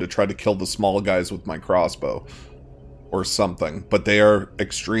room to try to kill the small guys with my crossbow. Or something. But they are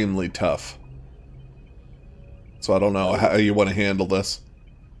extremely tough. So I don't know how you want to handle this.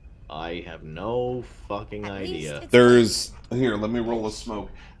 I have no fucking idea. There's... Here, let me roll a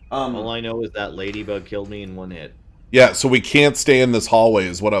smoke. All I know is that ladybug killed me in one hit. Yeah, so we can't stay in this hallway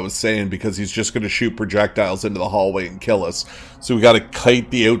is what I was saying, because he's just going to shoot projectiles into the hallway and kill us. So we got to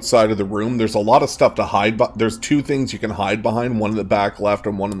kite the outside of the room. There's a lot of stuff to hide. There's two things you can hide behind, one in the back left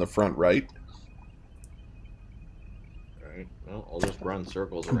and one in the front right. Alright, well, I'll just run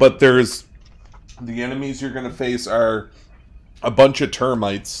circles around. But there's... The enemies you're going to face are a bunch of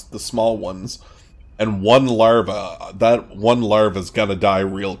termites, the small ones, and one larva. That one larva's got to die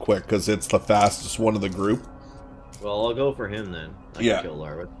real quick, because it's the fastest one of the group. Well, I'll go for him then. I can kill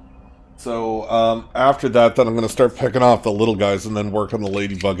larva. So, after that, then I'm going to start picking off the little guys and then work on the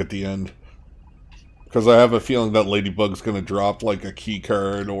ladybug at the end. Because I have a feeling that ladybug's going to drop, like, a key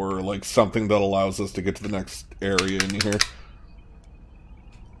card or, like, something that allows us to get to the next area in here.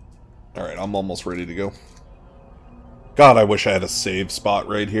 Alright, I'm almost ready to go. God, I wish I had a save spot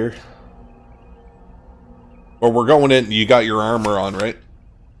right here. Or we're going in, you got your armor on, right?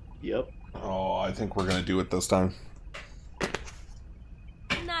 Yep. Oh, I think we're going to do it this time.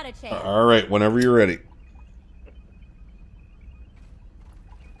 Not a chance. Alright, whenever you're ready.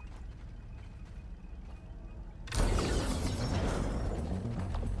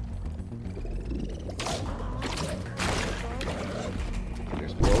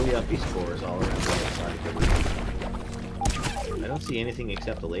 There's blowy-uppy spores all around the outside of the room. I don't see anything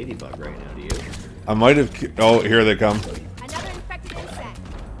except a ladybug right now, do you? I might have... Oh, here they come. Another infected insect.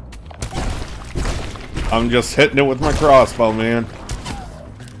 I'm just hitting it with my crossbow, man.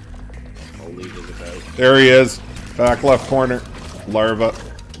 I'll leave it about. There he is. Back left corner. Larva.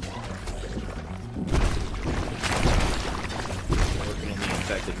 Working on the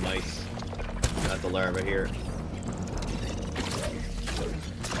infected mice. Got the larva here.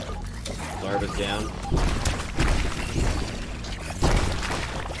 Larva's down.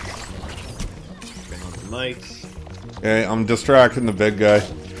 Bring on the mites. Okay, I'm distracting the big guy.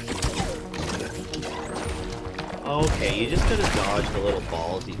 Okay, you just gotta dodge the little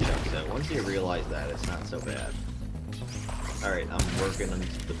balls he chucks out. Once you realize that, it's not so bad. Alright, I'm working on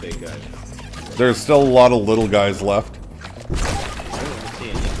the big guy now. There's still a lot of little guys left. I don't see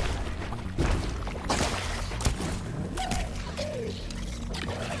any.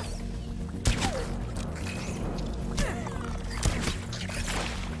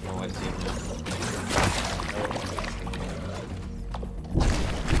 Oh, I see him now.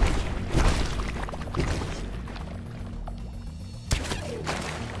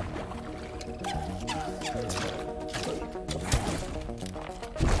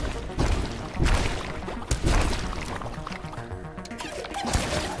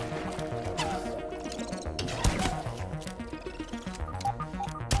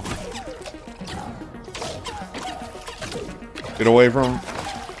 Get away from him.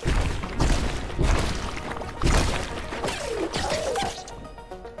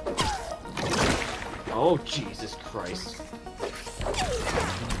 Oh, Jesus Christ.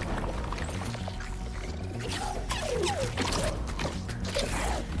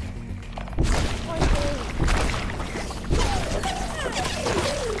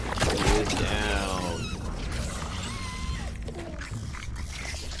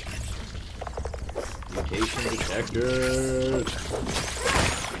 Mutation detected.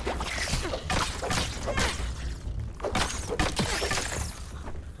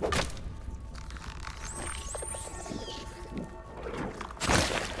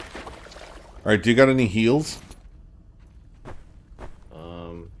 Alright, do you got any heals?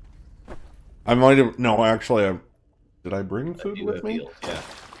 I might have... No, actually, did I bring food do with have me? heals, yeah.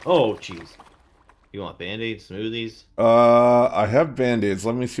 Oh, jeez. You want Band-Aids, smoothies? I have Band-Aids.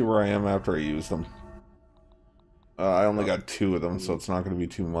 Let me see where I am after I use them. I only got 2 of them, so it's not going to be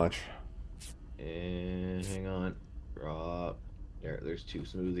too much. And hang on. Drop. There's 2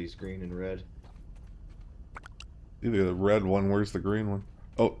 smoothies, green and red. Either the red one. Where's the green one?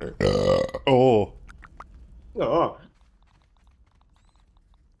 Oh, there. Oh. Oh.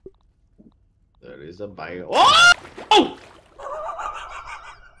 That is a bio. Oh! Oh!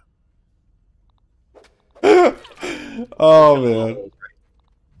 Oh, man.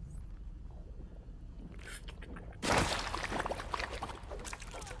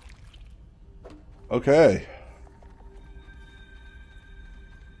 Okay.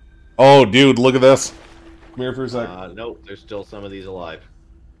 Oh, dude, look at this. Come here for a sec. Nope, there's still some of these alive.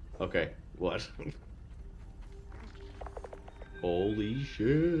 Okay, what? Holy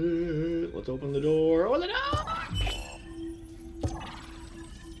shit. Let's open the door. Open the door!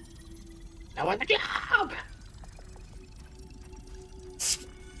 I want the job!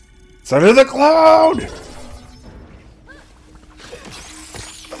 Center the cloud!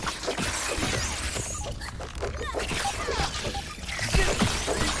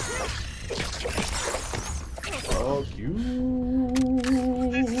 Fuck you.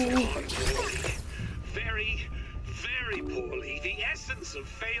 Very, very poorly. The essence of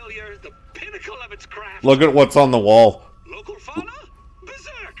failure, the pinnacle of its craft. Look at what's on the wall. Local fauna?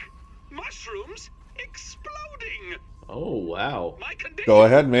 Berserk! Mushrooms exploding! Oh, wow. My condition, Go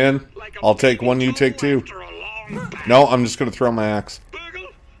ahead, man. like a I'll take one, you take 2. after a long battle. No, I'm just gonna throw my axe. Burgle,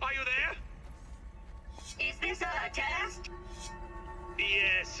 are you there? Is this a test?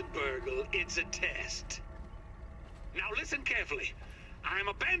 Yes, Burgle, it's a test. Now listen carefully. I'm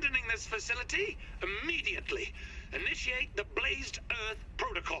abandoning this facility immediately. Initiate the Blazed Earth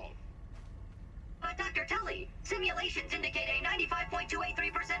Protocol. But Dr. Tully, simulations indicate a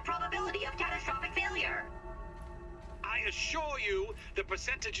 95.283% probability of catastrophic failure. I assure you the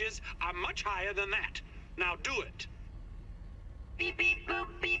percentages are much higher than that. Now do it. Beep beep boop,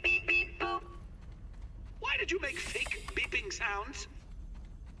 beep beep beep boop. Why did you make fake beeping sounds?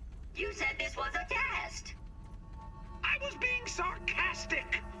 You said this was a test. I was being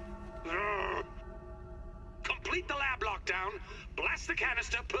sarcastic. Urgh. Complete the lab lockdown, blast the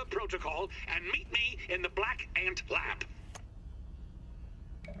canister per protocol, and meet me in the Black Ant Lab.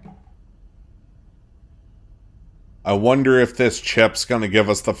 I wonder if this chip's gonna give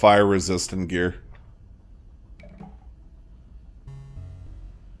us the fire-resistant gear. I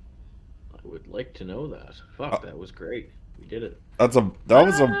would like to know that. Fuck, that was great. We did it.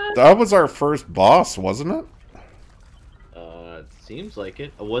 That was our first boss, wasn't it? It seems like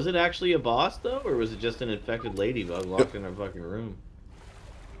it. Was it actually a boss, though? Or was it just an infected ladybug locked in our fucking room?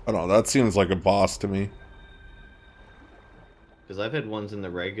 I don't know, that seems like a boss to me. Because I've had ones in the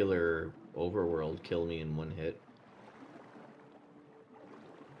regular overworld kill me in one hit.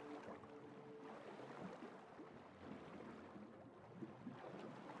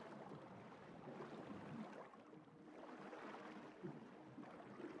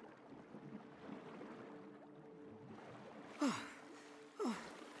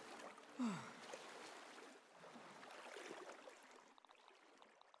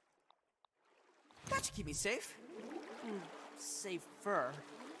 That should keep me safe. Safer.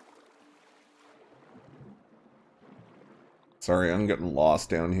 Sorry, I'm getting lost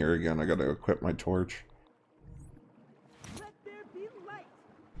down here again. I gotta equip my torch. Let there be light.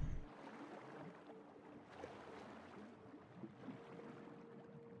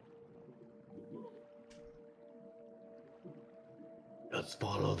 Let's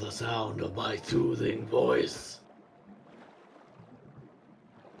follow the sound of my soothing voice.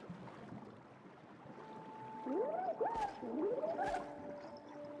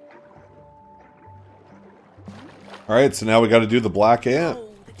 Alright, so now we gotta do the black ant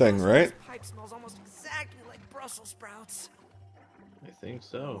thing, right? Pipe smells almost exactly like Brussels sprouts. I think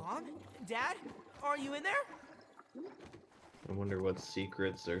so. Mom? Dad? Are you in there? I wonder what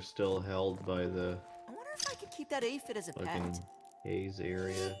secrets are still held by the I wonder if I could keep that aphid as a fucking pet. haze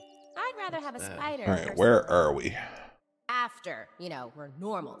area. I'd rather have a that? spider. Alright, personally. where are we? After, we're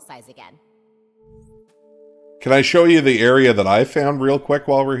normal size again. Can I show you the area that I found real quick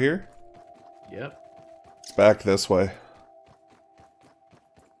while we're here? Yep. It's back this way.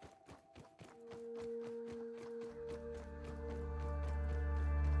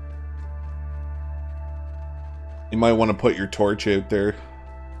 You might want to put your torch out there.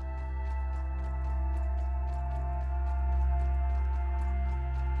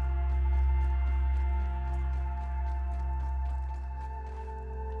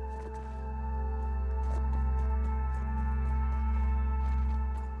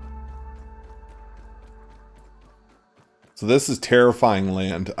 So this is terrifying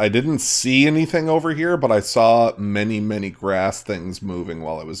land. I didn't see anything over here, but I saw many, many grass things moving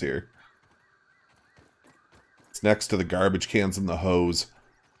while I was here. It's next to the garbage cans and the hose.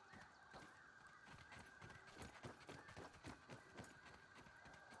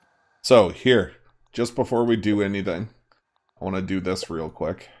 So here, just before we do anything, I want to do this real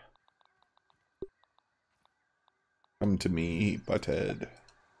quick. Come to me, butthead.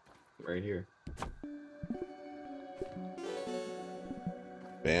 Right here.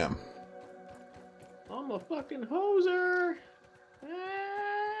 Bam. I'm a fucking hoser.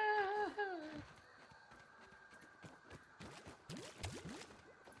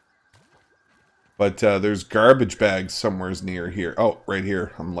 But there's garbage bags somewhere near here. Oh, right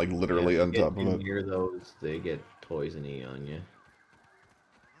here. I'm like literally on top of it. Near those, they get poisony on you.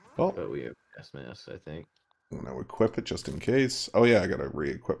 Oh, But we have gas masks, I think. I'm gonna equip it just in case. Oh yeah, I gotta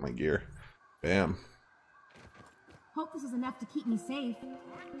re-equip my gear. Bam. Hope this is enough to keep me safe.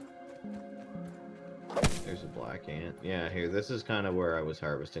 There's a black ant. Yeah, here, this is kind of where I was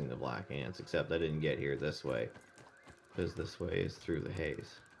harvesting the black ants, except I didn't get here this way. Because this way is through the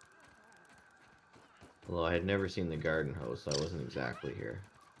haze. Although I had never seen the garden hose, so I wasn't exactly here.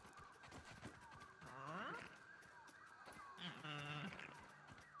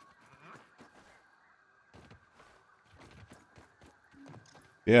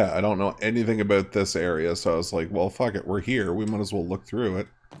 Yeah, I don't know anything about this area, so I was like, well, fuck it, we're here. We might as well look through it.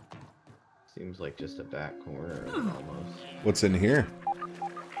 Seems like just a back corner of it almost. What's in here?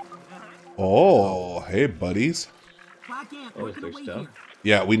 Oh, hey, buddies. Oh, is there stuff?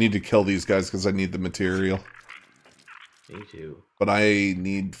 Yeah, we need to kill these guys because I need the material. Me too. But I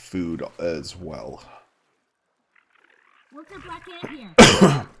need food as well. Worker Black Ant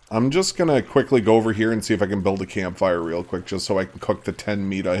here. I'm just gonna quickly go over here and see if I can build a campfire real quick, just so I can cook the 10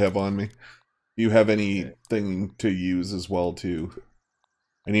 meat I have on me. Do you have anything to use as well, too?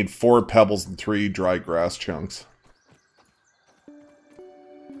 I need 4 pebbles and 3 dry grass chunks.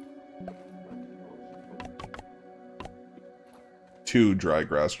 Two dry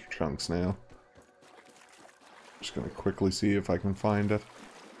grass chunks now. Just gonna quickly see if I can find it.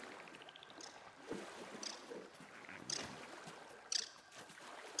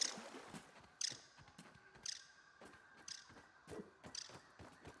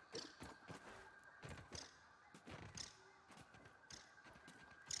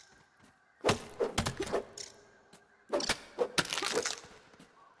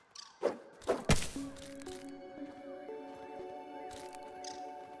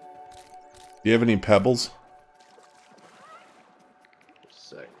 Do you have any pebbles?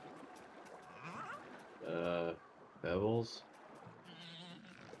 Just a sec. Pebbles?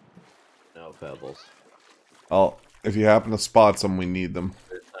 No pebbles. Well, if you happen to spot some, we need them.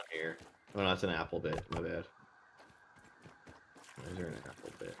 There's none here. Oh, no, that's an apple bit. My bad. Why is there an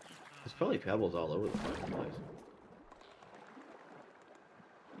apple bit? There's probably pebbles all over the fucking place.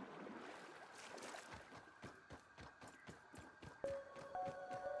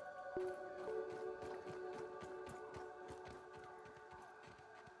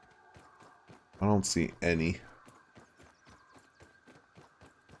 I don't see any.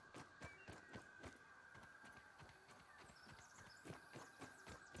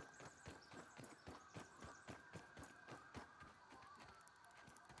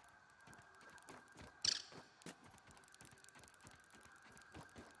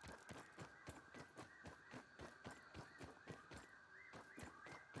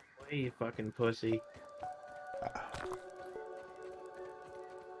 Hey, you fucking pussy.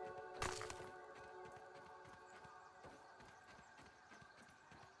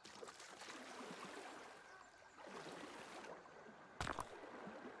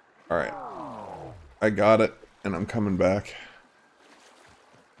 Alright. I got it, and I'm coming back.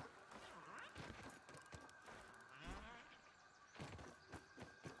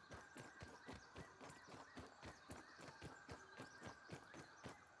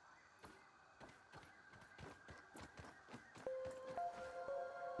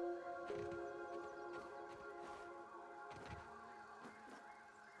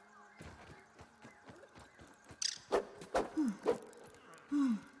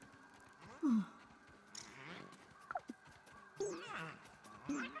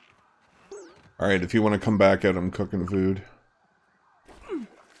 Alright, if you want to come back out, I'm cooking food.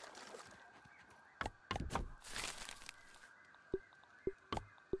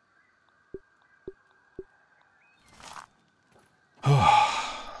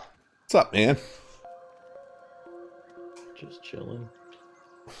 What's up, man? Just chilling.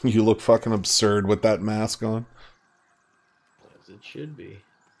 You look fucking absurd with that mask on. As it should be.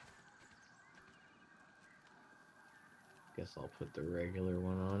 Guess I'll put the regular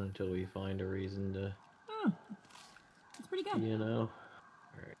one on until we find a reason to, It's pretty good. you know.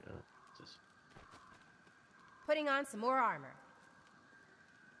 Alright, just... Putting on some more armor.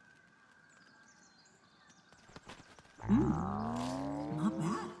 Not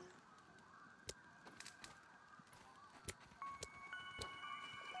bad.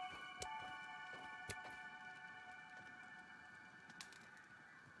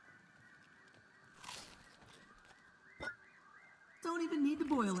 Don't even need to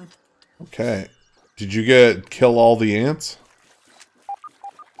boil it. Okay. Did you kill all the ants?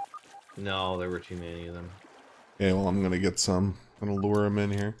 No, there were too many of them. Okay, well, I'm gonna get some. I'm gonna lure them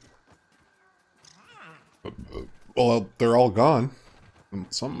in here. Well, they're all gone.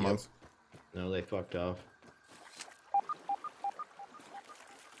 Something Yep. must... No, they fucked off.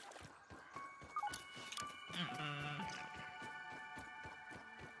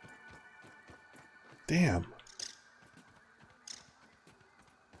 Damn.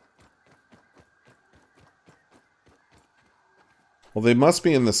 Well, they must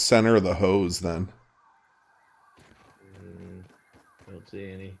be in the center of the hose then. Don't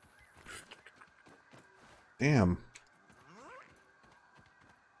see any. Damn.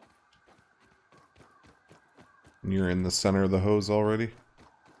 And you're in the center of the hose already?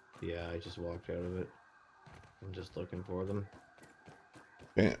 Yeah, I just walked out of it. I'm just looking for them.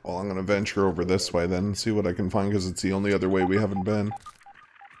 Okay, well, I'm gonna venture over this way then and see what I can find, because it's the only other way we haven't been.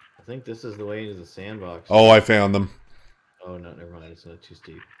 I think this is the way into the sandbox. Oh, I found them. Oh, no, never mind. It's not too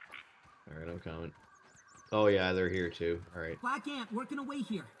steep. Alright, I'm coming. Oh, yeah, they're here too. Alright. Black ant working away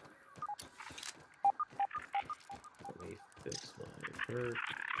here. Let me fix my perk.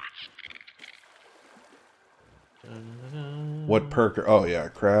 Da-da-da-da. What perk? Oh, yeah,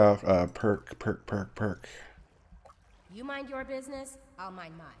 craft, perk. You mind your business, I'll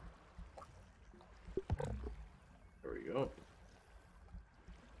mind mine. There we go.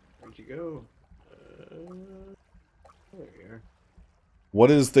 Where'd you go? There you are.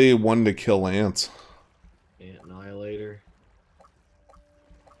 What is the one to kill ants? Ant Annihilator.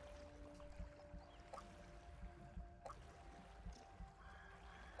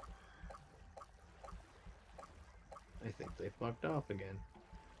 I think they fucked off again.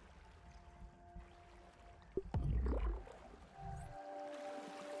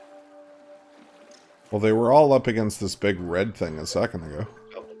 Well, they were all up against this big red thing a second ago.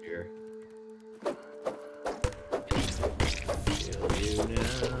 Couple here. Kill you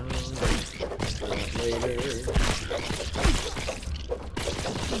now. Not later.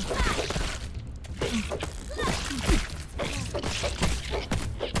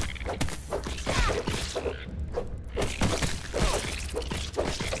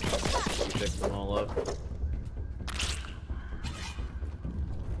 Pick them all up.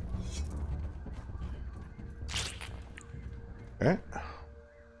 Okay.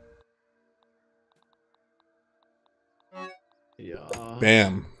 Yeah.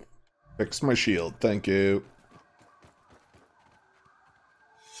 Bam. Fix my shield. Thank you.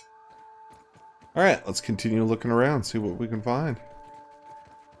 Alright, let's continue looking around, see what we can find.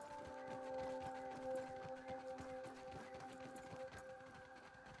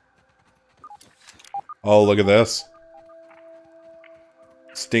 Oh, look at this.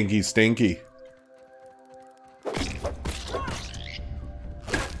 Stinky, stinky.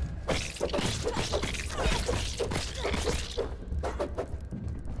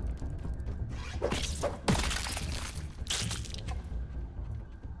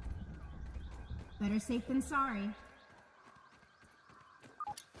 Better safe than sorry.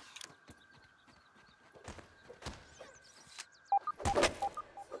 I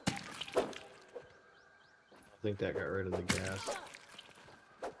think that got rid of the gas.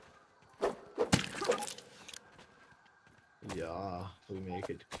 Yeah, we make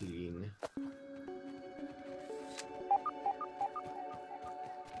it clean.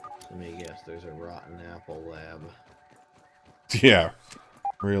 Let me guess, there's a rotten apple lab. Yeah,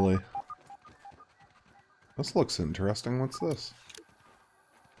 really. This looks interesting. What's this?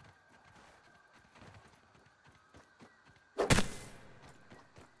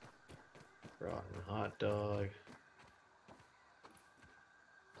 Rotten hot dog.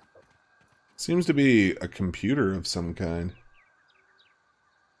 Seems to be a computer of some kind.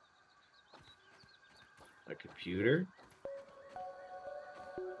 A computer?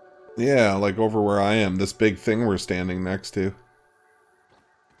 Yeah, like over where I am. This big thing we're standing next to.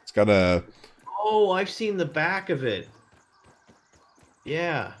 It's got a... Oh, I've seen the back of it.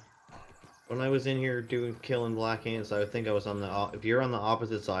 Yeah. When I was in here killing black ants, I would think I was on the if you're on the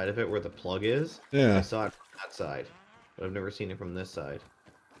opposite side of it where the plug is, I Yeah. saw it from that side, but I've never seen it from this side.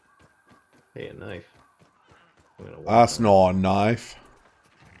 Hey, a knife. I'm gonna want That's that. not a knife.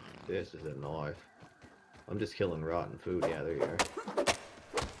 This is a knife. I'm just killing rotten food. Yeah, there you are.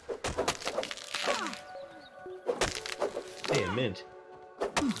 Hey, a mint.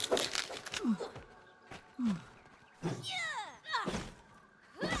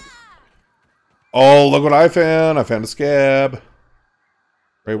 Oh, look what I found. I found a scab.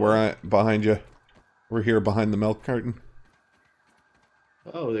 Right where behind you. We're here behind the milk carton.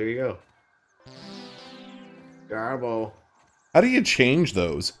 Oh, there you go. Garbo. How do you change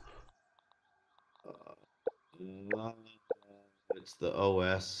those? It's the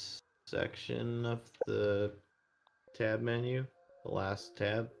OS section of the tab menu. The last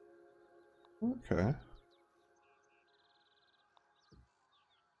tab. Okay.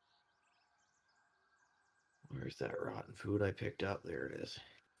 Where's that rotten food I picked up? There it is.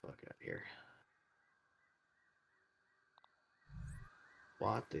 Fuck out here.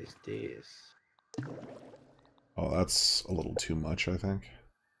 What is this? Oh, that's a little too much, I think.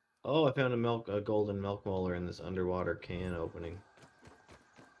 Oh, I found a golden milk molar in this underwater can opening.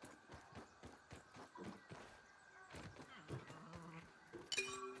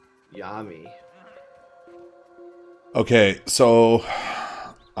 Yummy. Okay, so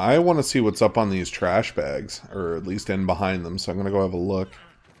I want to see what's up on these trash bags, or at least in behind them, so I'm going to go have a look.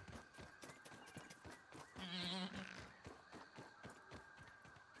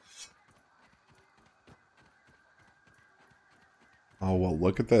 Oh, well,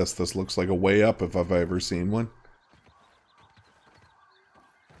 look at this. This looks like a way up if I've ever seen one.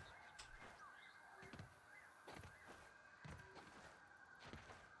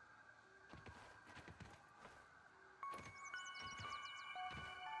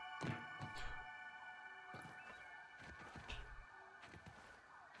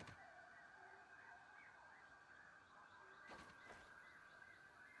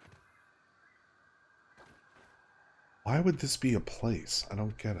 Why would this be a place? I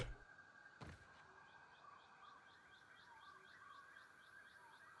don't get it.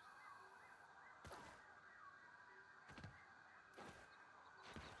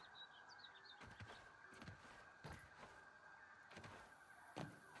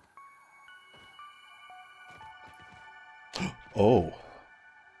 Oh.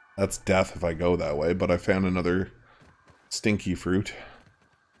 That's death if I go that way, but I found another stinky fruit.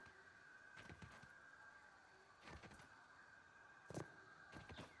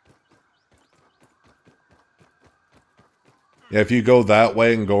 Yeah, if you go that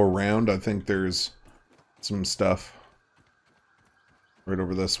way and go around, I think there's some stuff right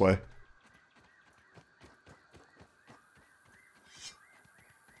over this way.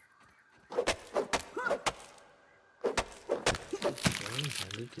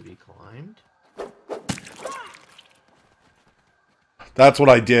 Intended to be climbed? That's what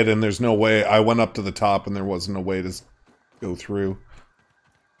I did, and there's no way. I went up to the top, and there wasn't a way to go through.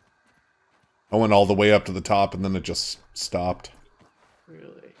 I went all the way up to the top, and then it just stopped.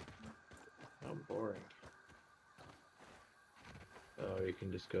 Really? How boring. Oh, you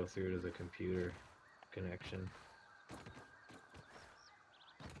can just go through to the computer connection.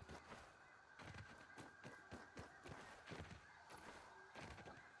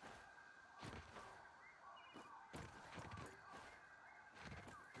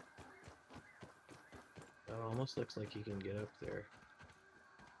 That almost looks like you can get up there.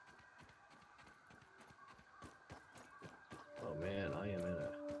 Oh man, I am in a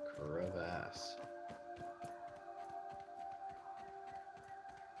crevasse.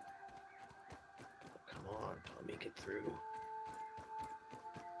 Come on, let me get through.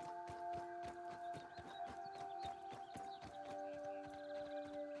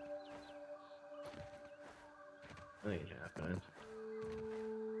 That ain't happening.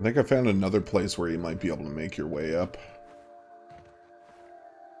 I think I found another place where you might be able to make your way up.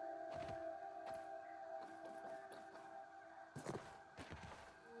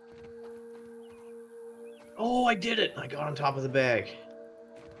 Oh, I did it! I got on top of the bag.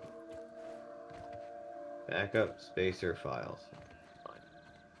 Backup spacer files. Fine.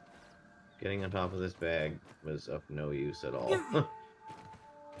 Getting on top of this bag was of no use at all.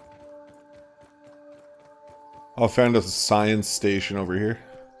 I found a science station over here.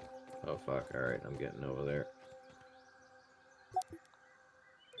 Oh fuck, alright, I'm getting over there.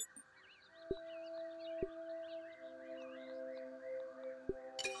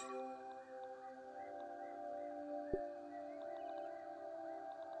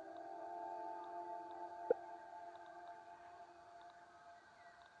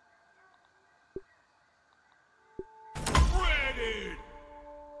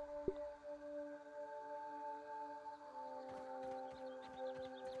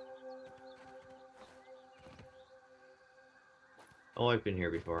 Oh, I've been here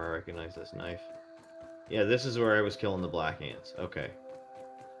before. I recognize this knife. Yeah, this is where I was killing the black ants. Okay.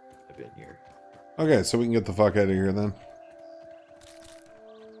 I've been here. Okay, so we can get the fuck out of here then.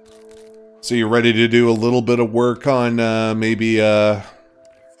 So you're ready to do a little bit of work on maybe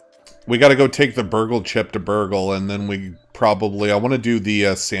we gotta go take the burgle chip to burgle, and then we probably I want to do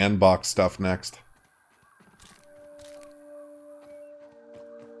the sandbox stuff next.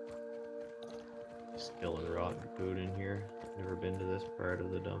 Still and rotten food in here. Never been to this part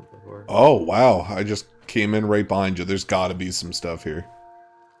of the dump before. Oh wow, I just came in right behind you. There's gotta be some stuff here.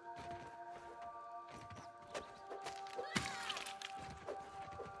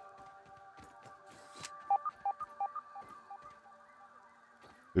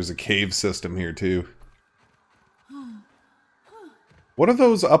 There's a cave system here, too. What are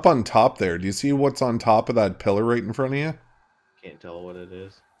those up on top there? Do you see what's on top of that pillar right in front of you? Can't tell what it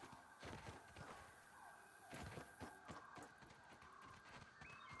is.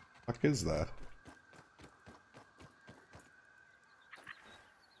 What the fuck is that?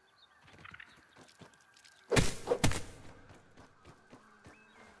 Let's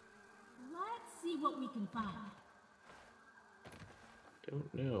see what we can find.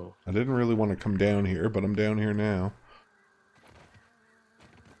 Don't know. I didn't really want to come down here, but I'm down here now.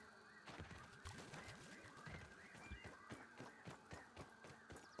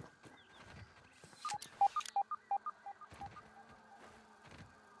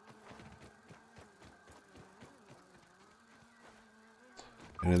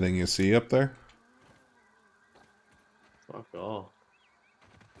 Anything you see up there? Fuck all.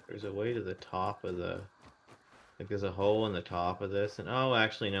 There's a way to the top of the... Like there's a hole in the top of this, and oh,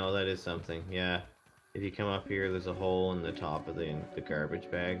 actually no, that is something. Yeah, if you come up here, there's a hole in the top of the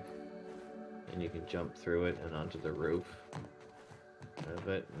garbage bag, and you can jump through it and onto the roof of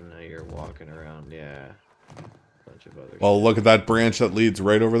it, and now you're walking around. Yeah, a bunch of other. Well, look at that branch that leads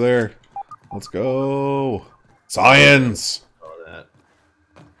right over there. Let's go. Science. Oh, that.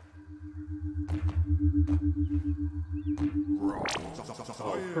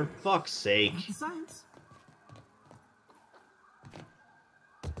 Oh, for fuck's sake! Science.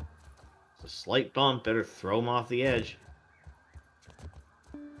 It's a slight bump. Better throw him off the edge.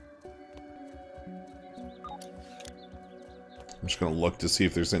 I'm just gonna look to see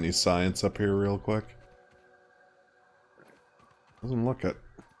if there's any science up here real quick. Doesn't look it.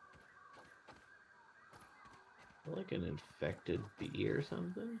 Like an infected bee or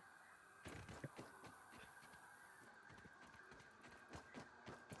something?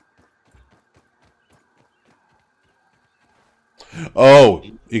 Oh,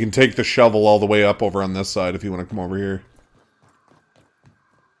 you can take the shovel all the way up over on this side if you want to come over here.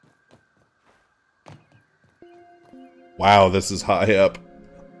 Wow, this is high up.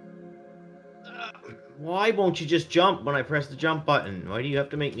 Why won't you just jump when I press the jump button? Why do you have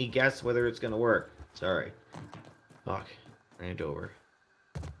to make me guess whether it's gonna work? Sorry. Fuck. Ran it over.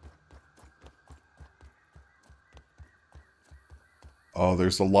 Oh,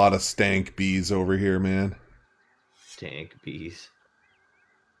 there's a lot of stank bees over here, man. Tank bees.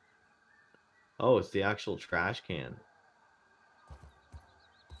 Oh, it's the actual trash can.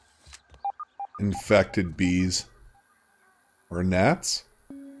 Infected bees. Or gnats?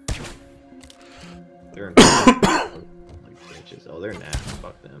 They're in like bitches. Oh, they're gnats.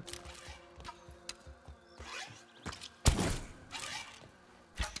 Fuck them.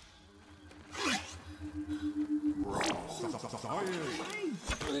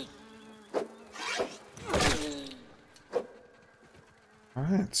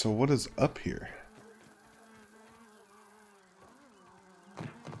 Alright, so what is up here?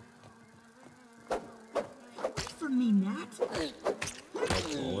 For me, Nat.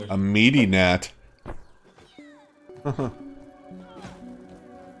 A meaty gnat.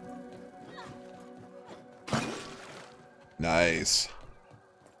 Nice.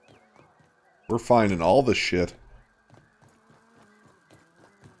 We're finding all the shit.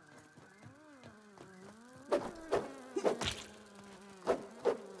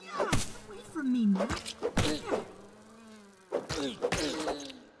 Wait for me, Nat.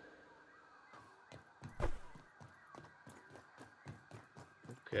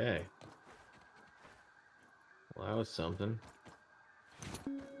 Okay. Well, that was something.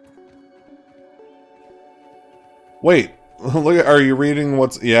 Wait, look at, are you reading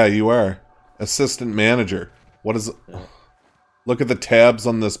what's, yeah, you are. Assistant manager. What is, look at the tabs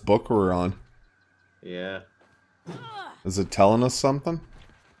on this book we're on. Yeah. Is it telling us something?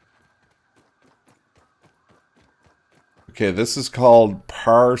 Okay, this is called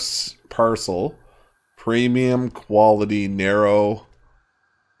parcel. Premium, quality, narrow,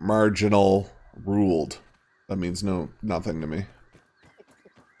 marginal, ruled. That means nothing to me.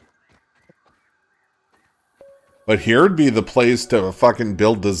 But here'd be the place to fucking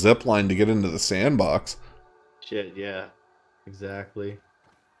build the zip line to get into the sandbox. Shit, yeah. Exactly.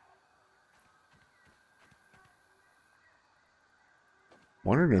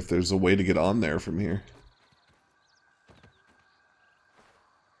 Wondering if there's a way to get on there from here.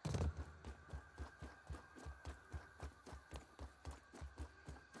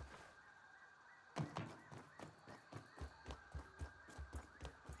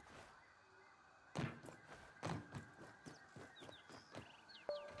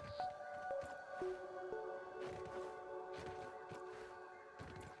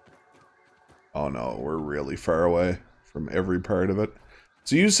 Oh no, we're really far away from every part of it.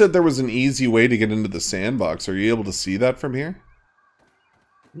 So you said there was an easy way to get into the sandbox. Are you able to see that from here?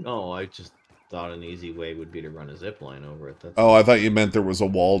 No, I just thought an easy way would be to run a zip line over it. That's Oh, I thought you meant there was a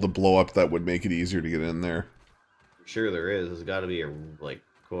wall to blow up that would make it easier to get in there. I'm sure there is. There's got to be a, like,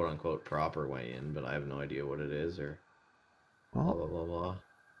 quote-unquote proper way in, but I have no idea what it is, or blah, blah, blah, blah.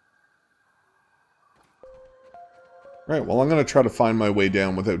 Right, well, I'm going to try to find my way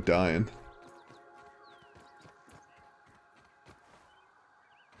down without dying.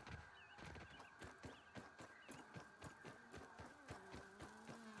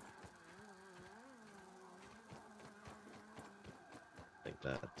 I think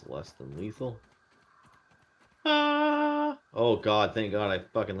that's less than lethal. Ah! Oh god, thank god I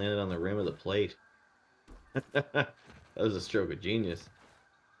fucking landed on the rim of the plate. That was a stroke of genius.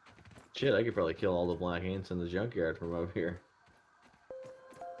 Shit, I could probably kill all the black ants in the junkyard from over here.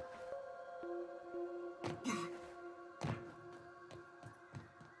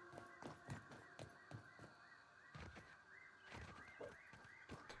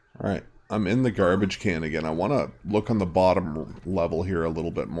 Alright, I'm in the garbage can again. I want to look on the bottom level here a little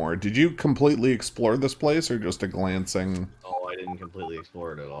bit more. Did you completely explore this place, or just a glancing... Oh, I didn't completely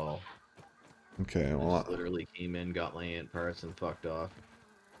explore it at all. Okay, I well... just literally came in, got my ant parts, and fucked off.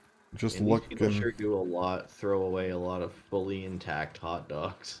 Just and looking... these people sure do a lot, throw away a lot of fully intact hot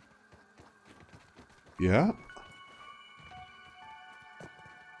dogs. Yeah?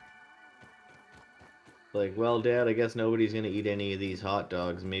 Like, well, Dad, I guess nobody's gonna eat any of these hot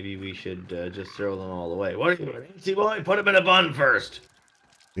dogs. Maybe we should just throw them all away. What are you, an easy boy? Put them in a bun first.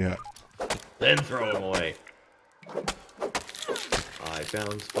 Yeah. Then throw them away. I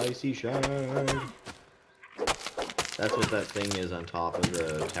found spicy shard. That's what that thing is on top of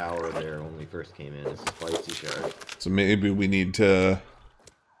the tower there when we first came in. It's spicy shard. So maybe we need to...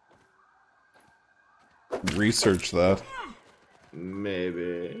 research that.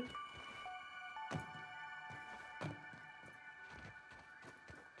 Maybe.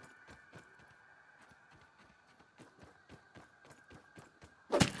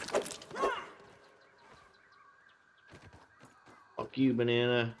 Fuck you,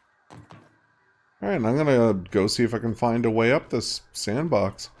 banana. Alright, I'm gonna go see if I can find a way up this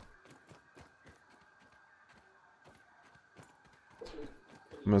sandbox.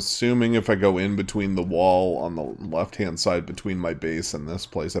 I'm assuming if I go in between the wall on the left-hand side between my base and this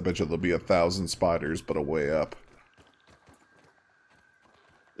place, I bet you there'll be 1,000 spiders, but a way up.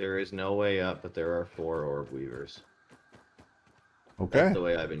 There is no way up, but there are 4 orb weavers. Okay. That's the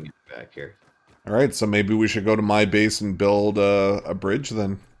way I've been getting back here. Alright, so maybe we should go to my base and build a bridge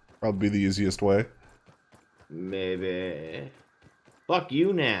then. Probably the easiest way. Maybe. Fuck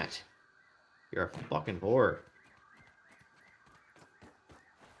you, Nat. You're a fucking whore.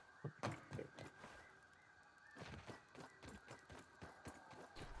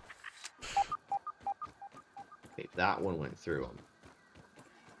 Okay, that one went through him.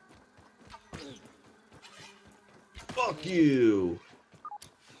 Fuck you.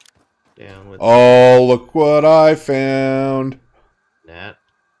 Down with Oh, look what I found. Nat.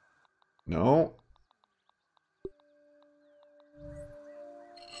 No.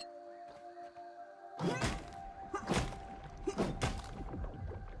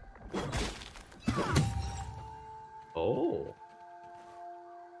 Oh.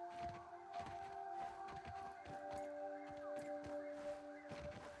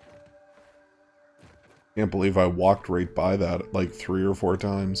 Can't believe I walked right by that like 3 or 4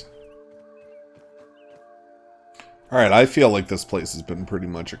 times. Alright, I feel like this place has been pretty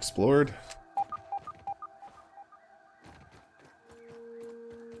much explored.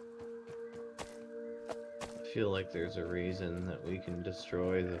 I feel like there's a reason that we can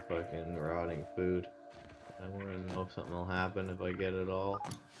destroy the fucking rotting food. I want to know if something will happen if I get it all.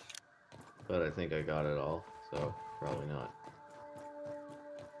 But I think I got it all, So, probably not.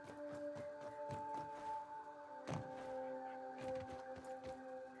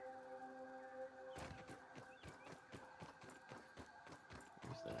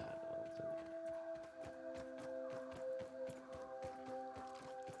 Where's that? Oh, it's in there.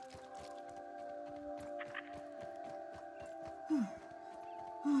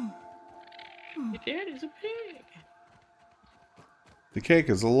 Your dad is a pig. The cake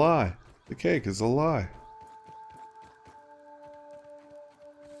is a lie. The cake is a lie.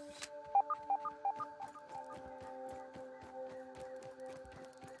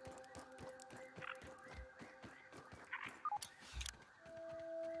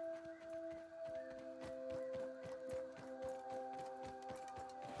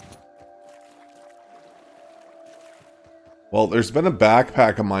 Well, there's been a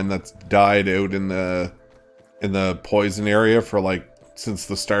backpack of mine that's died out in the poison area for like since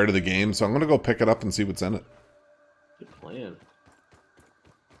the start of the game, so I'm gonna go pick it up and see what's in it. Good plan.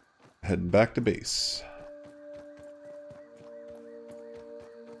 Heading back to base.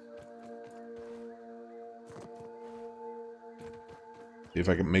 See if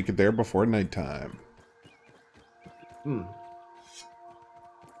I can make it there before nighttime. Hmm.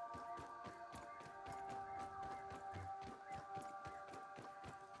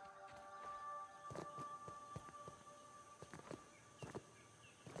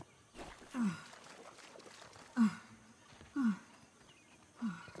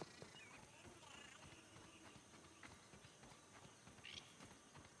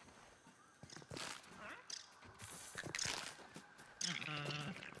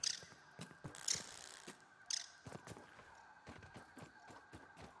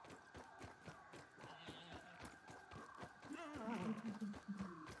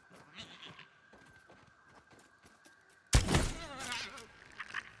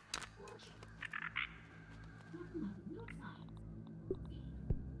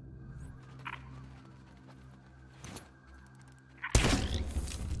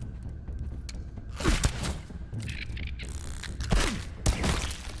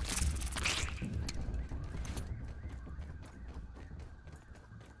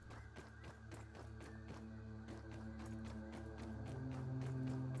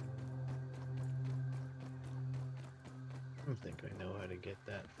 I think I know how to get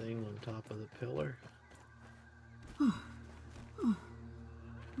that thing on top of the pillar.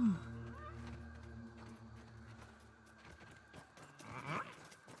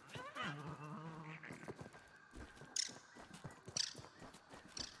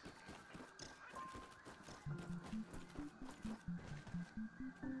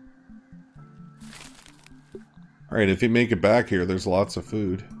 Alright, if you make it back here, there's lots of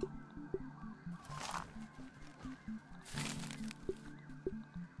food.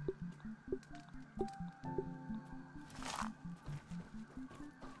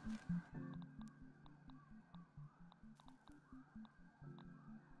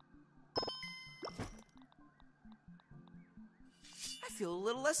 I feel a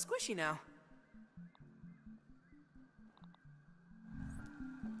little less squishy now.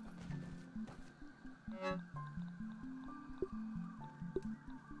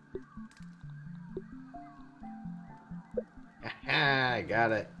 Haha, I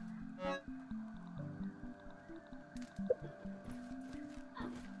got it.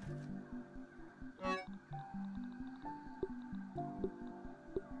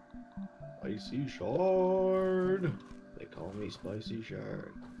 Spicy shard. They call me Spicy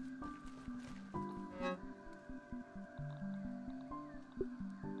Shard.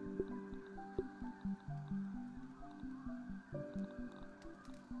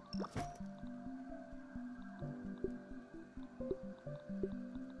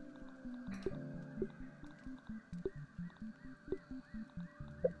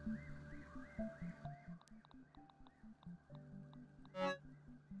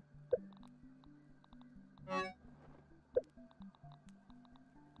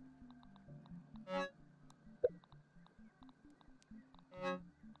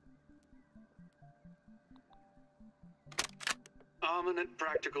 Dominant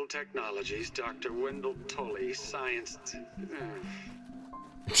Practical Technologies, Dr. Wendell Tully, Science...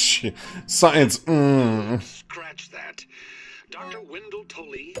 Science. Scratch that. Dr. Wendell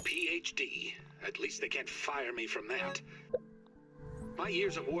Tully, PhD. At least they can't fire me from that. My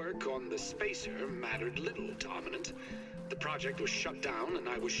years of work on the spacer mattered little, Dominant. The project was shut down and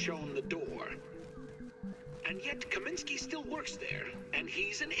I was shown the door. And yet Kaminsky still works there, and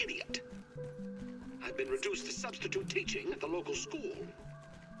he's an idiot. I've been reduced to substitute teaching at the local school.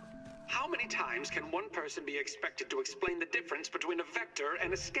 How many times can one person be expected to explain the difference between a vector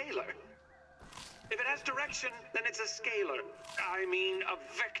and a scalar? If it has direction, then it's a scalar. I mean, a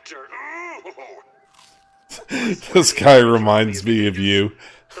vector. Oh! This guy reminds me of you.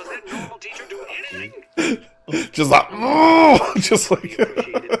 Does that normal teacher do anything? Just like, oh, just like.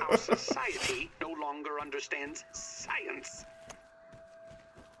 Appreciated our society no longer understands science.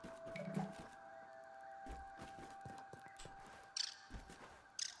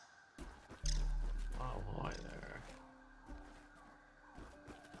 Oh, boy, there.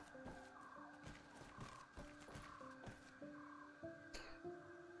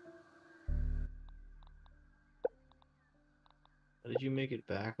 How did you make it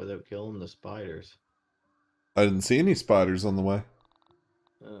back without killing the spiders? I didn't see any spiders on the way.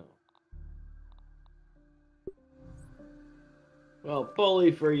 Oh. Well,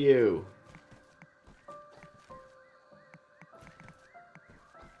 bully for you.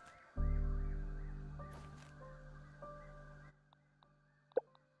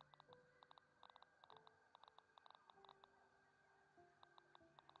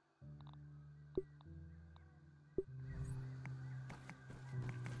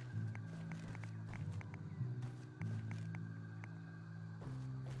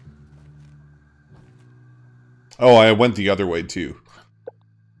 Oh, I went the other way too.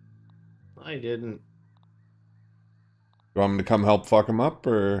 I didn't. You want me to come help fuck him up,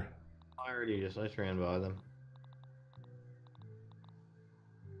 or? I just ran by them.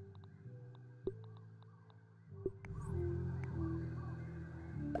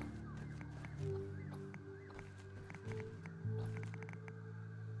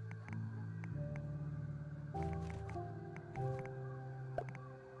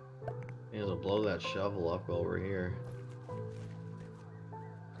 May as well blow that shovel up while we're here.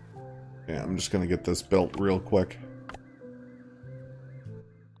 Yeah, I'm just gonna get this built real quick.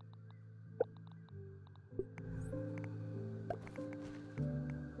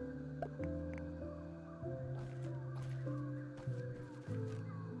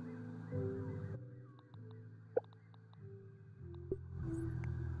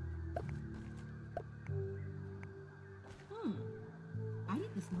 I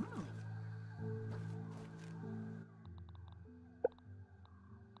did this normally.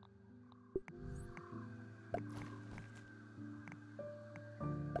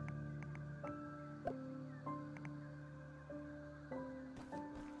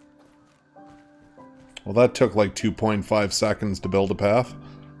 Well, that took like 2.5 seconds to build a path.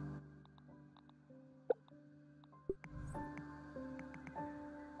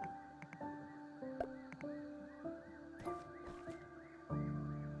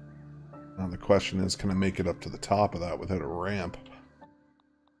 Now the question is, can I make it up to the top of that without a ramp?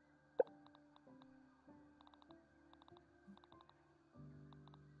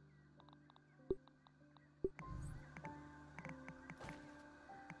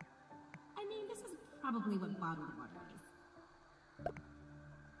 I mean, this is probably what bottled water is.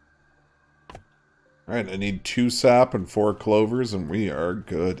 Alright, I need 2 sap and 4 clovers, and we are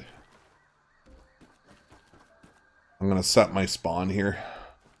good. I'm gonna set my spawn here.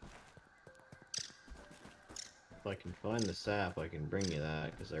 If I can find the sap, I can bring you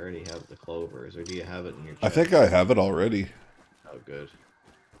that, because I already have the clovers. Or do you have it in your chest? I think I have it already. Oh, good.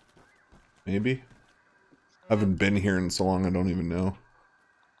 Maybe? I haven't been here in so long, I don't even know.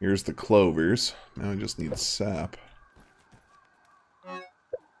 Here's the clovers. Now I just need sap.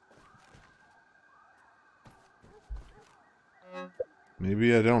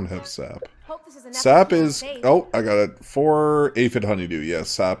 Maybe I don't have sap. Hope this is enough Sap to keep is... safe. Oh, I got it. 4 aphid honeydew. Yes,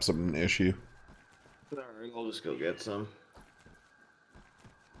 sap's an issue. Alright, I'll just go get some.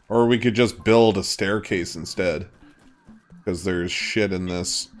 Or we could just build a staircase instead. Because there's shit in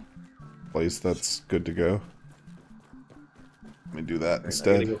this place that's good to go. Let me do that I'm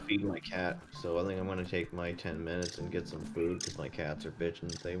instead. gonna go feed my cat, so I think I'm gonna take my 10 minutes and get some food, because my cats are bitching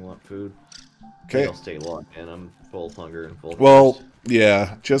that they want food. Okay. I'll stay locked in. I'm full of hunger and full of Well, thirst.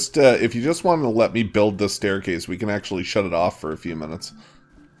 yeah, just if you just want to let me build the staircase, we can actually shut it off for a few minutes.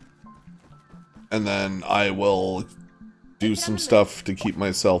 And then I will do some stuff to keep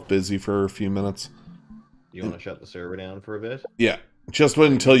myself busy for a few minutes. You want to shut the server down for a bit? Yeah, just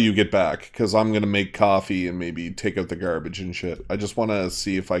wait until you get back, because I'm going to make coffee and maybe take out the garbage and shit. I just want to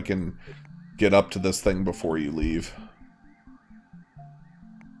see if I can get up to this thing before you leave.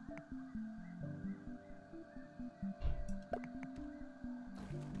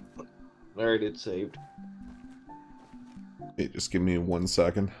 Alright, it's saved. Hey, just give me 1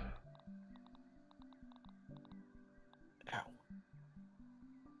 second. Ow.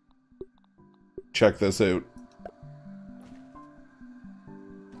 Check this out.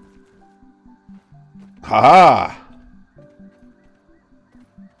 Haha!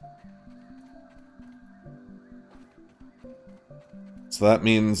 So that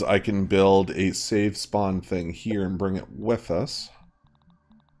means I can build a save spawn thing here and bring it with us.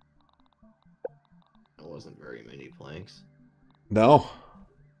 It wasn't very many planks. No.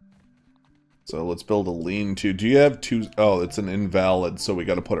 So let's build a lean-to. Do you have two? Oh, it's an invalid, so we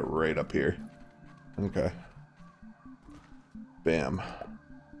got to put it right up here. Okay. Bam.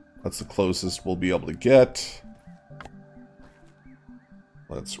 That's the closest we'll be able to get.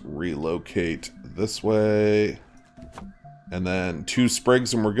 Let's relocate this way. And then 2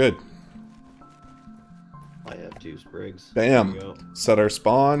 sprigs and we're good. I have 2 sprigs. Bam. There you go. Set our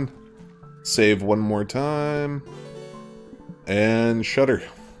spawn. Save one more time. And shutter.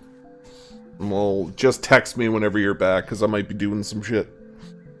 And we'll just text me whenever you're back, because I might be doing some shit.